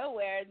out of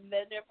nowhere, and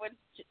then everyone's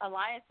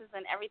alliances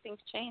and everything's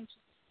changed.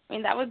 I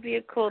mean, that would be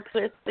a cool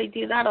twist. They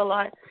do that a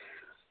lot.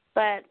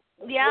 But,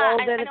 yeah.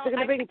 Well, then if they're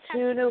going to bring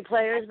 2 new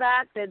players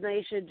back, then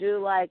they should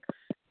do,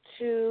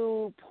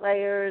 2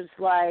 players,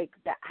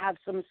 that have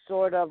some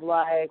sort of,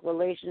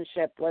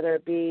 relationship, whether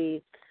it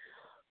be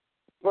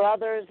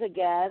brothers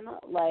again,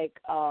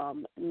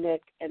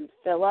 Nick and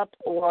Philip,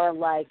 or,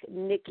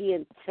 Nikki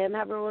and Tim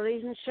have a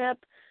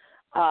relationship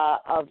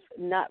of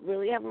not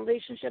really having a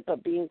relationship,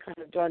 but being kind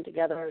of drawn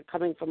together,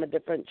 coming from a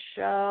different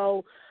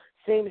show.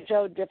 Same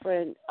show,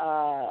 different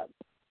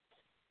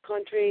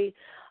country.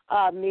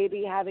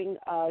 Maybe having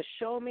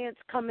showmance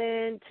come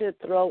in to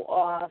throw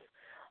off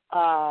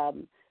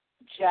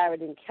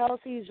Jared and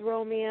Kelsey's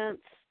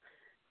romance.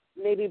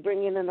 Maybe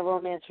bringing in the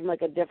romance from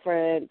a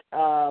different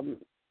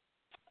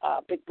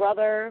Big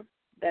Brother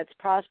that's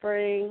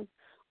prospering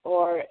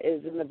or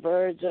is in the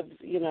verge of,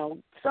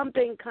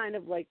 something kind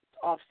of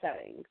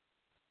offsetting.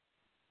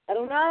 I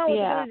don't know what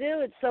they're going to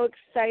do. It's so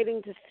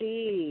exciting to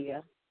see.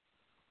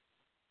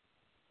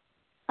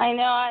 I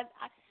know.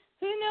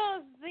 Who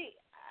knows?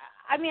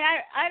 I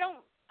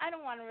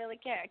don't want to really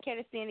care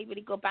to see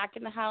anybody go back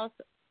in the house.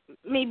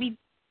 Maybe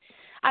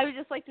I would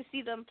just like to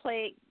see them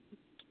play.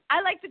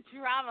 I like the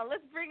drama.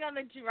 Let's bring on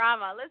the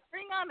drama. Let's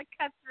bring on the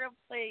cutthroat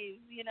plays.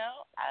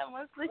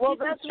 Well,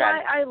 that's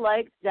why I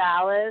like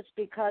Dallas,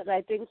 because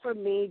I think for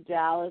me,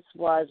 Dallas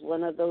was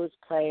one of those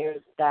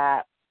players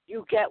that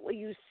you get what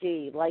you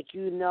see.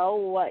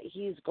 What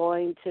he's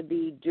going to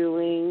be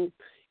doing.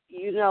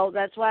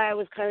 That's why I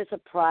was kind of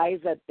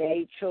surprised that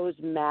they chose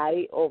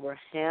Maddie over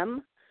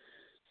him.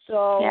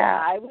 So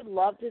I would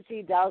love to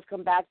see Dallas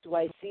come back. Do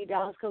I see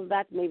Dallas come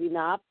back? Maybe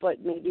not, but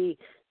maybe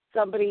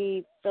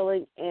somebody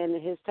filling in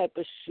his type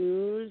of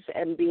shoes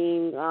and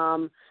being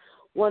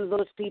one of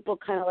those people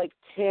kind of like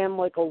Tim,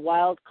 like a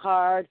wild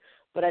card,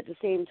 but at the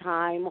same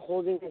time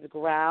holding his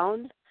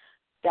ground.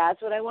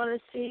 That's what I want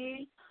to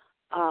see.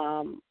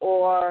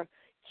 or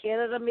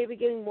Canada maybe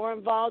getting more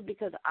involved,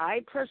 because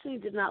I personally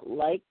did not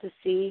like to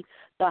see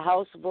the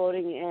House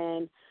voting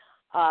in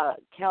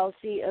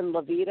Kelsey and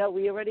Levita.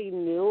 We already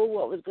knew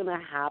what was going to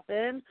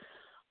happen.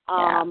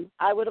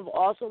 I would have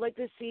also liked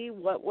to see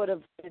what would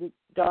have been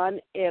done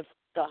if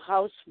the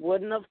House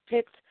wouldn't have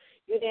picked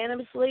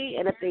unanimously,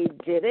 and if they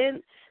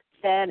didn't,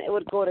 then it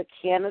would go to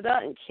Canada,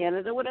 and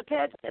Canada would have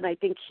picked, and I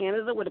think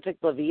Canada would have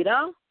picked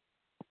Levita.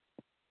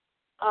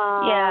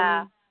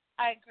 Yeah,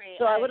 I agree.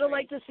 So I would have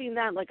liked to see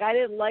that. Like, I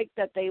didn't like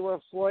that they were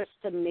forced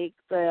to make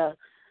it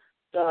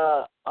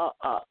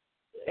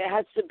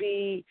has to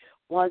be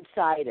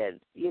one-sided,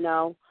 you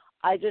know.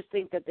 I just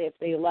think that if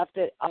they left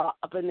it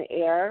up in the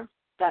air,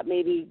 that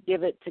maybe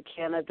give it to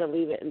Canada,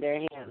 leave it in their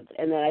hands.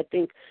 And then I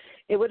think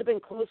it would have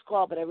been close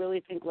call, but I really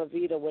think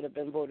Levita would have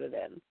been voted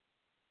in.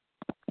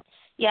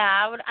 Yeah,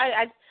 I would.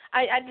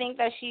 I think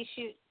that she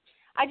should.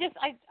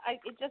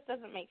 It just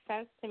doesn't make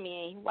sense to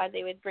me why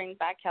they would bring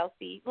back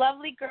Kelsey.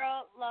 Lovely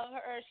girl, love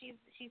her. She's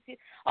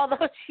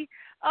although she,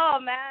 oh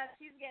man,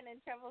 she's getting in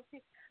trouble too.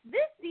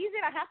 This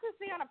season, I have to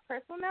say, on a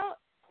personal note,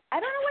 I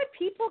don't know why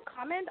people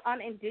comment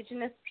on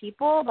Indigenous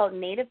people, about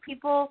Native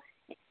people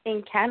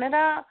in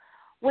Canada,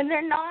 when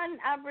they're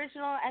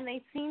non-Aboriginal and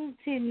they seem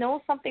to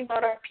know something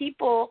about our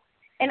people.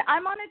 And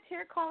I'm on a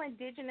tier called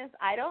Indigenous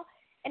Idol,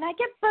 and I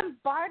get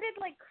bombarded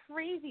like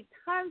crazy,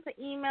 tons of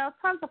emails,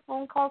 tons of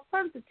phone calls,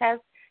 tons of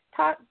texts,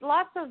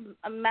 lots of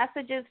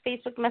messages,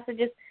 Facebook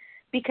messages,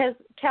 because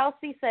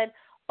Kelsey said,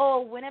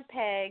 oh,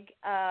 Winnipeg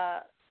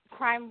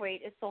crime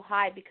rate is so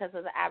high because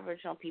of the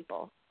Aboriginal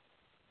people.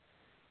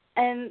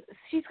 And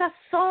she's got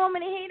so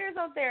many haters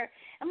out there.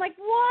 I'm like,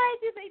 why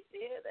do they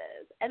do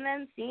this? And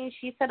then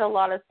she said a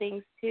lot of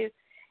things too.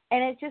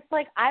 And it's just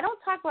like, I don't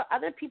talk about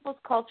other people's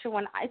culture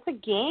when it's a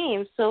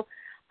game. So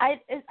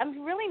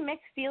I'm really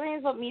mixed feelings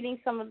about meeting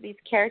some of these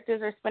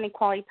characters or spending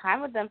quality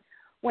time with them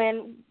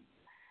when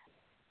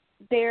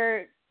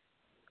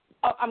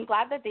I'm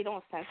glad that they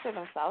don't censor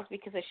themselves,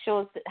 because it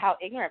shows how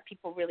ignorant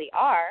people really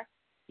are,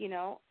 you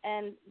know.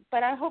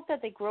 But I hope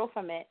that they grow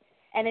from it.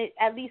 And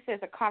at least there's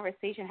a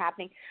conversation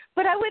happening.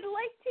 But I would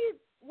like to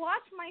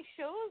watch my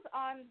shows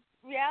on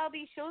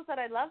reality shows that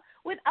I love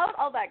without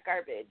all that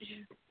garbage.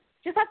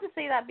 Just have to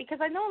say that, because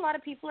I know a lot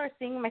of people are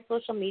seeing my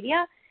social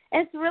media,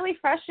 and it's really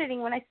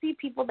frustrating when I see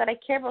people that I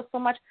care about so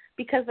much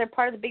because they're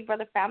part of the Big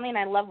Brother family and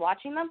I love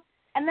watching them,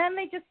 and then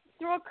they just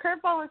throw a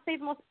curveball and say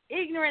the most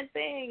ignorant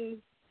things.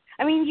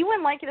 I mean, you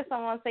wouldn't like it if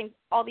someone was saying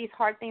all these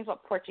hard things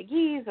about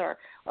Portuguese or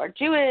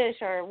Jewish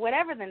or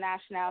whatever the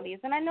nationality is.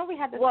 And I know we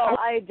had this. Well,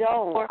 I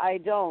don't.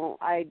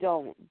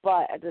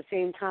 But at the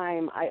same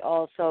time, I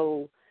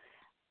also,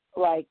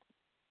 like,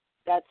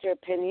 that's your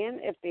opinion.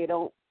 If they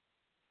don't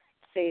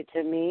say it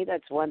to me,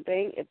 that's one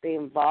thing. If they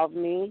involve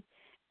me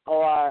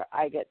or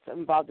I get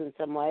involved in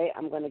some way,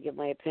 I'm going to give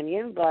my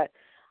opinion. But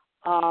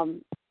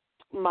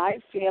my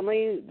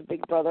family, the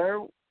Big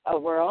Brother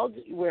world,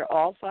 we're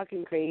all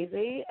fucking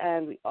crazy,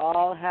 and we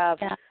all have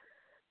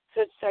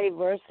such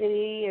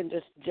diversity and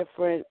just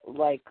different,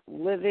 like,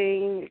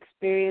 living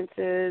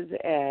experiences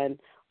and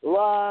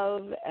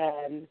love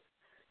and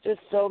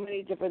just so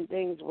many different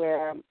things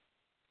where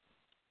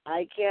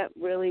I can't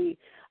really,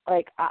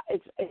 like,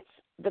 it's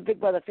the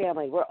Big Brother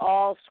family. We're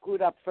all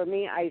screwed up. For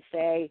me, I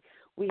say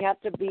we have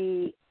to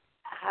be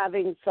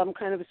having some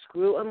kind of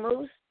screw and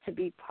loose to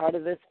be part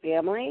of this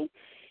family.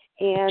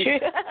 And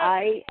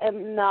I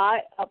am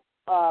not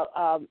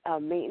a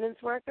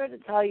maintenance worker to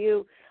tell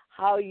you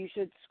how you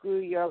should screw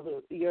your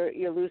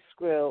loose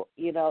screw.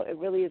 You know, it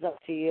really is up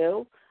to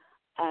you.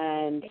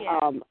 And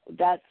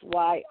that's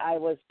why I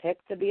was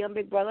picked to be on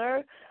Big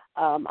Brother.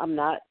 I'm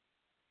not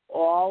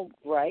all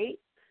right,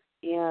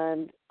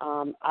 and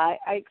I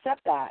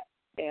accept that.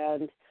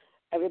 And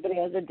everybody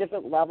has their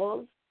different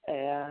levels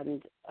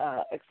and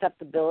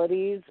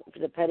acceptabilities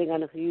depending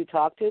on who you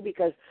talk to,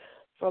 because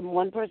from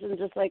one person,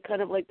 just like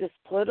kind of like this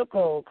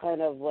political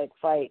kind of like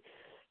fight,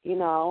 you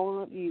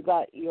know, you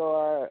got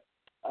your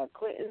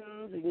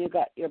Clintons and you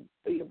got your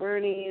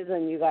Bernies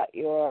and you got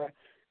your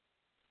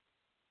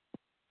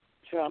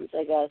Trumps,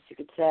 I guess you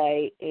could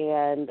say,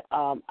 and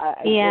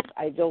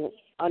I don't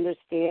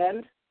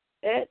understand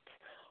it,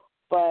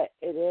 but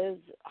it is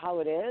how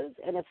it is,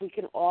 and if we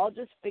can all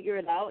just figure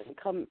it out and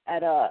come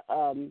at a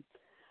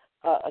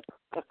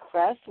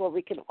crest where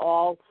we can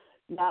all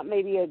not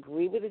maybe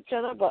agree with each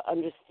other, but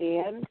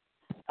understand.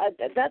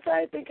 That's how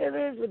I think it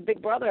is with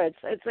Big Brother.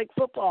 It's like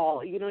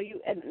football, you know.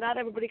 And not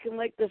everybody can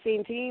like the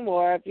same team,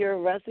 or if you're a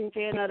wrestling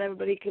fan, not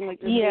everybody can like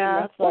the same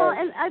wrestler. Well,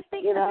 and I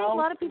think a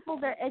lot of people,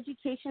 their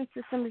education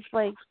system is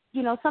like,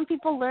 you know, some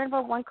people learn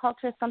about one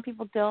culture, some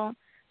people don't.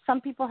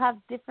 Some people have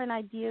different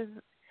ideas.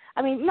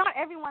 I mean, not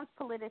everyone's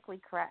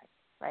politically correct,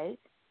 right?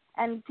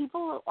 And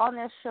people on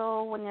their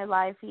show, when you're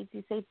live feeds,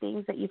 you say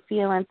things that you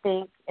feel and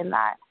think and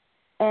that.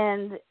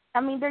 And I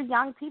mean, they're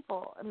young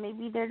people.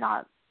 Maybe they're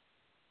not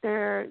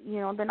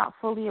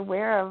fully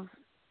aware of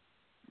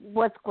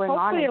what's going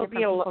on. Hopefully it'll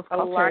be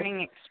a learning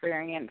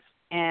experience.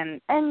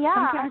 And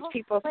sometimes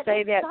people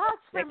say that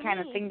kind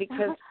of thing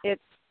because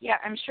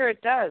I'm sure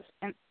it does.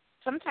 And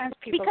sometimes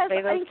people Because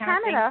say those in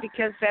kind Canada, of things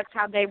because that's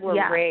how they were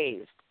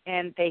raised,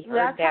 and they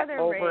heard That's how that they're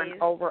over raised.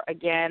 and over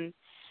again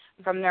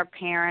from their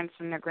parents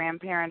and their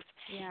grandparents.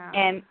 Yeah.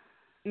 And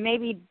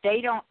maybe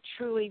they don't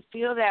truly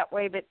feel that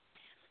way, but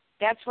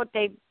that's what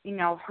they've,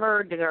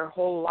 heard their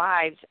whole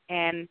lives.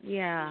 And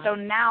so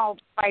now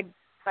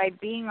by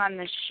being on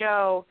the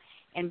show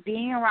and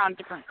being around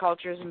different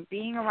cultures and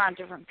being around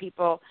different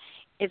people,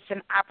 it's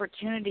an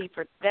opportunity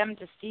for them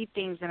to see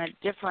things in a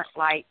different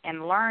light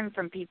and learn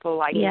from people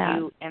like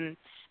you and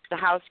the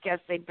house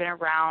guests they've been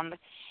around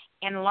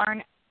and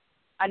learn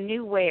a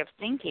new way of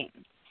thinking.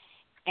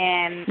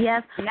 And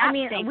not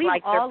think we've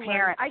like all their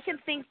parents. I can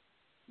think,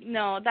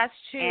 no, that's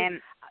true.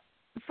 And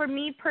for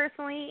me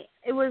personally,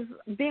 it was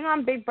being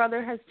on Big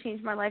Brother has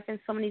changed my life in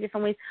so many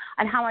different ways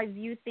and how I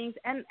view things,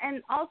 and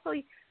also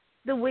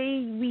the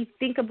way we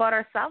think about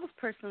ourselves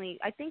personally.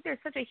 I think there's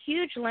such a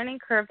huge learning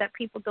curve that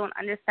people don't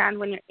understand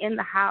when you're in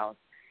the house.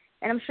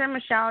 And I'm sure,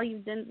 Michelle,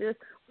 you've done this.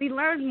 We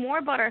learn more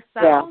about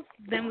ourselves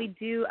than we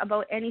do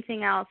about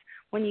anything else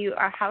when you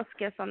are house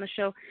guests on the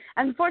show.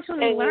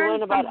 Unfortunately, we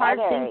learn some hard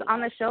things on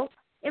the show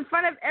in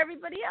front of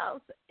everybody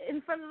else,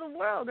 in front of the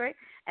world, right?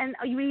 And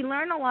we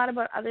learn a lot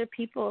about other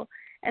people.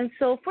 And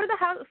so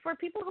for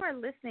people who are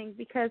listening,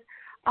 because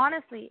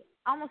honestly,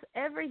 almost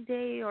every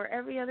day or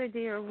every other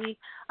day or week,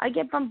 I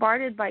get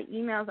bombarded by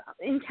emails.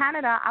 In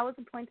Canada, I was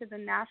appointed the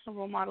national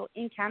role model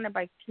in Canada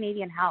by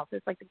Canadian Health.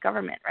 It's like the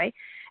government, right?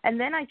 And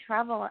then I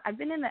travel. I've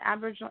been in the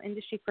Aboriginal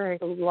industry for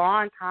a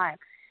long time.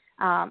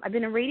 I've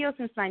been in radio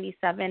since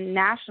 97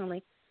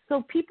 nationally.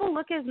 So people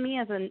look at me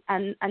as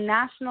a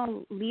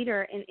national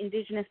leader in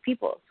Indigenous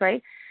peoples,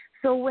 right?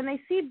 So when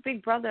they see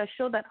Big Brother, a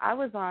show that I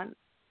was on,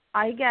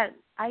 I get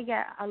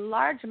a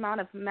large amount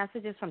of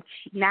messages from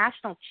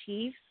national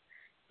chiefs,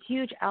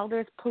 huge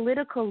elders,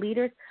 political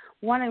leaders,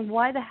 wondering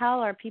why the hell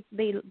are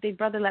Big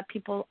Brother let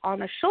people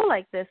on a show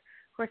like this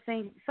who are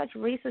saying such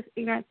racist,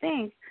 ignorant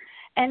things.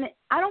 And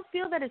I don't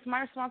feel that it's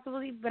my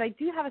responsibility, but I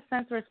do have a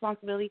sense of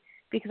responsibility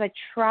because I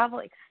travel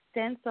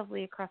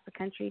extensively across the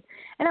country.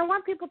 And I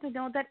want people to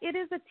know that it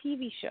is a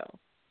TV show.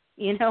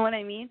 You know what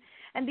I mean?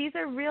 And these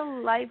are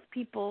real life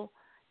people.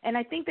 And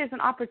I think there's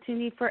an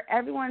opportunity for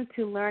everyone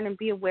to learn and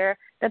be aware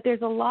that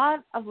there's a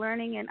lot of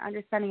learning and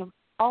understanding of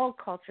all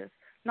cultures,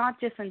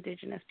 not just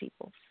Indigenous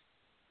peoples.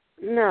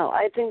 No,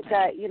 I think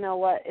that, you know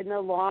what, in the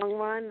long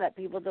run, that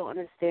people don't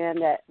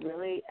understand that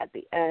really at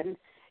the end,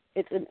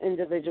 it's an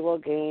individual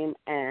game,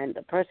 and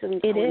the person's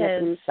doing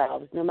it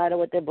themselves, no matter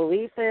what their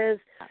belief is,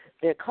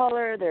 their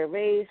color, their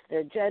race,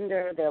 their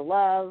gender, their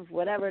love,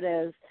 whatever it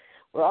is.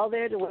 We're all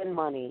there to win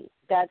money.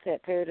 That's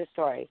it, period of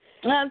story.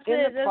 That's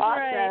in the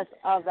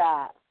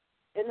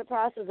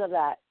process of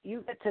that,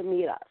 you get to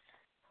meet us.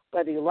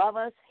 Whether you love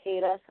us,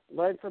 hate us,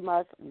 learn from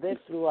us, live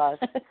through us,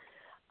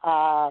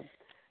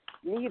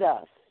 meet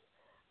us,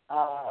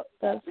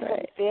 become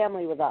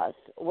family with us,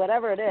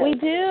 whatever it is. We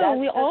do.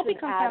 We all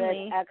become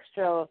family.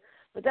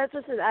 But that's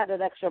just an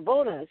added extra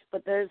bonus.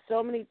 But there's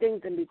so many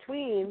things in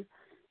between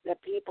that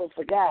people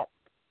forget.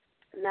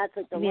 And that's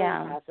like the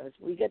learning process.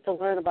 We get to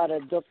learn about a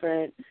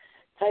different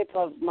type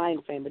of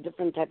mind frame, a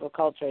different type of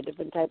culture, a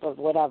different type of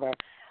whatever.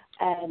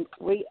 And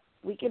we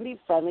can be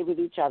friendly with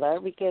each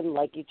other. We can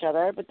like each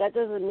other. But that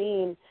doesn't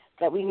mean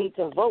that we need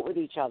to vote with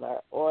each other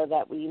or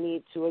that we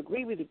need to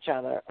agree with each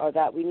other or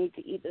that we need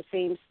to eat the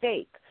same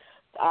steak.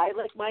 I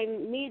like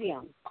mine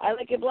medium. I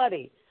like it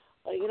bloody.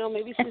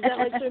 Maybe Suzette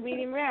likes her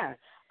medium rare.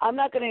 I'm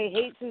not going to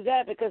hate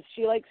Suzette because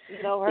she likes, her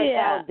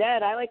style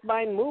dead. I like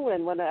mine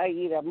mooing when I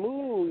eat a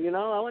moo,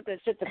 I want that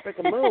shit to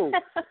frickin' moo.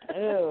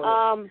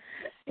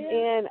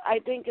 And I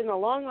think in the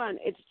long run,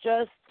 it's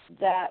just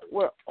that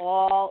we're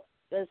all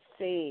the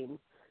same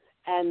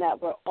and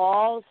that we're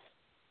all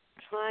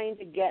trying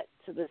to get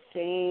to the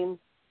same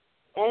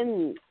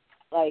end,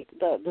 like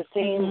the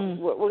same,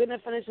 we're going to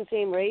finish the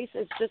same race.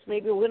 It's just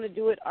maybe we're going to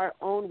do it our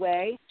own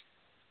way.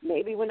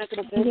 Maybe we're not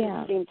going to finish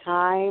at the same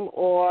time,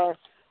 or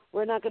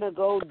we're not going to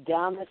go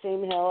down the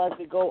same hill as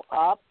we go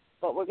up,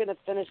 but we're going to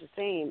finish the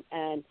same.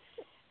 And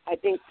I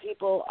think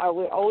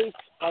we're always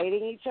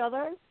fighting each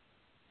other,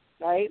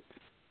 right?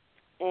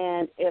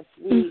 And if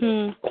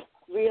we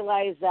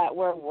realize that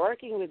we're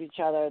working with each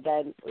other,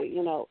 then,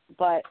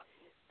 but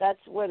that's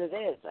what it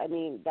is. I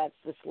mean, that's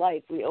this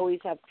life. We always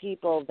have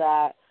people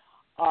that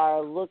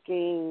are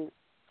looking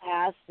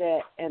past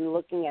it and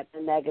looking at the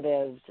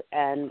negatives,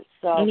 and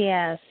so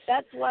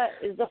that's what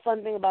is the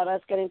fun thing about us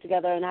getting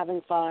together and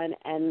having fun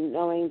and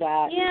knowing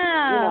that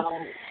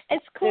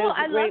it's cool.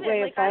 I love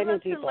it. Like I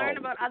love to learn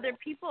about other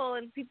people,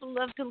 and people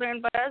love to learn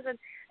about us.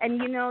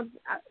 And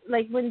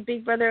like when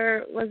Big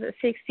Brother was at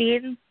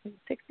 16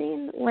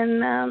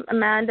 when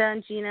Amanda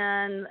and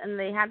Gina and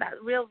they had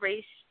that real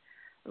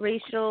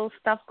racial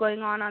stuff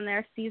going on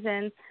their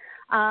season.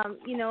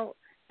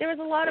 There was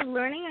a lot of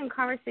learning and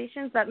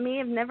conversations that may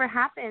have never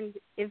happened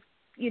if,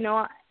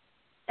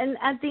 and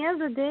at the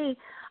end of the day,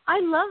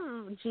 I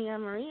love Gina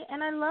Marie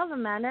and I love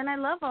Amanda and I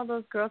love all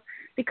those girls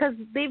because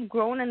they've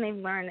grown and they've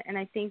learned. And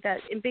I think that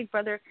in Big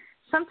Brother,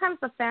 sometimes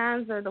the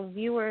fans or the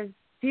viewers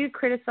do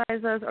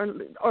criticize us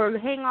or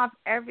hang off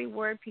every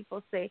word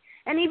people say.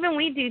 And even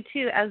we do,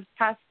 too, as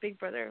past Big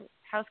Brother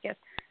house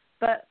guests.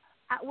 But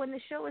when the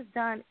show is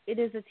done, it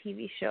is a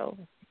TV show.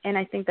 And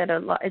I think that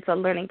it's a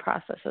learning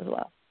process as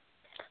well.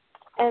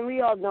 And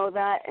we all know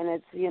that, and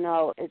it's,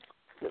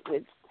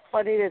 it's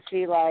funny to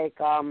see, like,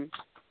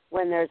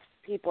 when there's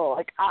people,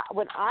 like,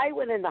 when I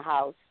went in the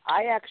house,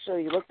 I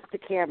actually looked at the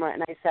camera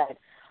and I said,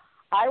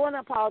 I want to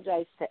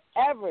apologize to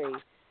every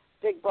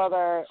Big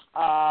Brother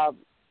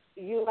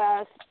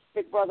U.S.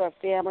 Big Brother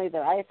family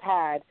that I've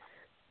had,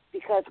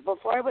 because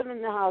before I went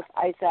in the house,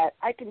 I said,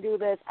 I can do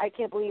this. I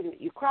can't believe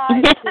that you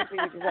cried. I can't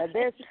believe you said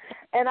this.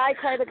 And I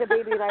cried like a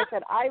baby, and I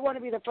said, I want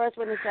to be the first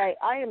one to say,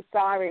 I am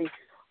sorry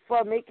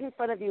for making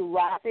fun of you,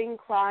 laughing,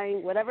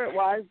 crying, whatever it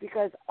was,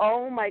 because,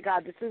 oh, my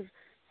God, this is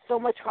so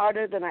much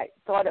harder than I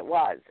thought it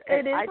was.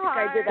 And I think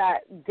I did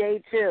that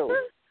day two.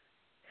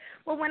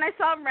 Well, when I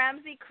saw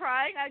Ramsey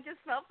crying, I just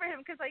felt for him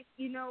because, like,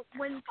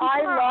 when people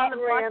I are on the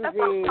block, that's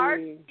Ramsey. a hard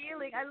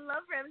feeling. I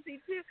love Ramsey,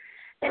 too.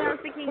 And I was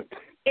thinking,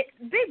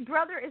 Big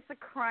Brother is a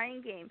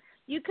crying game.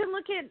 You can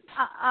look at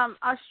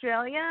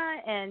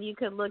Australia, and you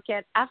could look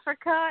at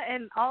Africa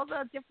and all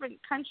the different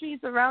countries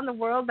around the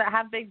world that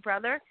have Big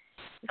Brother.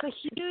 It's a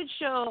huge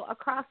show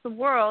across the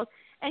world.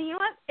 And you know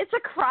what? It's a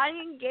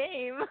crying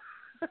game.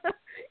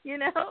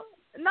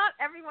 Not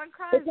everyone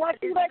cries. It's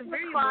actually like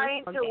the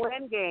crying to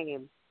win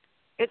game.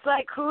 It's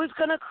like, who's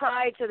going to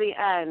cry to the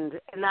end,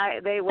 and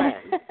they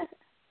win.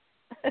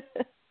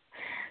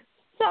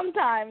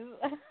 Sometimes,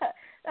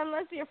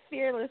 unless you're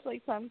fearless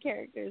like some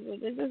characters. I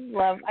just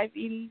love, I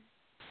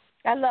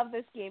love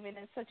this game, and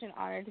it's such an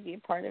honor to be a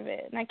part of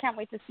it. And I can't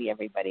wait to see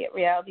everybody at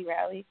Reality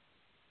Rally.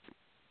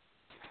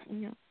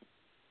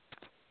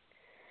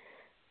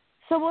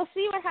 So we'll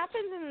see what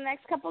happens in the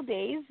next couple of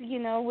days,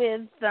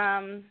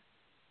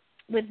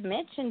 with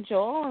Mitch and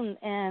Joel,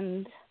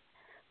 and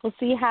we'll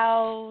see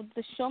how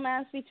the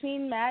showmance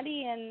between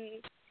Maddie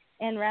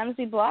and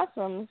Ramsey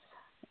blossoms,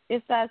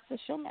 if that's the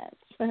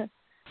showmance.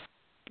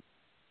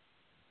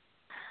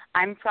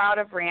 I'm proud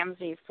of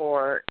Ramsey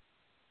for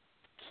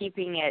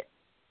keeping it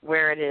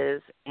where it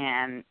is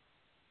and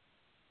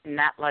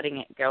not letting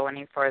it go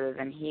any further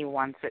than he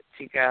wants it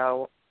to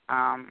go.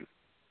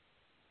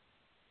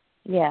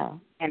 Yeah.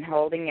 And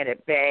holding it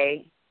at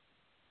bay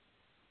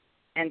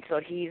until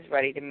he's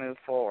ready to move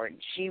forward.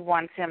 She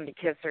wants him to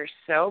kiss her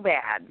so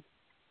bad,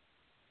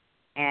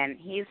 and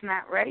he's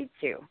not ready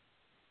to.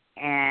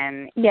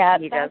 And he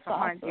doesn't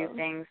want to do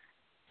things.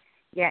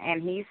 Yeah,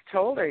 and he's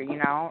told her,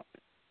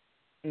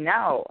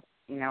 no,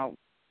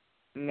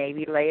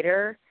 maybe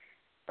later,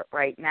 but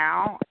right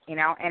now,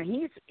 and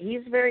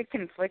he's very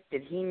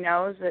conflicted. He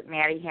knows that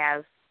Maddie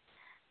has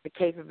the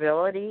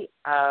capability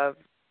of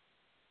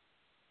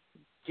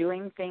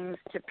doing things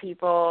to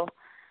people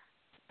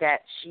that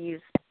she's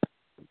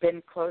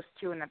been close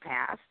to in the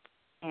past,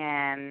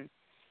 and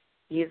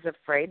he's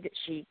afraid that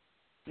she,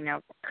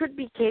 could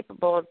be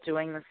capable of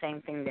doing the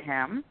same thing to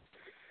him,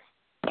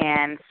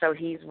 and so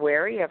he's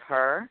wary of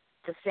her.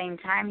 At the same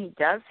time, he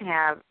does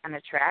have an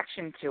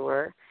attraction to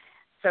her,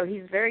 so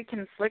he's very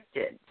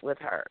conflicted with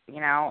her,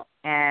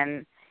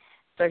 and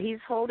so he's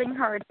holding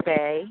her at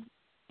bay,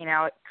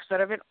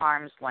 sort of at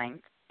arm's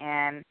length,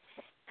 and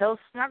he'll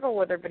snuggle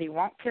with her, but he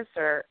won't kiss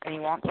her, and he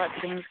won't let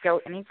things go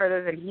any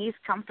further than he's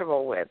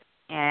comfortable with.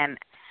 And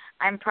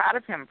I'm proud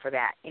of him for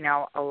that.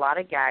 A lot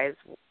of guys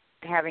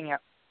having a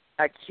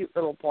cute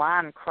little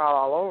blonde crawl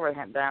all over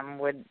them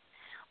would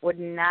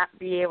not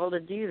be able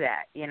to do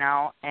that,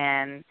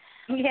 And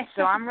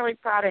so I'm really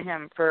proud of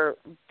him for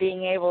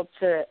being able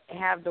to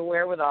have the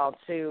wherewithal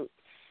to,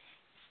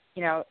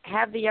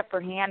 have the upper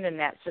hand in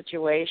that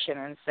situation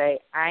and say,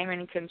 I'm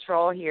in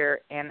control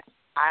here, and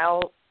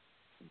I'll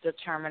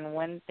determine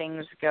when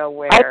things go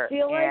where. I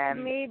feel like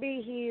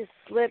maybe he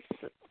slips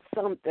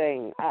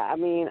something. I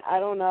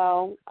don't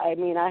know.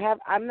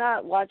 I'm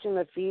not watching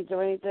the feeds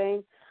or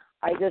anything.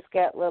 I just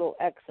get little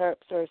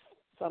excerpts or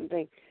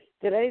something.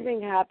 Did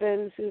anything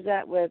happen,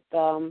 Suzette, with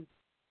Ramsey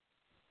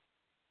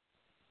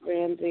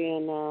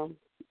and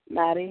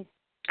Maddie?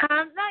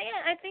 Not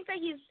yet. I think that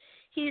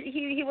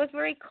he was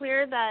very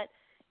clear that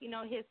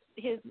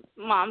his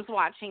mom's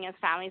watching, his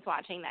family's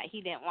watching, that he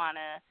didn't want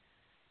to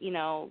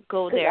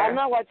go there. I'm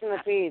not watching the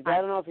feeds. I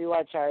don't know if you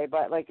watch, Harry,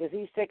 but, is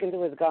he sticking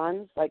to his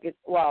guns?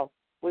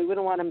 We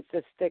wouldn't want him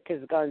to stick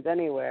his guns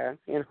anywhere,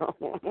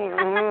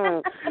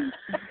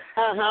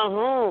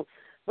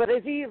 But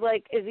is he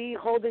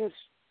holding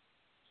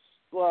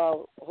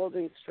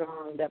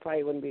strong? That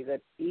probably wouldn't be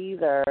good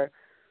either.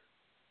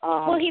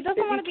 He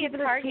doesn't want to be a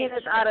target.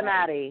 It's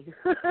automatic.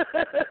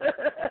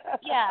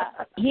 Yeah.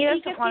 He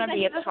doesn't want to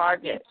be a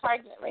target.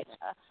 Right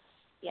now.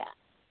 Yeah.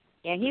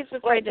 Yeah, he's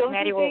afraid that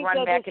Maddie will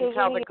run back and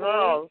tell the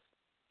girls.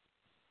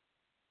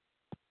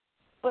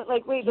 But,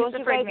 don't you guys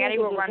think Maddie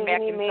will run back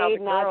and tell the girls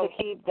not to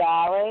keep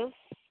Dallas?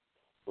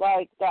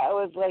 That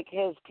was,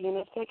 his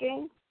penis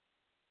picking?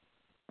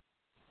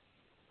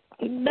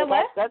 The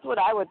what? That's what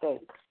I would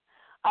think.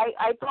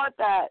 I thought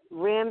that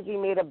Ramsey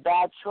made a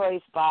bad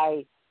choice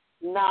by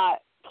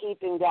not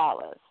keeping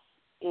Dallas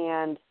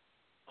and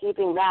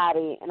keeping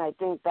Maddie, and I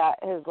think that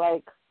his,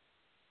 like,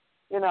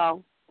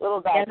 little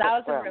guy. Yeah, that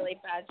was a really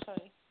bad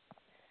choice.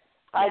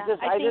 I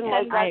didn't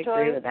like that choice. I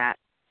agree with that.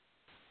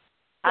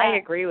 Yeah, I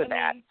agree with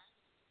that.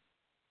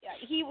 Yeah,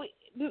 he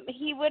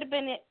would have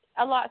been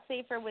a lot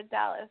safer with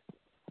Dallas,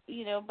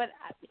 but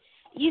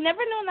you never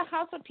know in the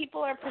house what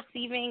people are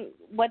perceiving,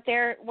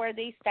 where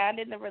they stand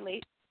in the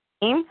relationship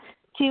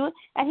too.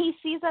 And he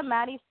sees that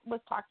Maddie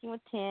was talking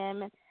with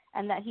Tim,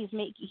 and that he's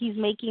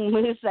making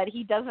moves that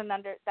he doesn't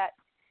that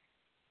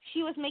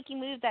she was making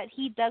moves that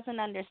he doesn't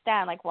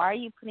understand. Like, why are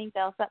you putting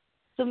Dallas up?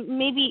 So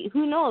maybe,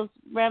 who knows,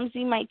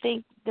 Ramsey might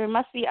think there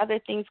must be other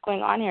things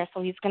going on here,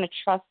 so he's going to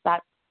trust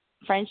that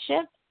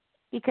friendship,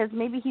 because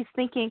maybe he's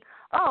thinking,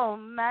 oh,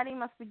 Maddie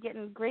must be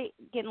getting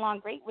along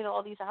great with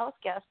all these house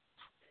guests.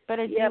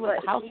 Better deal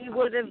with the house. He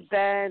would have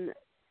been,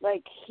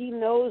 like, he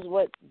knows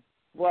what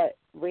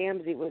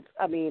Ramsey was,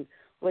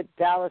 what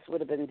Dallas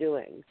would have been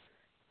doing.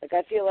 Like,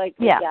 I feel like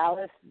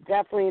Dallas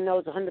definitely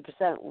knows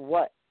 100%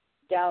 what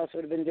Dallas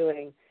would have been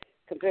doing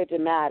compared to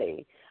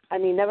Maddie.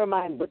 Never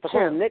mind with the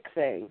whole Nick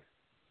thing,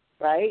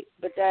 right?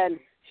 But then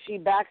she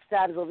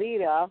backstabs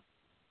Alita,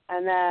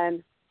 and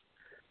then,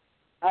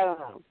 I don't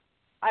know.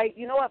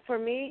 You know what, for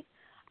me,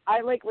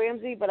 I like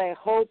Ramsey, but I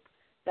hope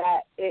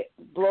that it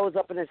blows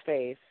up in his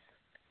face,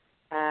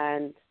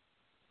 and,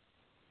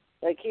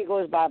 like, he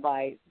goes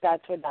bye-bye.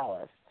 That's for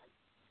Dallas.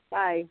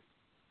 Bye.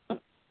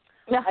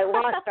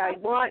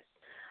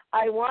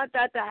 I want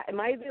that to.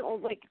 Am I the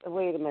only, like?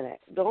 Wait a minute!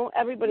 Don't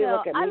everybody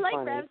look at me funny. I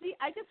like Ramsey.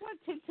 I just want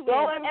Tim to win.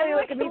 Don't everybody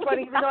look at me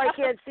funny, even though I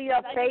can't see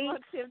your face. I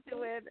want Tim to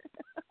win.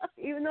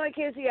 Even though I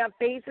can't see your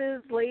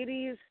faces,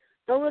 ladies,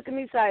 don't look at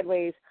me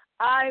sideways.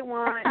 I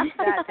want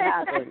that to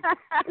happen.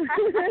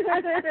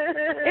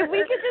 If we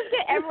could just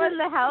get everyone in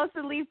the house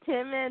and leave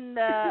Tim in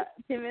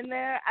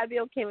there, I'd be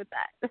okay with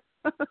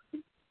that.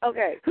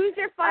 Okay. Who's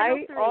your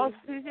final three?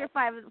 Who's your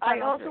final I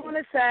also want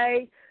to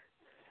say,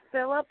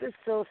 Philip is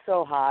so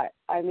hot.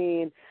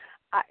 Is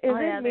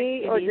it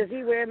me, or does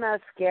he wear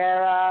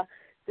mascara?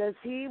 Does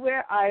he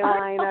wear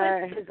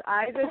eyeliner? His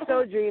eyes are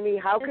so dreamy.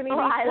 How can he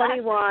be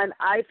 21?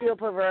 I feel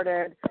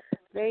perverted.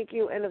 Thank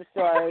you. End of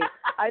story.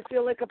 I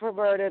feel like a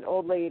perverted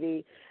old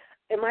lady.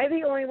 Am I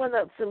the only one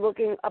that's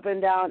looking up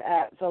and down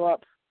at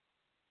Philip?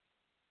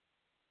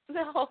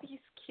 No, he's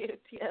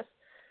cute, yes.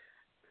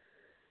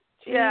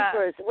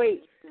 Jeepers.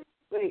 Wait,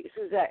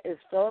 Suzette, is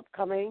Philip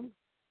coming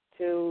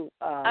to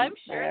I'm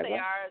sure Niagara? they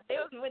are. They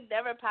would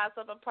never pass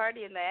up a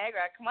party in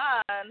Niagara. Come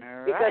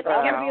on. Because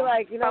I'm gonna be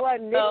like, you know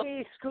what,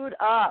 Nikki screwed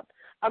up.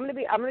 I'm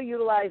gonna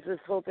utilize this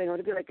whole thing. I'm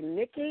gonna be like,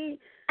 Nikki.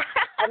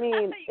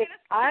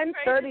 I'm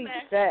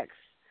 36,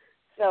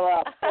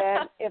 Philip,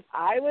 and if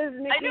I was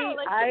Nikki,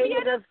 I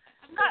would have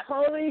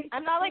totally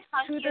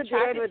truth or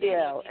dared with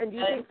you. And do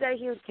you think that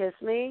he would kiss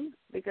me?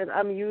 Because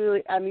I'm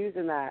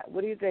using that.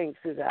 What do you think,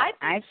 Suzette?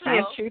 I see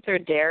a truth or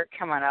dare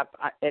coming up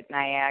at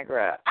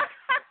Niagara.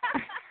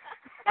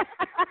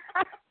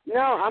 No,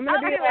 I'm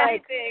going to be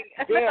like,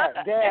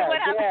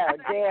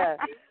 dare.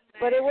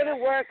 But it wouldn't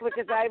work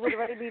because I would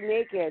already be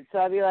naked. So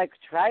I'd be like,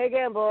 try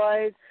again,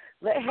 boys.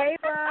 Hey,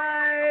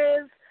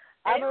 boys.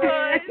 I'm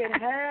American.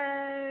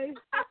 Hey.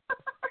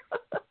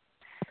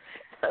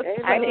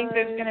 I think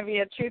there's going to be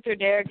a truth or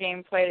dare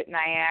game played at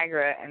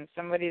Niagara, and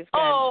somebody's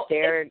going to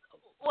dare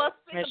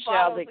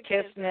Michelle to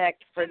kiss Nick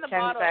for 10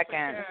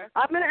 seconds.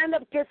 I'm going to end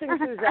up kissing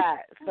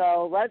Suzette,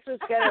 so let's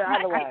just get it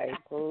out of the way,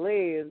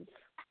 please.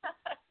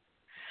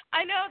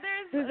 I know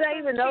there's... Suzette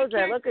even knows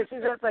that. Look at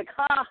Suzette's like,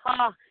 ha,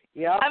 ha.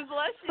 Yep. I'm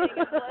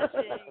blushing.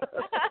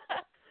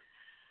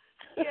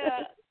 Yeah.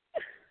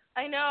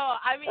 I know.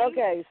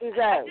 Okay,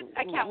 Suzette.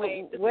 I can't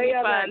wait. Way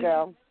on that,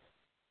 girl.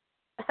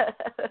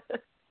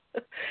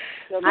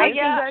 So Joel is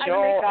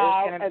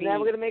going to and then we're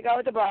going to make out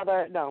with the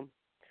brother. No.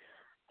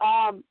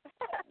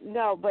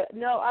 No,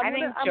 I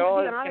think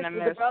Joel is going to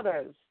miss the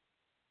brothers.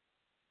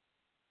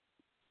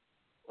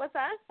 What's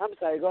that? I'm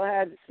sorry. Go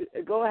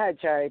ahead,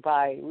 Cherry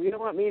Pie. We don't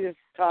want me to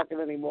talking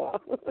anymore.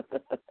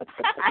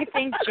 I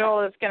think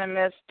Joel is going to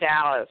miss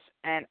Dallas,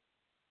 and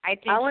I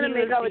think he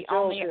was the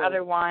only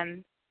other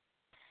one.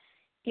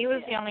 He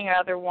was the only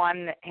other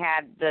one that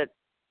had the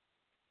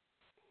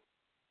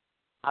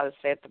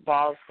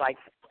balls like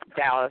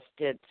Dallas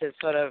did to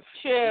sort of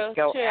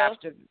go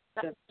after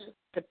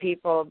the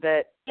people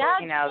that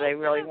they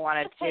really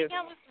wanted to.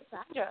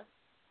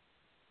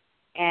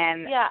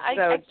 And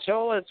so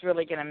Joel is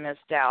really going to miss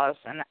Dallas,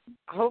 and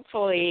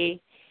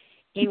hopefully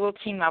he will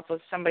team up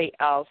with somebody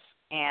else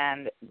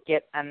and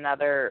get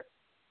another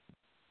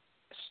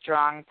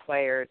strong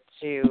player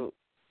to,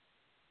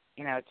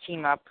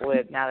 team up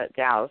with now that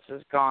Dallas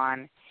is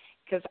gone.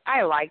 Because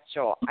I like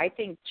Joel. I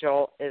think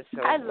Joel is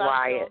so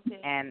quiet,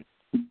 and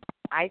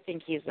I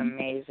think he's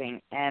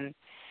amazing. And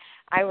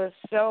I was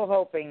so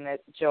hoping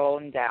that Joel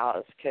and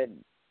Dallas could,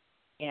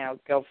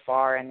 go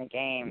far in the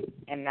game.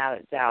 And now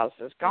that Dallas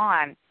is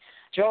gone,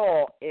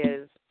 Joel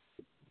is,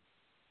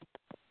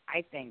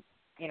 I think,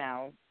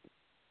 going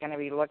to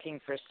be looking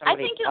for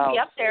somebody else. I think he'll be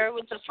up there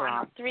with the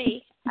final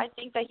three. I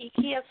think that he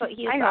has.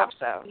 I hope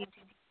so.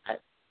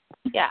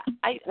 Yeah.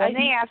 When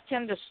they asked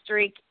him to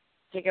streak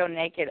to go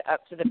naked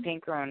up to the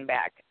pink room and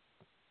back.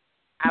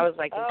 I was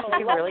like, is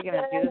he really going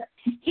to do this?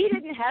 He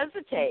didn't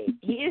hesitate.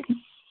 He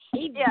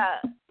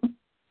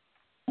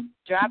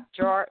dropped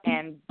drawer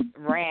and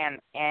ran,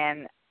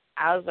 and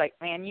I was like,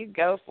 man, you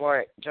go for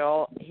it,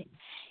 Joel.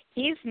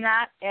 He's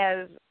not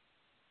as,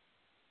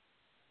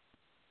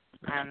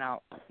 I don't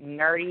know,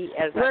 nerdy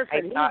as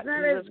I thought he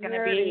was going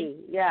to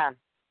be. Yeah.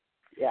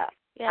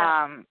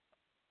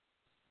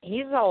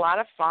 He's a lot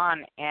of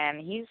fun, and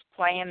he's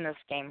playing this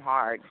game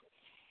hard.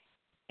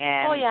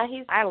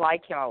 And I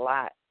like him a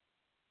lot.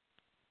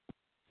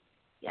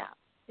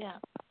 Yeah.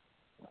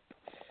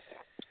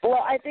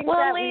 Well, I think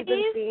that we've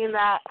been seeing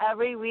that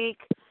every week.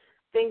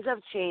 Things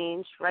have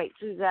changed, right,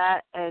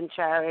 Suzette and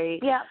Cherry?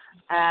 Yeah.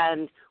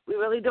 And we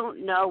really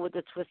don't know what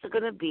the twists are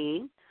going to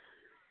be.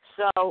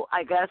 So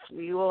I guess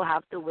we will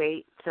have to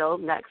wait till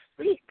next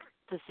week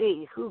to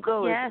see who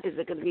goes. Yes. Is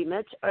it going to be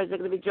Mitch or is it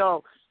going to be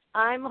Joel?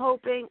 I'm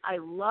hoping. I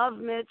love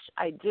Mitch.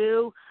 I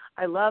do.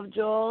 I love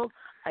Joel.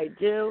 I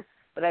do.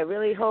 But I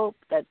really hope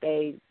that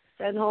they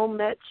send home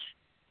Mitch.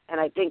 And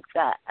I think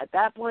that at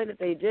that point, if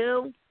they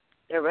do,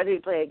 they're ready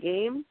to play a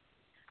game.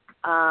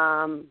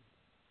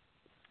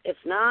 If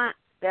not,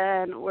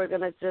 then we're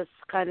going to just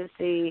kind of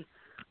see.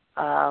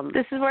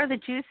 This is where the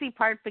juicy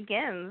part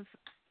begins.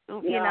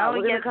 We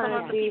get some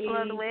of the people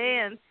out of the way.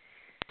 And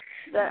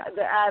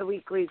the ad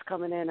weekly's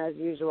coming in as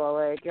usual.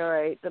 Like, all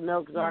right, the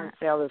milk's on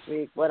sale this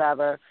week,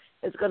 whatever.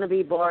 It's going to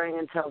be boring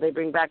until they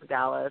bring back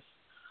Dallas.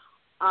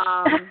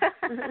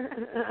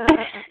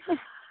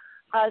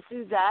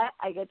 Suzette,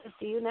 I get to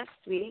see you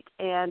next week,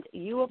 and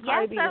you will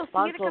probably be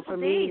responsible for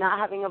me not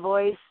having a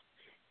voice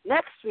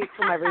next week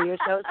for my radio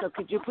show. So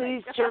could you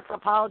please just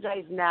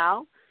apologize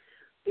now?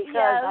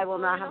 Because I will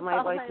not have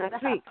my voice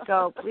next week.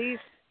 So please,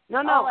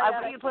 I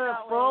want you to put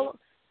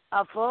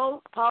a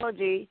full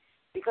apology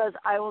because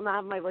I will not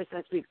have my voice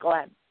next week. Go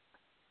ahead.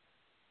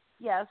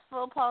 Yes,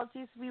 full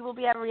apologies. We will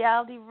be at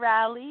Reality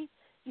Rally.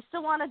 You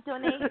still want to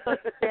donate, go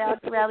to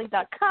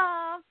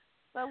realityrally.com.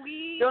 But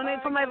we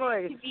donate for my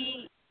voice. To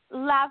be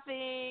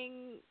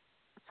laughing,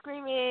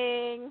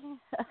 screaming,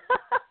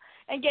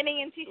 and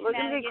getting into shenanigans. We're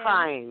going to be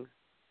crying.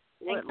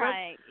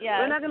 Crying, yeah.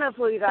 We're not going to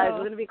fool you guys. We're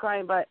going to be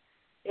crying, but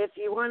if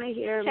you want to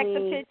hear check me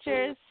the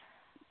pictures.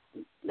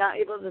 Not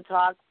able to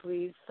talk,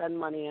 please send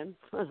money in.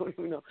 I don't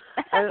even know.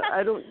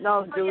 I don't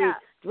know. Do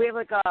we have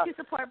like a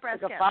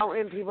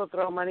fountain people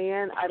throw money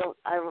in?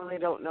 I really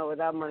don't know where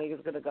that money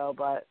is going to go.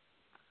 But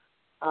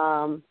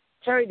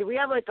Cherry, do we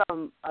have like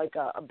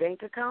a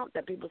bank account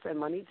that people send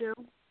money to?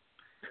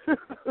 No,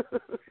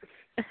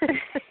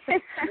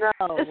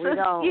 we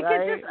don't. You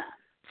right? can just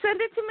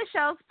send it to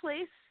Michelle's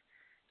place.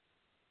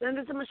 Send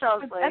it to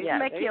Michelle's place. That's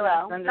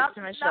Temecula. Send it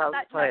to Michelle's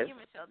place. Not you,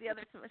 Michelle. The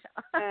other to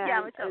Michelle.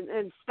 And, Michelle.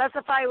 And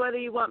specify whether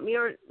you want me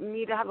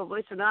to have a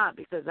voice or not,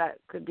 because that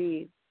could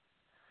be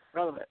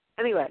relevant.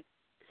 Anyway.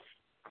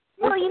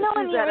 Well, you know,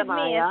 when you're with me,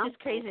 Amaya, it's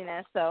just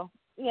craziness. So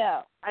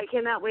yeah. I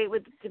cannot wait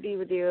to be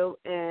with you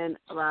in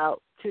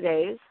about 2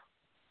 days.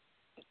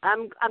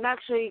 I'm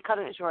actually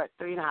cutting it short,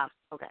 3.5.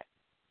 Okay.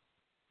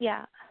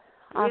 Yeah.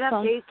 Awesome. We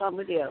have days on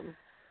with you.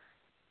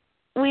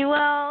 We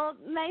will.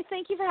 Nice.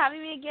 Thank you for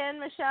having me again,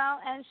 Michelle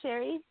and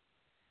Sherry.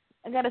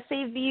 I got to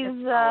save these.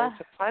 It's always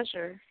a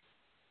pleasure.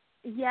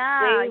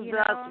 Yeah.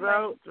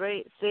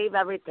 Save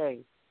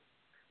everything.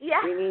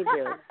 Yeah. We need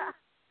you.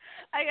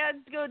 I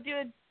got to go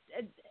do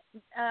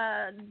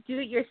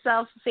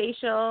do-it-yourself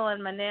facial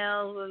and my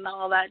nails and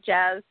all that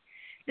jazz.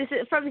 This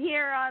is from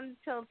here on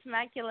till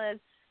Temecula.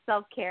 It's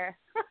self-care.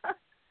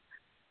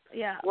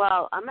 Yeah.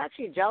 Well, I'm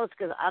actually jealous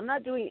because I'm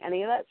not doing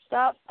any of that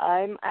stuff.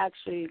 I'm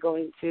actually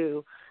going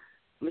to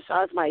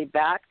massage my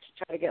back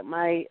to try to get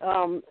my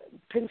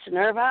pinched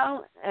nerve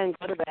out and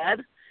go to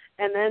bed,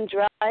 and then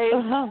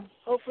drive.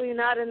 Hopefully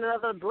not in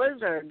another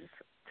blizzard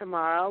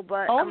tomorrow,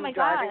 but I'm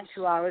driving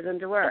 2 hours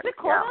into work. Is it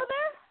cold out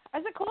there?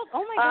 Is it cold?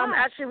 Oh my gosh.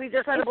 Actually, we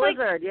just had a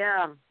blizzard.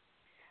 Yeah.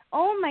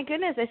 Oh my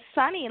goodness, it's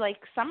sunny, like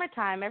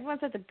summertime.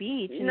 Everyone's at the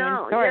beach. And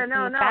No.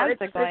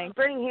 It's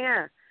spring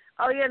here.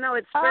 Oh yeah, no,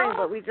 it's spring,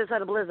 but we just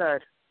had a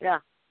blizzard. Yeah.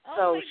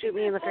 So shoot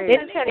me in the face. They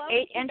just had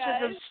 8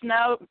 inches of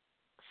snow.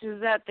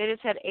 Suzette, they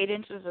just had 8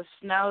 inches of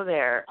snow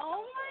there.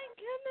 Oh my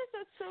goodness,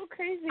 that's so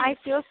crazy. I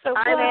feel so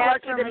bad. I'm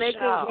lucky to make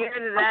it here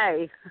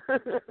today.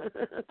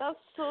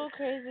 That's so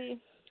crazy.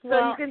 So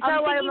well, you can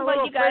tell why I'm a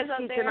little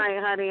frisky there tonight,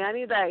 honey. I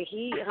need that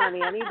heat,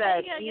 honey. I need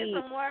that heat.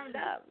 Get some warmed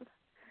up.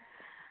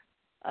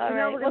 All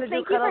right. Well,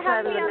 thank you for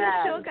having me on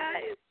the show,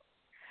 guys.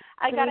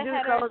 I got to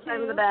head cuddle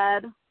time in the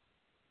bed.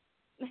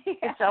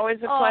 It's always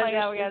a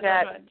pleasure,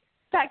 Suzette.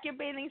 Pack your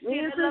bathing suit. Me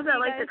and Suzette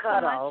like to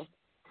cuddle.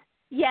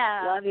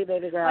 Yeah. Love you,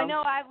 baby girl. I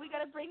know. We got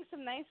to bring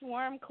some nice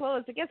warm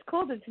clothes. It gets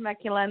cold in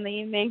Temecula in the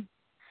evening.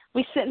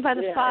 We sitting by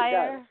the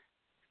fire.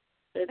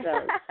 It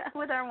does.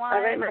 With our wine.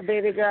 All right, my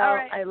baby girl.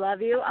 Right. I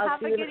love you. I'll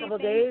see you in a couple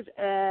days,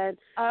 and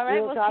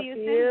we'll talk to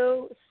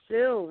you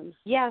soon.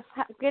 Yes.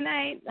 Good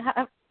night.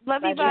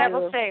 Love you. Bye.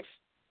 Travel safe.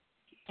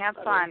 Have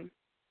fun.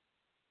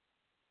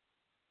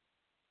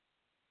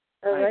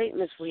 All right,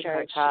 Miss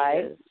Sweetheart.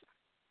 Hi.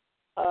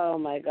 Oh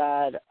my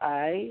God,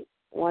 I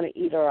want to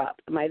eat her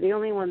up. Am I the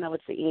only one that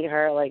wants to eat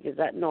her? Like, is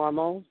that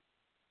normal?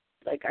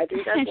 Like, I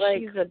think that's like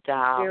She's a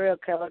doll. serial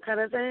killer kind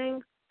of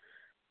thing.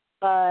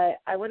 But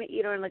I want to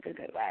eat her in like a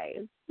good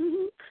way.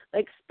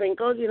 Like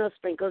sprinkles,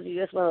 sprinkles you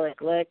just want to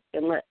like lick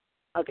and let.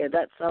 Okay,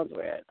 that sounds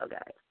weird. Okay.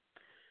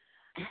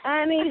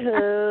 Anywho,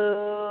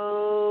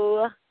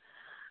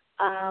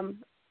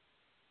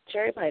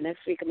 Cherry Pie,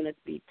 next week I'm going to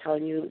be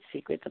telling you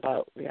secrets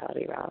about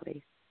Reality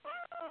Rally.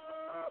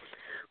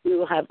 We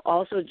will have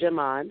also Jim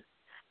on.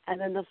 And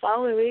then the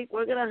following week,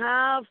 we're going to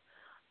have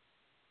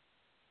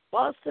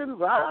Boston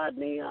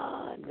Rodney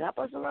on. Not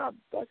Boston Rob,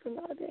 Boston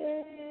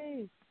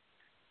Rodney.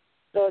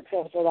 So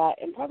excited for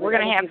that. And probably we're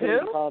going to have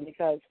who?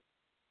 Because,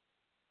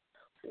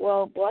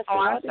 Boston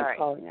Rodney's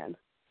calling in.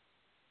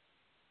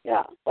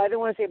 Yeah, but I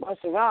didn't want to say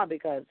Boston Rob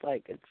because,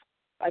 like,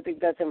 I think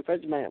that's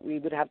infringement. We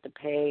would have to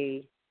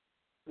pay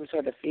some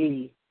sort of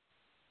fee.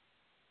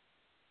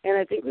 And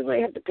I think we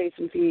might have to pay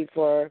some fee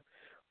for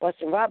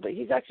Boston Rob, but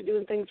he's actually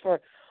doing things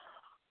for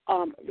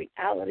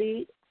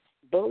reality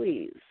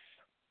bullies.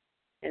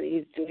 And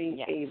he's doing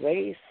a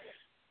race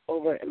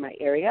over in my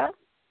area,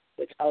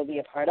 which I'll be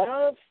a part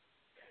of.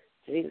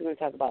 So he's going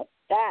to talk about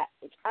that,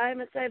 which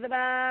I'm excited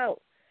about.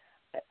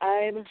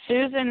 I'm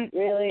Susan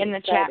really in the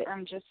excited. chat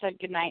room just said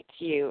goodnight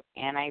to you,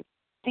 and I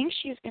think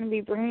she's going to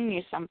be bringing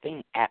you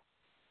something at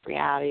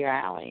Reality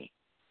Rally.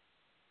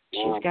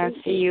 She's going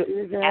to see you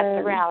at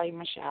the rally,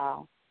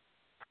 Michelle.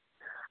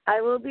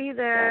 I will be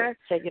there.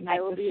 So say goodnight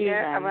I will to be Susan.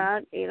 there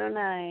around 8 or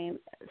 9.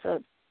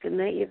 So good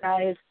night, you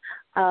guys.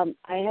 I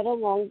had a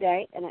long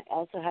day, and I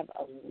also have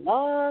a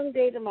long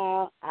day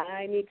tomorrow.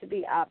 I need to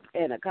be up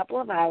in a couple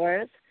of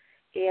hours,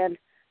 and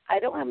I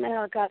don't have my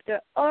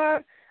helicopter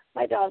or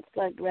my dog's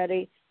sled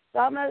ready, so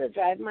I'm going to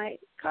drive my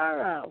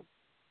car out.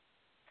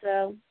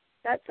 So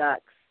that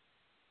sucks.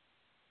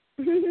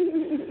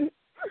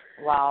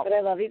 Wow. But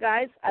I love you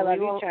guys. I love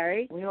you,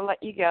 Cherry. We will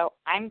let you go.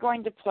 I'm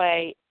going to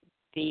play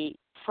the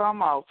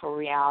promo for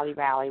Reality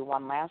Rally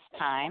one last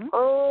time.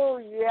 Oh,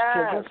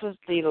 yeah. Because this is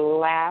the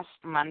last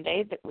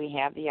Monday that we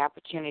have the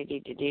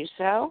opportunity to do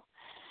so.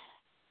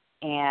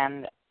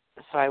 And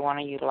so I want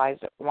to utilize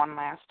it one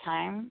last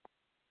time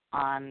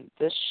on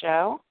this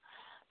show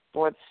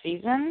for the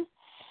season.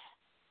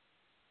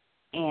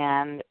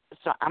 And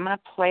so I'm going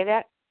to play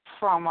that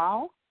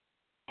promo,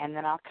 and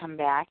then I'll come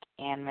back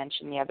and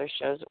mention the other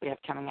shows that we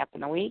have coming up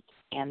in the week,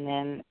 and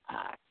then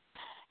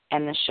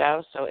end the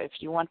show. So if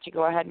you want to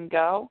go ahead and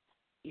go,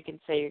 you can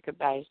say your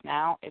goodbyes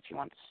now. If you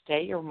want to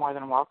stay, you're more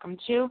than welcome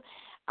to.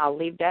 I'll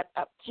leave that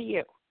up to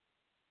you.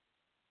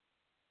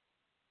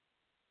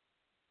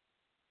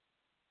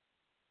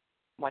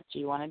 What do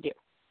you want to do?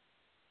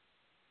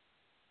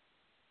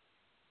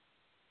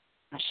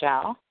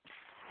 Michelle?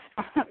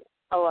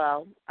 Oh,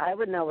 well, I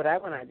would know what I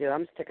want to do.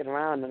 I'm sticking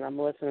around, and I'm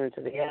listening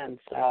to the end.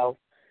 So,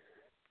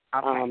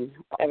 Okay.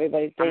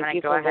 Everybody, thank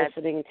you for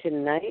listening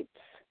tonight.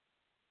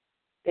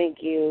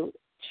 Thank you,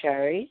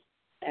 Cherry.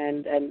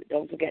 And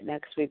don't forget,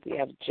 next week we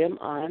have Jim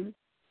on,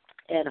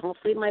 and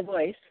hopefully my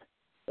voice.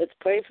 Let's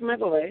pray for my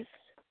voice.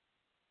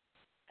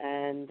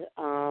 And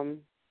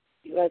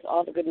you guys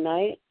all have a good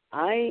night.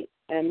 I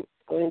am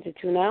going to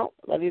tune out.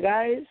 Love you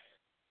guys.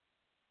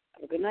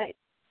 Have a good night.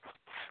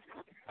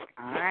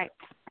 All right.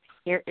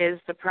 Here is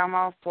the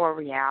promo for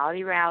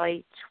Reality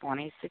Rally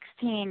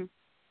 2016.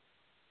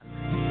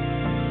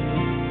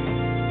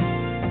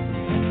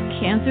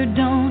 Cancer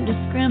don't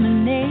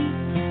discriminate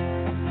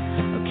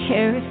or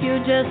care if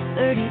you're just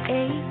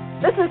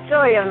 38. This is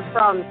Julian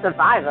from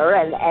Survivor,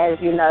 and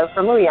as you know,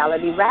 from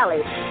Reality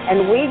Rally.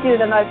 And we do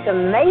the most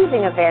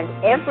amazing event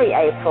every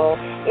April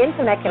in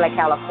Temecula,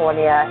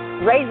 California,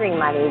 raising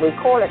money. We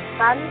call it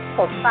Funds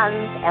for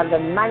Funds, and the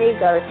money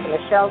goes to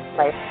Michelle's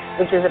Place,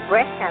 which is a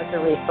breast cancer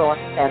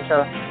resource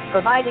center,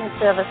 providing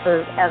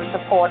services and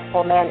support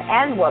for men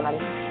and women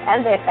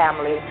and their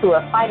families who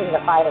are fighting the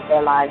fight of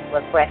their lives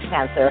with breast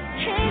cancer.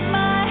 Take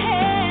my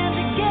hand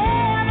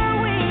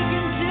together, we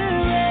can do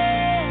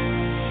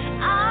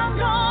it. I'm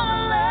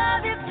gonna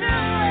love you through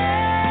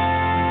it.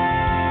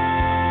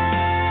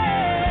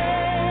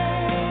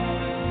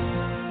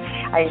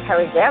 I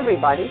encourage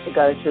everybody to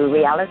go to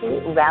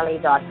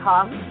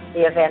realityrally.com.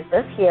 The event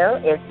this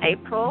year is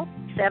April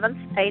 7th,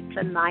 8th,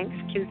 and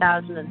 9th,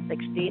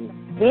 2016.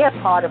 Be a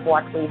part of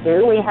what we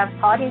do. We have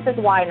parties at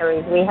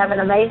wineries. We have an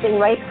amazing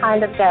race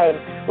kind of game.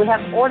 We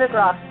have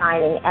autograph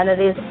signing, and it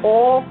is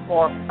all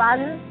for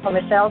fun for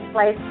Michelle's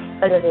Place,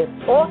 but it is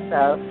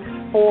also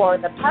for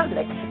the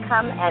public to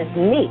come and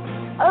meet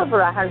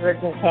over 110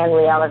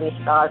 reality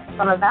stars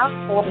from about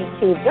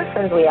 42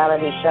 different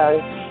reality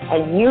shows,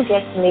 and you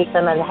get to meet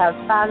them and have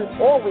fun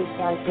all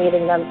weekend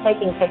meeting them,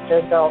 taking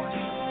pictures. So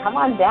come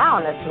on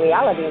down. It's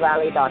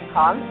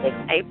realityrally.com. It's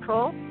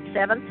April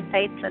 7th,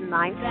 8th, and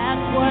 9th.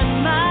 That's what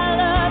my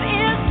love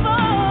is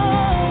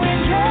for.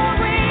 When you're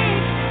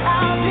weak,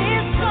 I'll be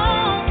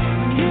strong.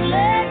 When you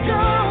let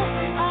go,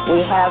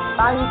 We have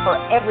fun for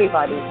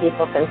everybody.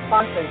 People can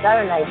sponsor,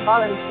 donate,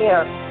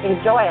 volunteer,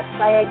 enjoy it,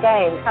 play a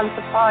game, come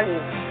to parties,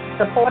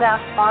 support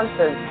our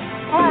sponsors.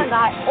 And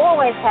I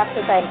always have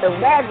to thank the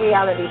Rad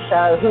Reality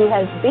Show, who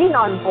has been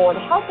on board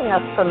helping us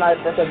promote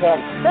this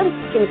event since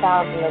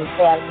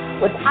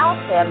 2010.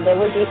 Without them, there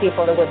would be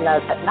people who would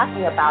know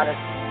nothing about it.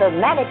 So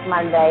Manic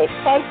Monday,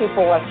 thank you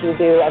for what you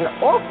do, and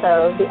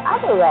also the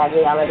other Rad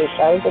Reality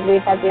shows that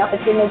we've had the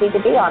opportunity to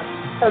be on.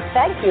 So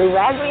thank you,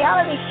 Rad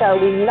Reality Show.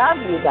 We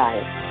love you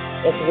guys.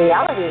 It's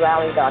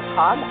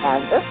realityrally.com,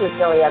 and this is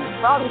Jillian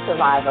from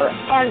Survivor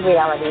and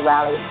Reality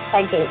Rally,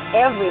 thanking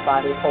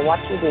everybody for what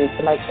you do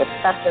to make this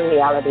such a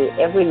reality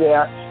every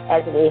year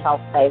as we help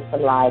save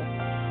some lives.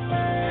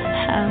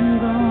 I'm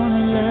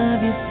gonna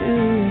love you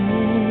through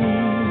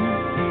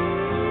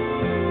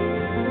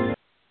it.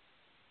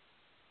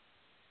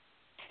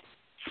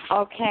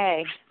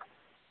 Okay.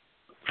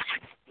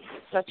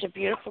 Such a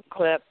beautiful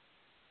clip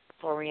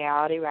for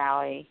Reality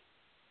Rally.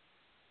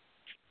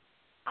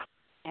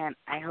 And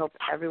I hope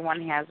everyone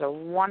has a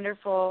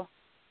wonderful,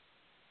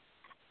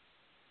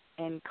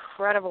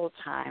 incredible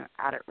time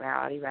out at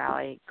Reality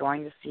Rally,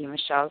 going to see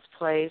Michelle's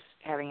place,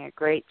 having a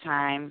great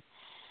time.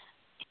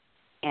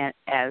 And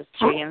as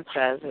Julian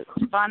says, it's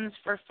fun's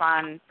for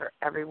fun for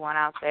everyone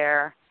out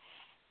there.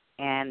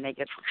 And they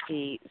get to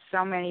see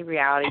so many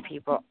reality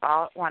people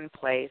all at one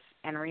place.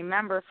 And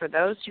remember, for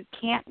those who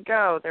can't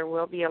go, there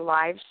will be a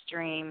live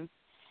stream.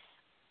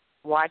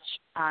 Watch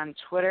on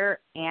Twitter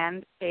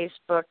and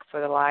Facebook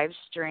for the live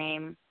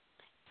stream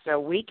so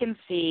we can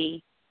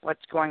see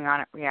what's going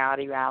on at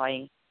Reality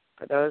Rally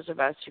for those of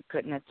us who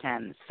couldn't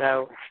attend.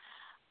 So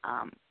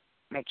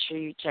make sure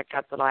you check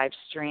out the live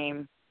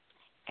stream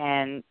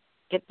and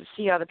get to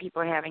see other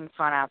people having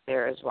fun out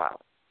there as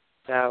well.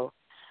 So,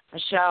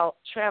 Michelle,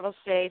 travel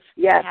safe.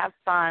 Yes. Have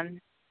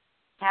fun.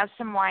 Have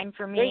some wine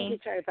for me. Thank you,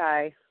 Cherry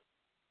Pie.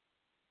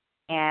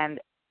 And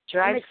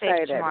drive I'm safe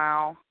excited.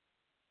 tomorrow.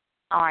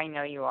 Oh, I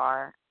know you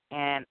are.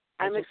 And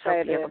I I'm just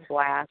hope you have excited. a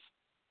blast.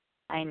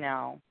 I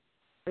know.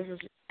 This is,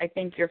 I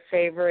think, your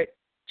favorite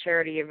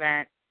charity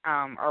event,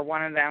 or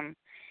one of them.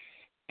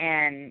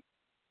 And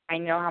I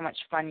know how much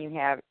fun you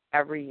have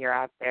every year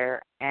out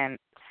there. And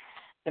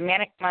the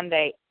Manic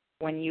Monday,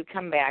 when you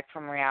come back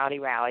from Reality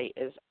Rally,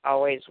 is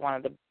always one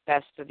of the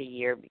best of the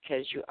year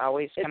because you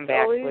always come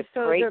back always with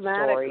so great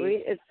dramatic.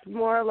 stories. It's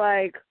more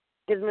like,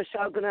 is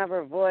Michelle going to have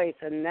her voice?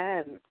 And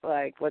then,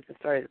 like, what's the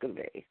story going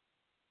to be?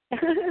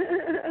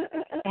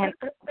 And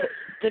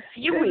the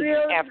few weeks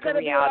after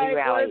Reality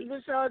Rally,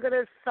 what's Michelle going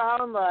to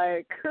sound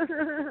like?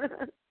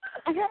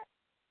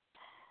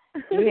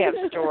 you have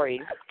stories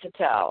to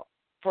tell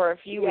for a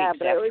few weeks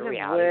but I always after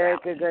have Reality very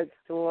Rally. good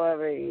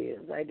stories.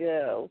 I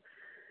do.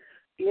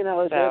 You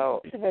know,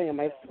 So, depending on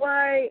my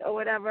flight or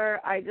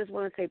whatever, I just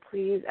want to say,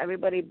 please,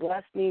 everybody,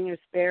 bless me in your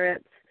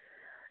spirits.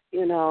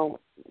 You know,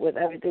 with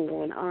everything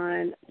going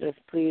on, just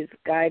please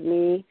guide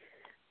me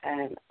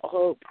and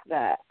hope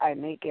that I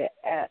make it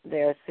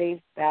there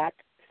safe, back,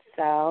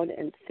 sound,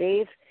 and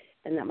safe,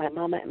 and that my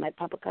mama and my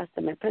Papa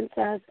Costa, my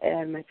princess,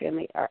 and my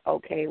family are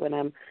okay when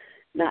I'm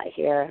not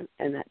here,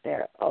 and that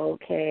they're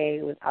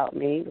okay without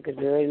me, because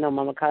we already know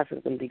Mama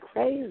Costa's going to be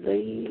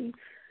crazy.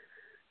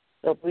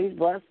 So please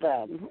bless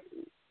them.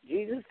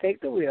 Jesus, take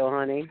the wheel,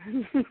 honey.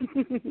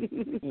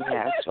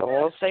 yes, so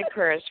we'll say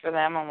prayers for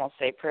them, and we'll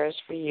say prayers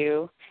for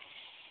you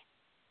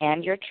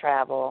and your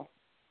travel,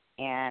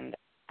 and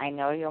I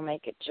know you'll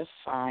make it just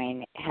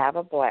fine. Have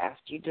a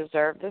blast. You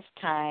deserve this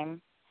time,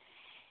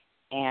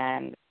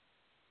 and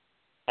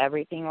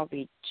everything will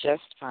be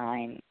just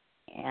fine.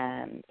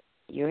 And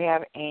you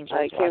have angels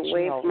I can't watching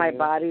wait over for my you.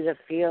 body to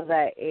feel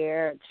that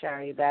air,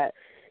 Cherry, that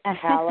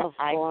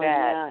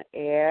California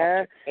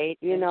air.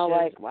 You know,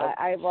 like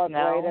I have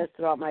arthritis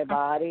throughout my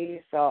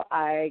body, so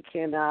I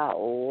cannot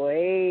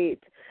wait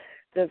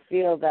to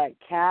feel that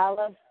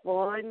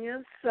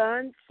California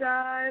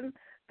sunshine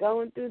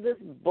going through this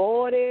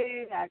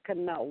body. I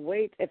cannot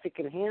wait if it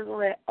can handle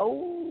it.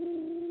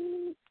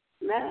 Oh,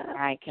 nah.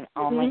 I can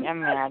only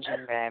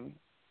imagine, babe.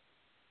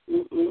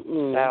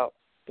 Mm-mm-mm. So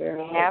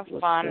Girl, have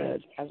fun.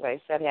 Good. As I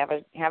said, have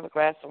a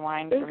glass of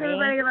wine Thanks, for me.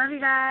 everybody. Love you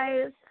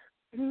guys.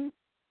 Mm-hmm.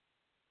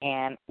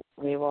 And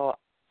we will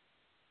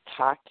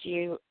talk to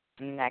you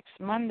next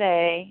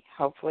Monday.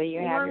 Hopefully you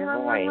have your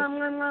voice.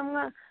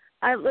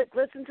 I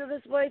listen to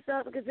this voice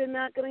out because they're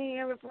not going to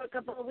hear it for a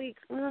couple of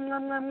weeks. I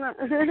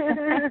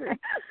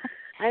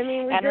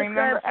mean, we and just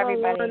remember, got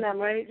everybody, them,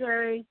 right,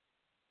 Jerry?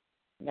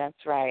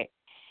 That's right.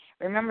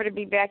 Remember to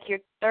be back here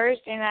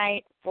Thursday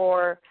night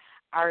for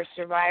our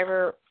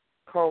Survivor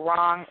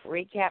Korong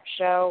recap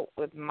show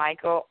with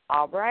Michael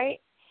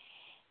Albright.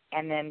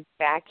 And then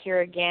back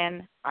here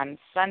again on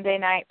Sunday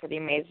night for the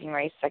Amazing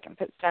Race Second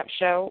Pit Stop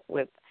show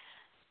with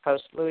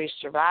host Louis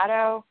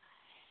Servato.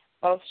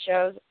 Both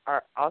shows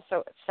are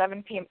also at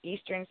 7 p.m.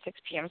 Eastern, 6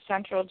 p.m.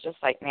 Central, just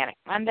like Manic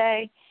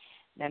Monday.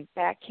 Then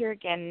back here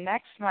again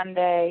next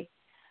Monday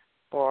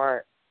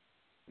for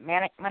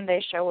Manic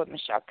Monday show with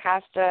Michelle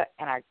Costa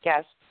and our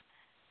guest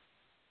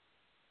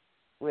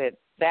with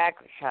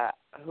Bagha,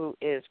 who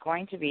is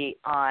going to be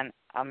on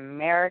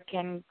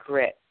American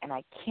Grit. And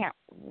I can't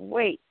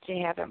wait to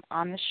have him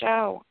on the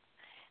show.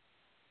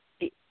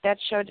 That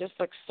show just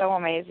looks so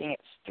amazing.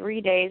 It's 3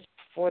 days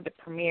before the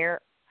premiere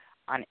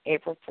on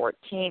April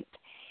 14th,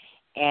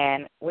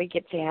 and we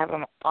get to have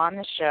him on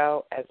the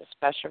show as a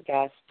special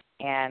guest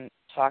and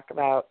talk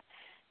about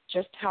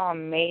just how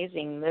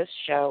amazing this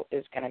show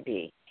is going to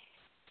be.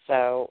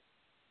 So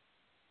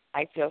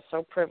I feel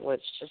so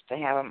privileged just to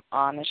have him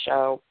on the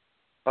show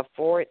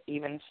before it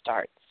even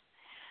starts.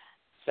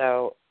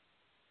 So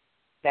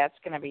that's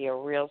going to be a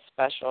real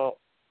special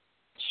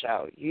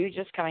show. You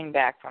just coming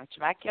back from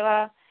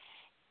Temecula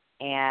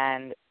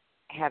and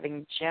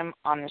having Jim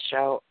on the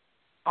show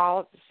all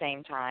at the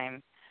same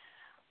time.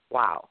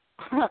 Wow.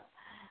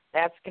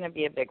 That's going to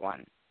be a big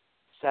one.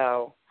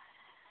 So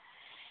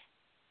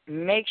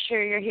make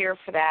sure you're here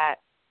for that.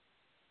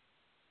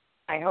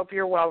 I hope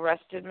you're well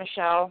rested,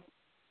 Michelle,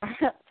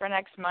 for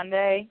next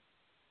Monday,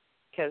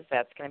 because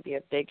that's going to be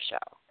a big show.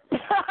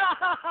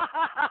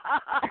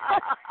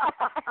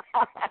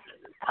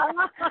 I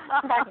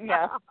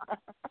know.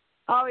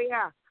 Oh,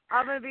 yeah.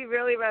 I'm going to be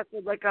really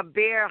rested, like a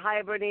bear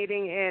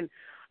hibernating in,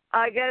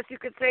 I guess you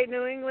could say,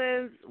 New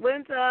England's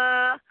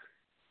winter.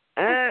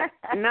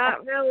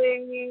 Not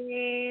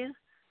really.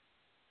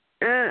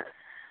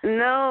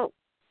 No.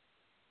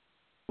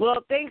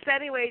 Well, thanks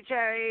anyway,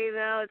 Cherry.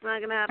 No, it's not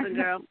going to happen,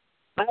 girl.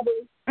 Bye.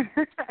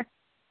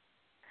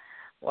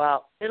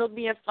 Well, it'll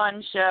be a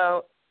fun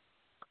show,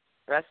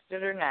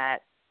 rested or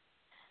not.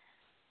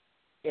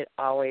 It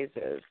always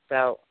is.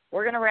 So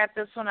we're going to wrap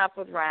this one up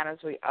with Ron, as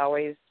we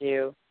always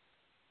do.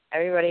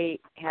 Everybody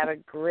have a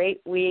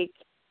great week.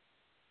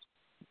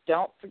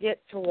 Don't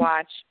forget to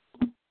watch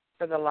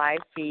for the live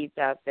feeds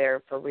out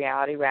there for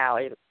Reality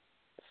Rally. It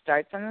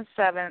starts on the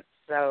 7th,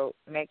 so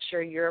make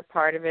sure you're a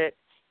part of it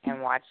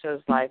and watch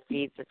those live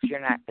feeds if you're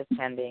not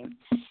attending.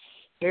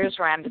 Here's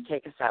Ron to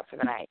take us out for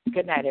the night.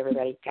 Good night,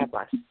 everybody. God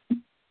bless.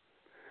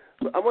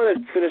 I want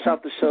to finish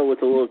off the show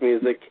with a little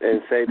music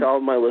and say to all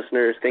of my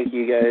listeners, thank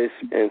you guys,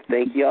 and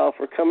thank you all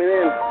for coming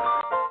in.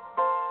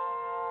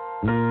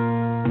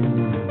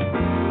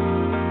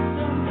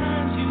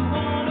 Sometimes you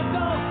want to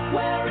go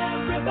where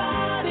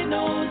everybody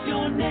knows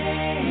your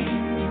name,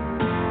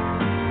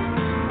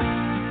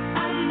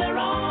 and they're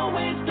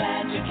always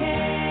glad you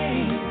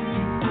came.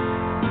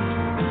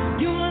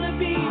 You want to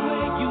be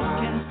where you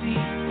can see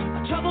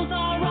our troubles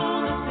are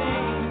all the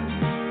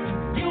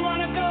same. You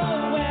want to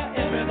go where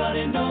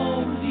everybody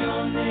knows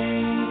your name.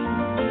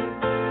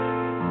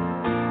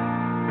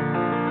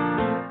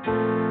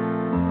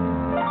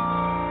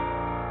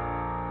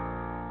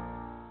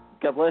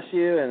 God bless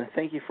you, and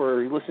thank you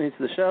for listening to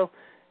the show.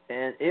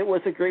 And it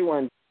was a great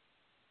one.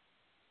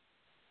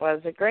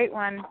 Was a great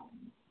one.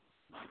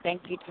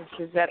 Thank you to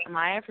Suzette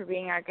Amaya for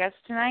being our guest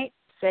tonight.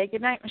 Say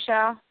good night,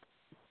 Michelle.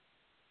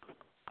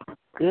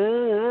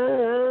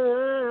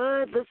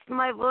 Good. Listen to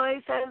my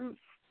voice.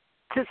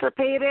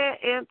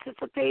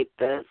 Anticipate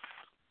this.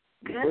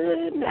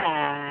 Good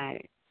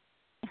night.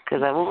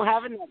 Because I won't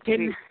have enough.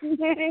 Good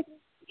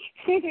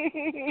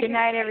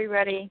night,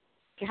 everybody.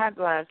 God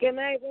bless. Good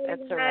night,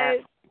 That's a wrap.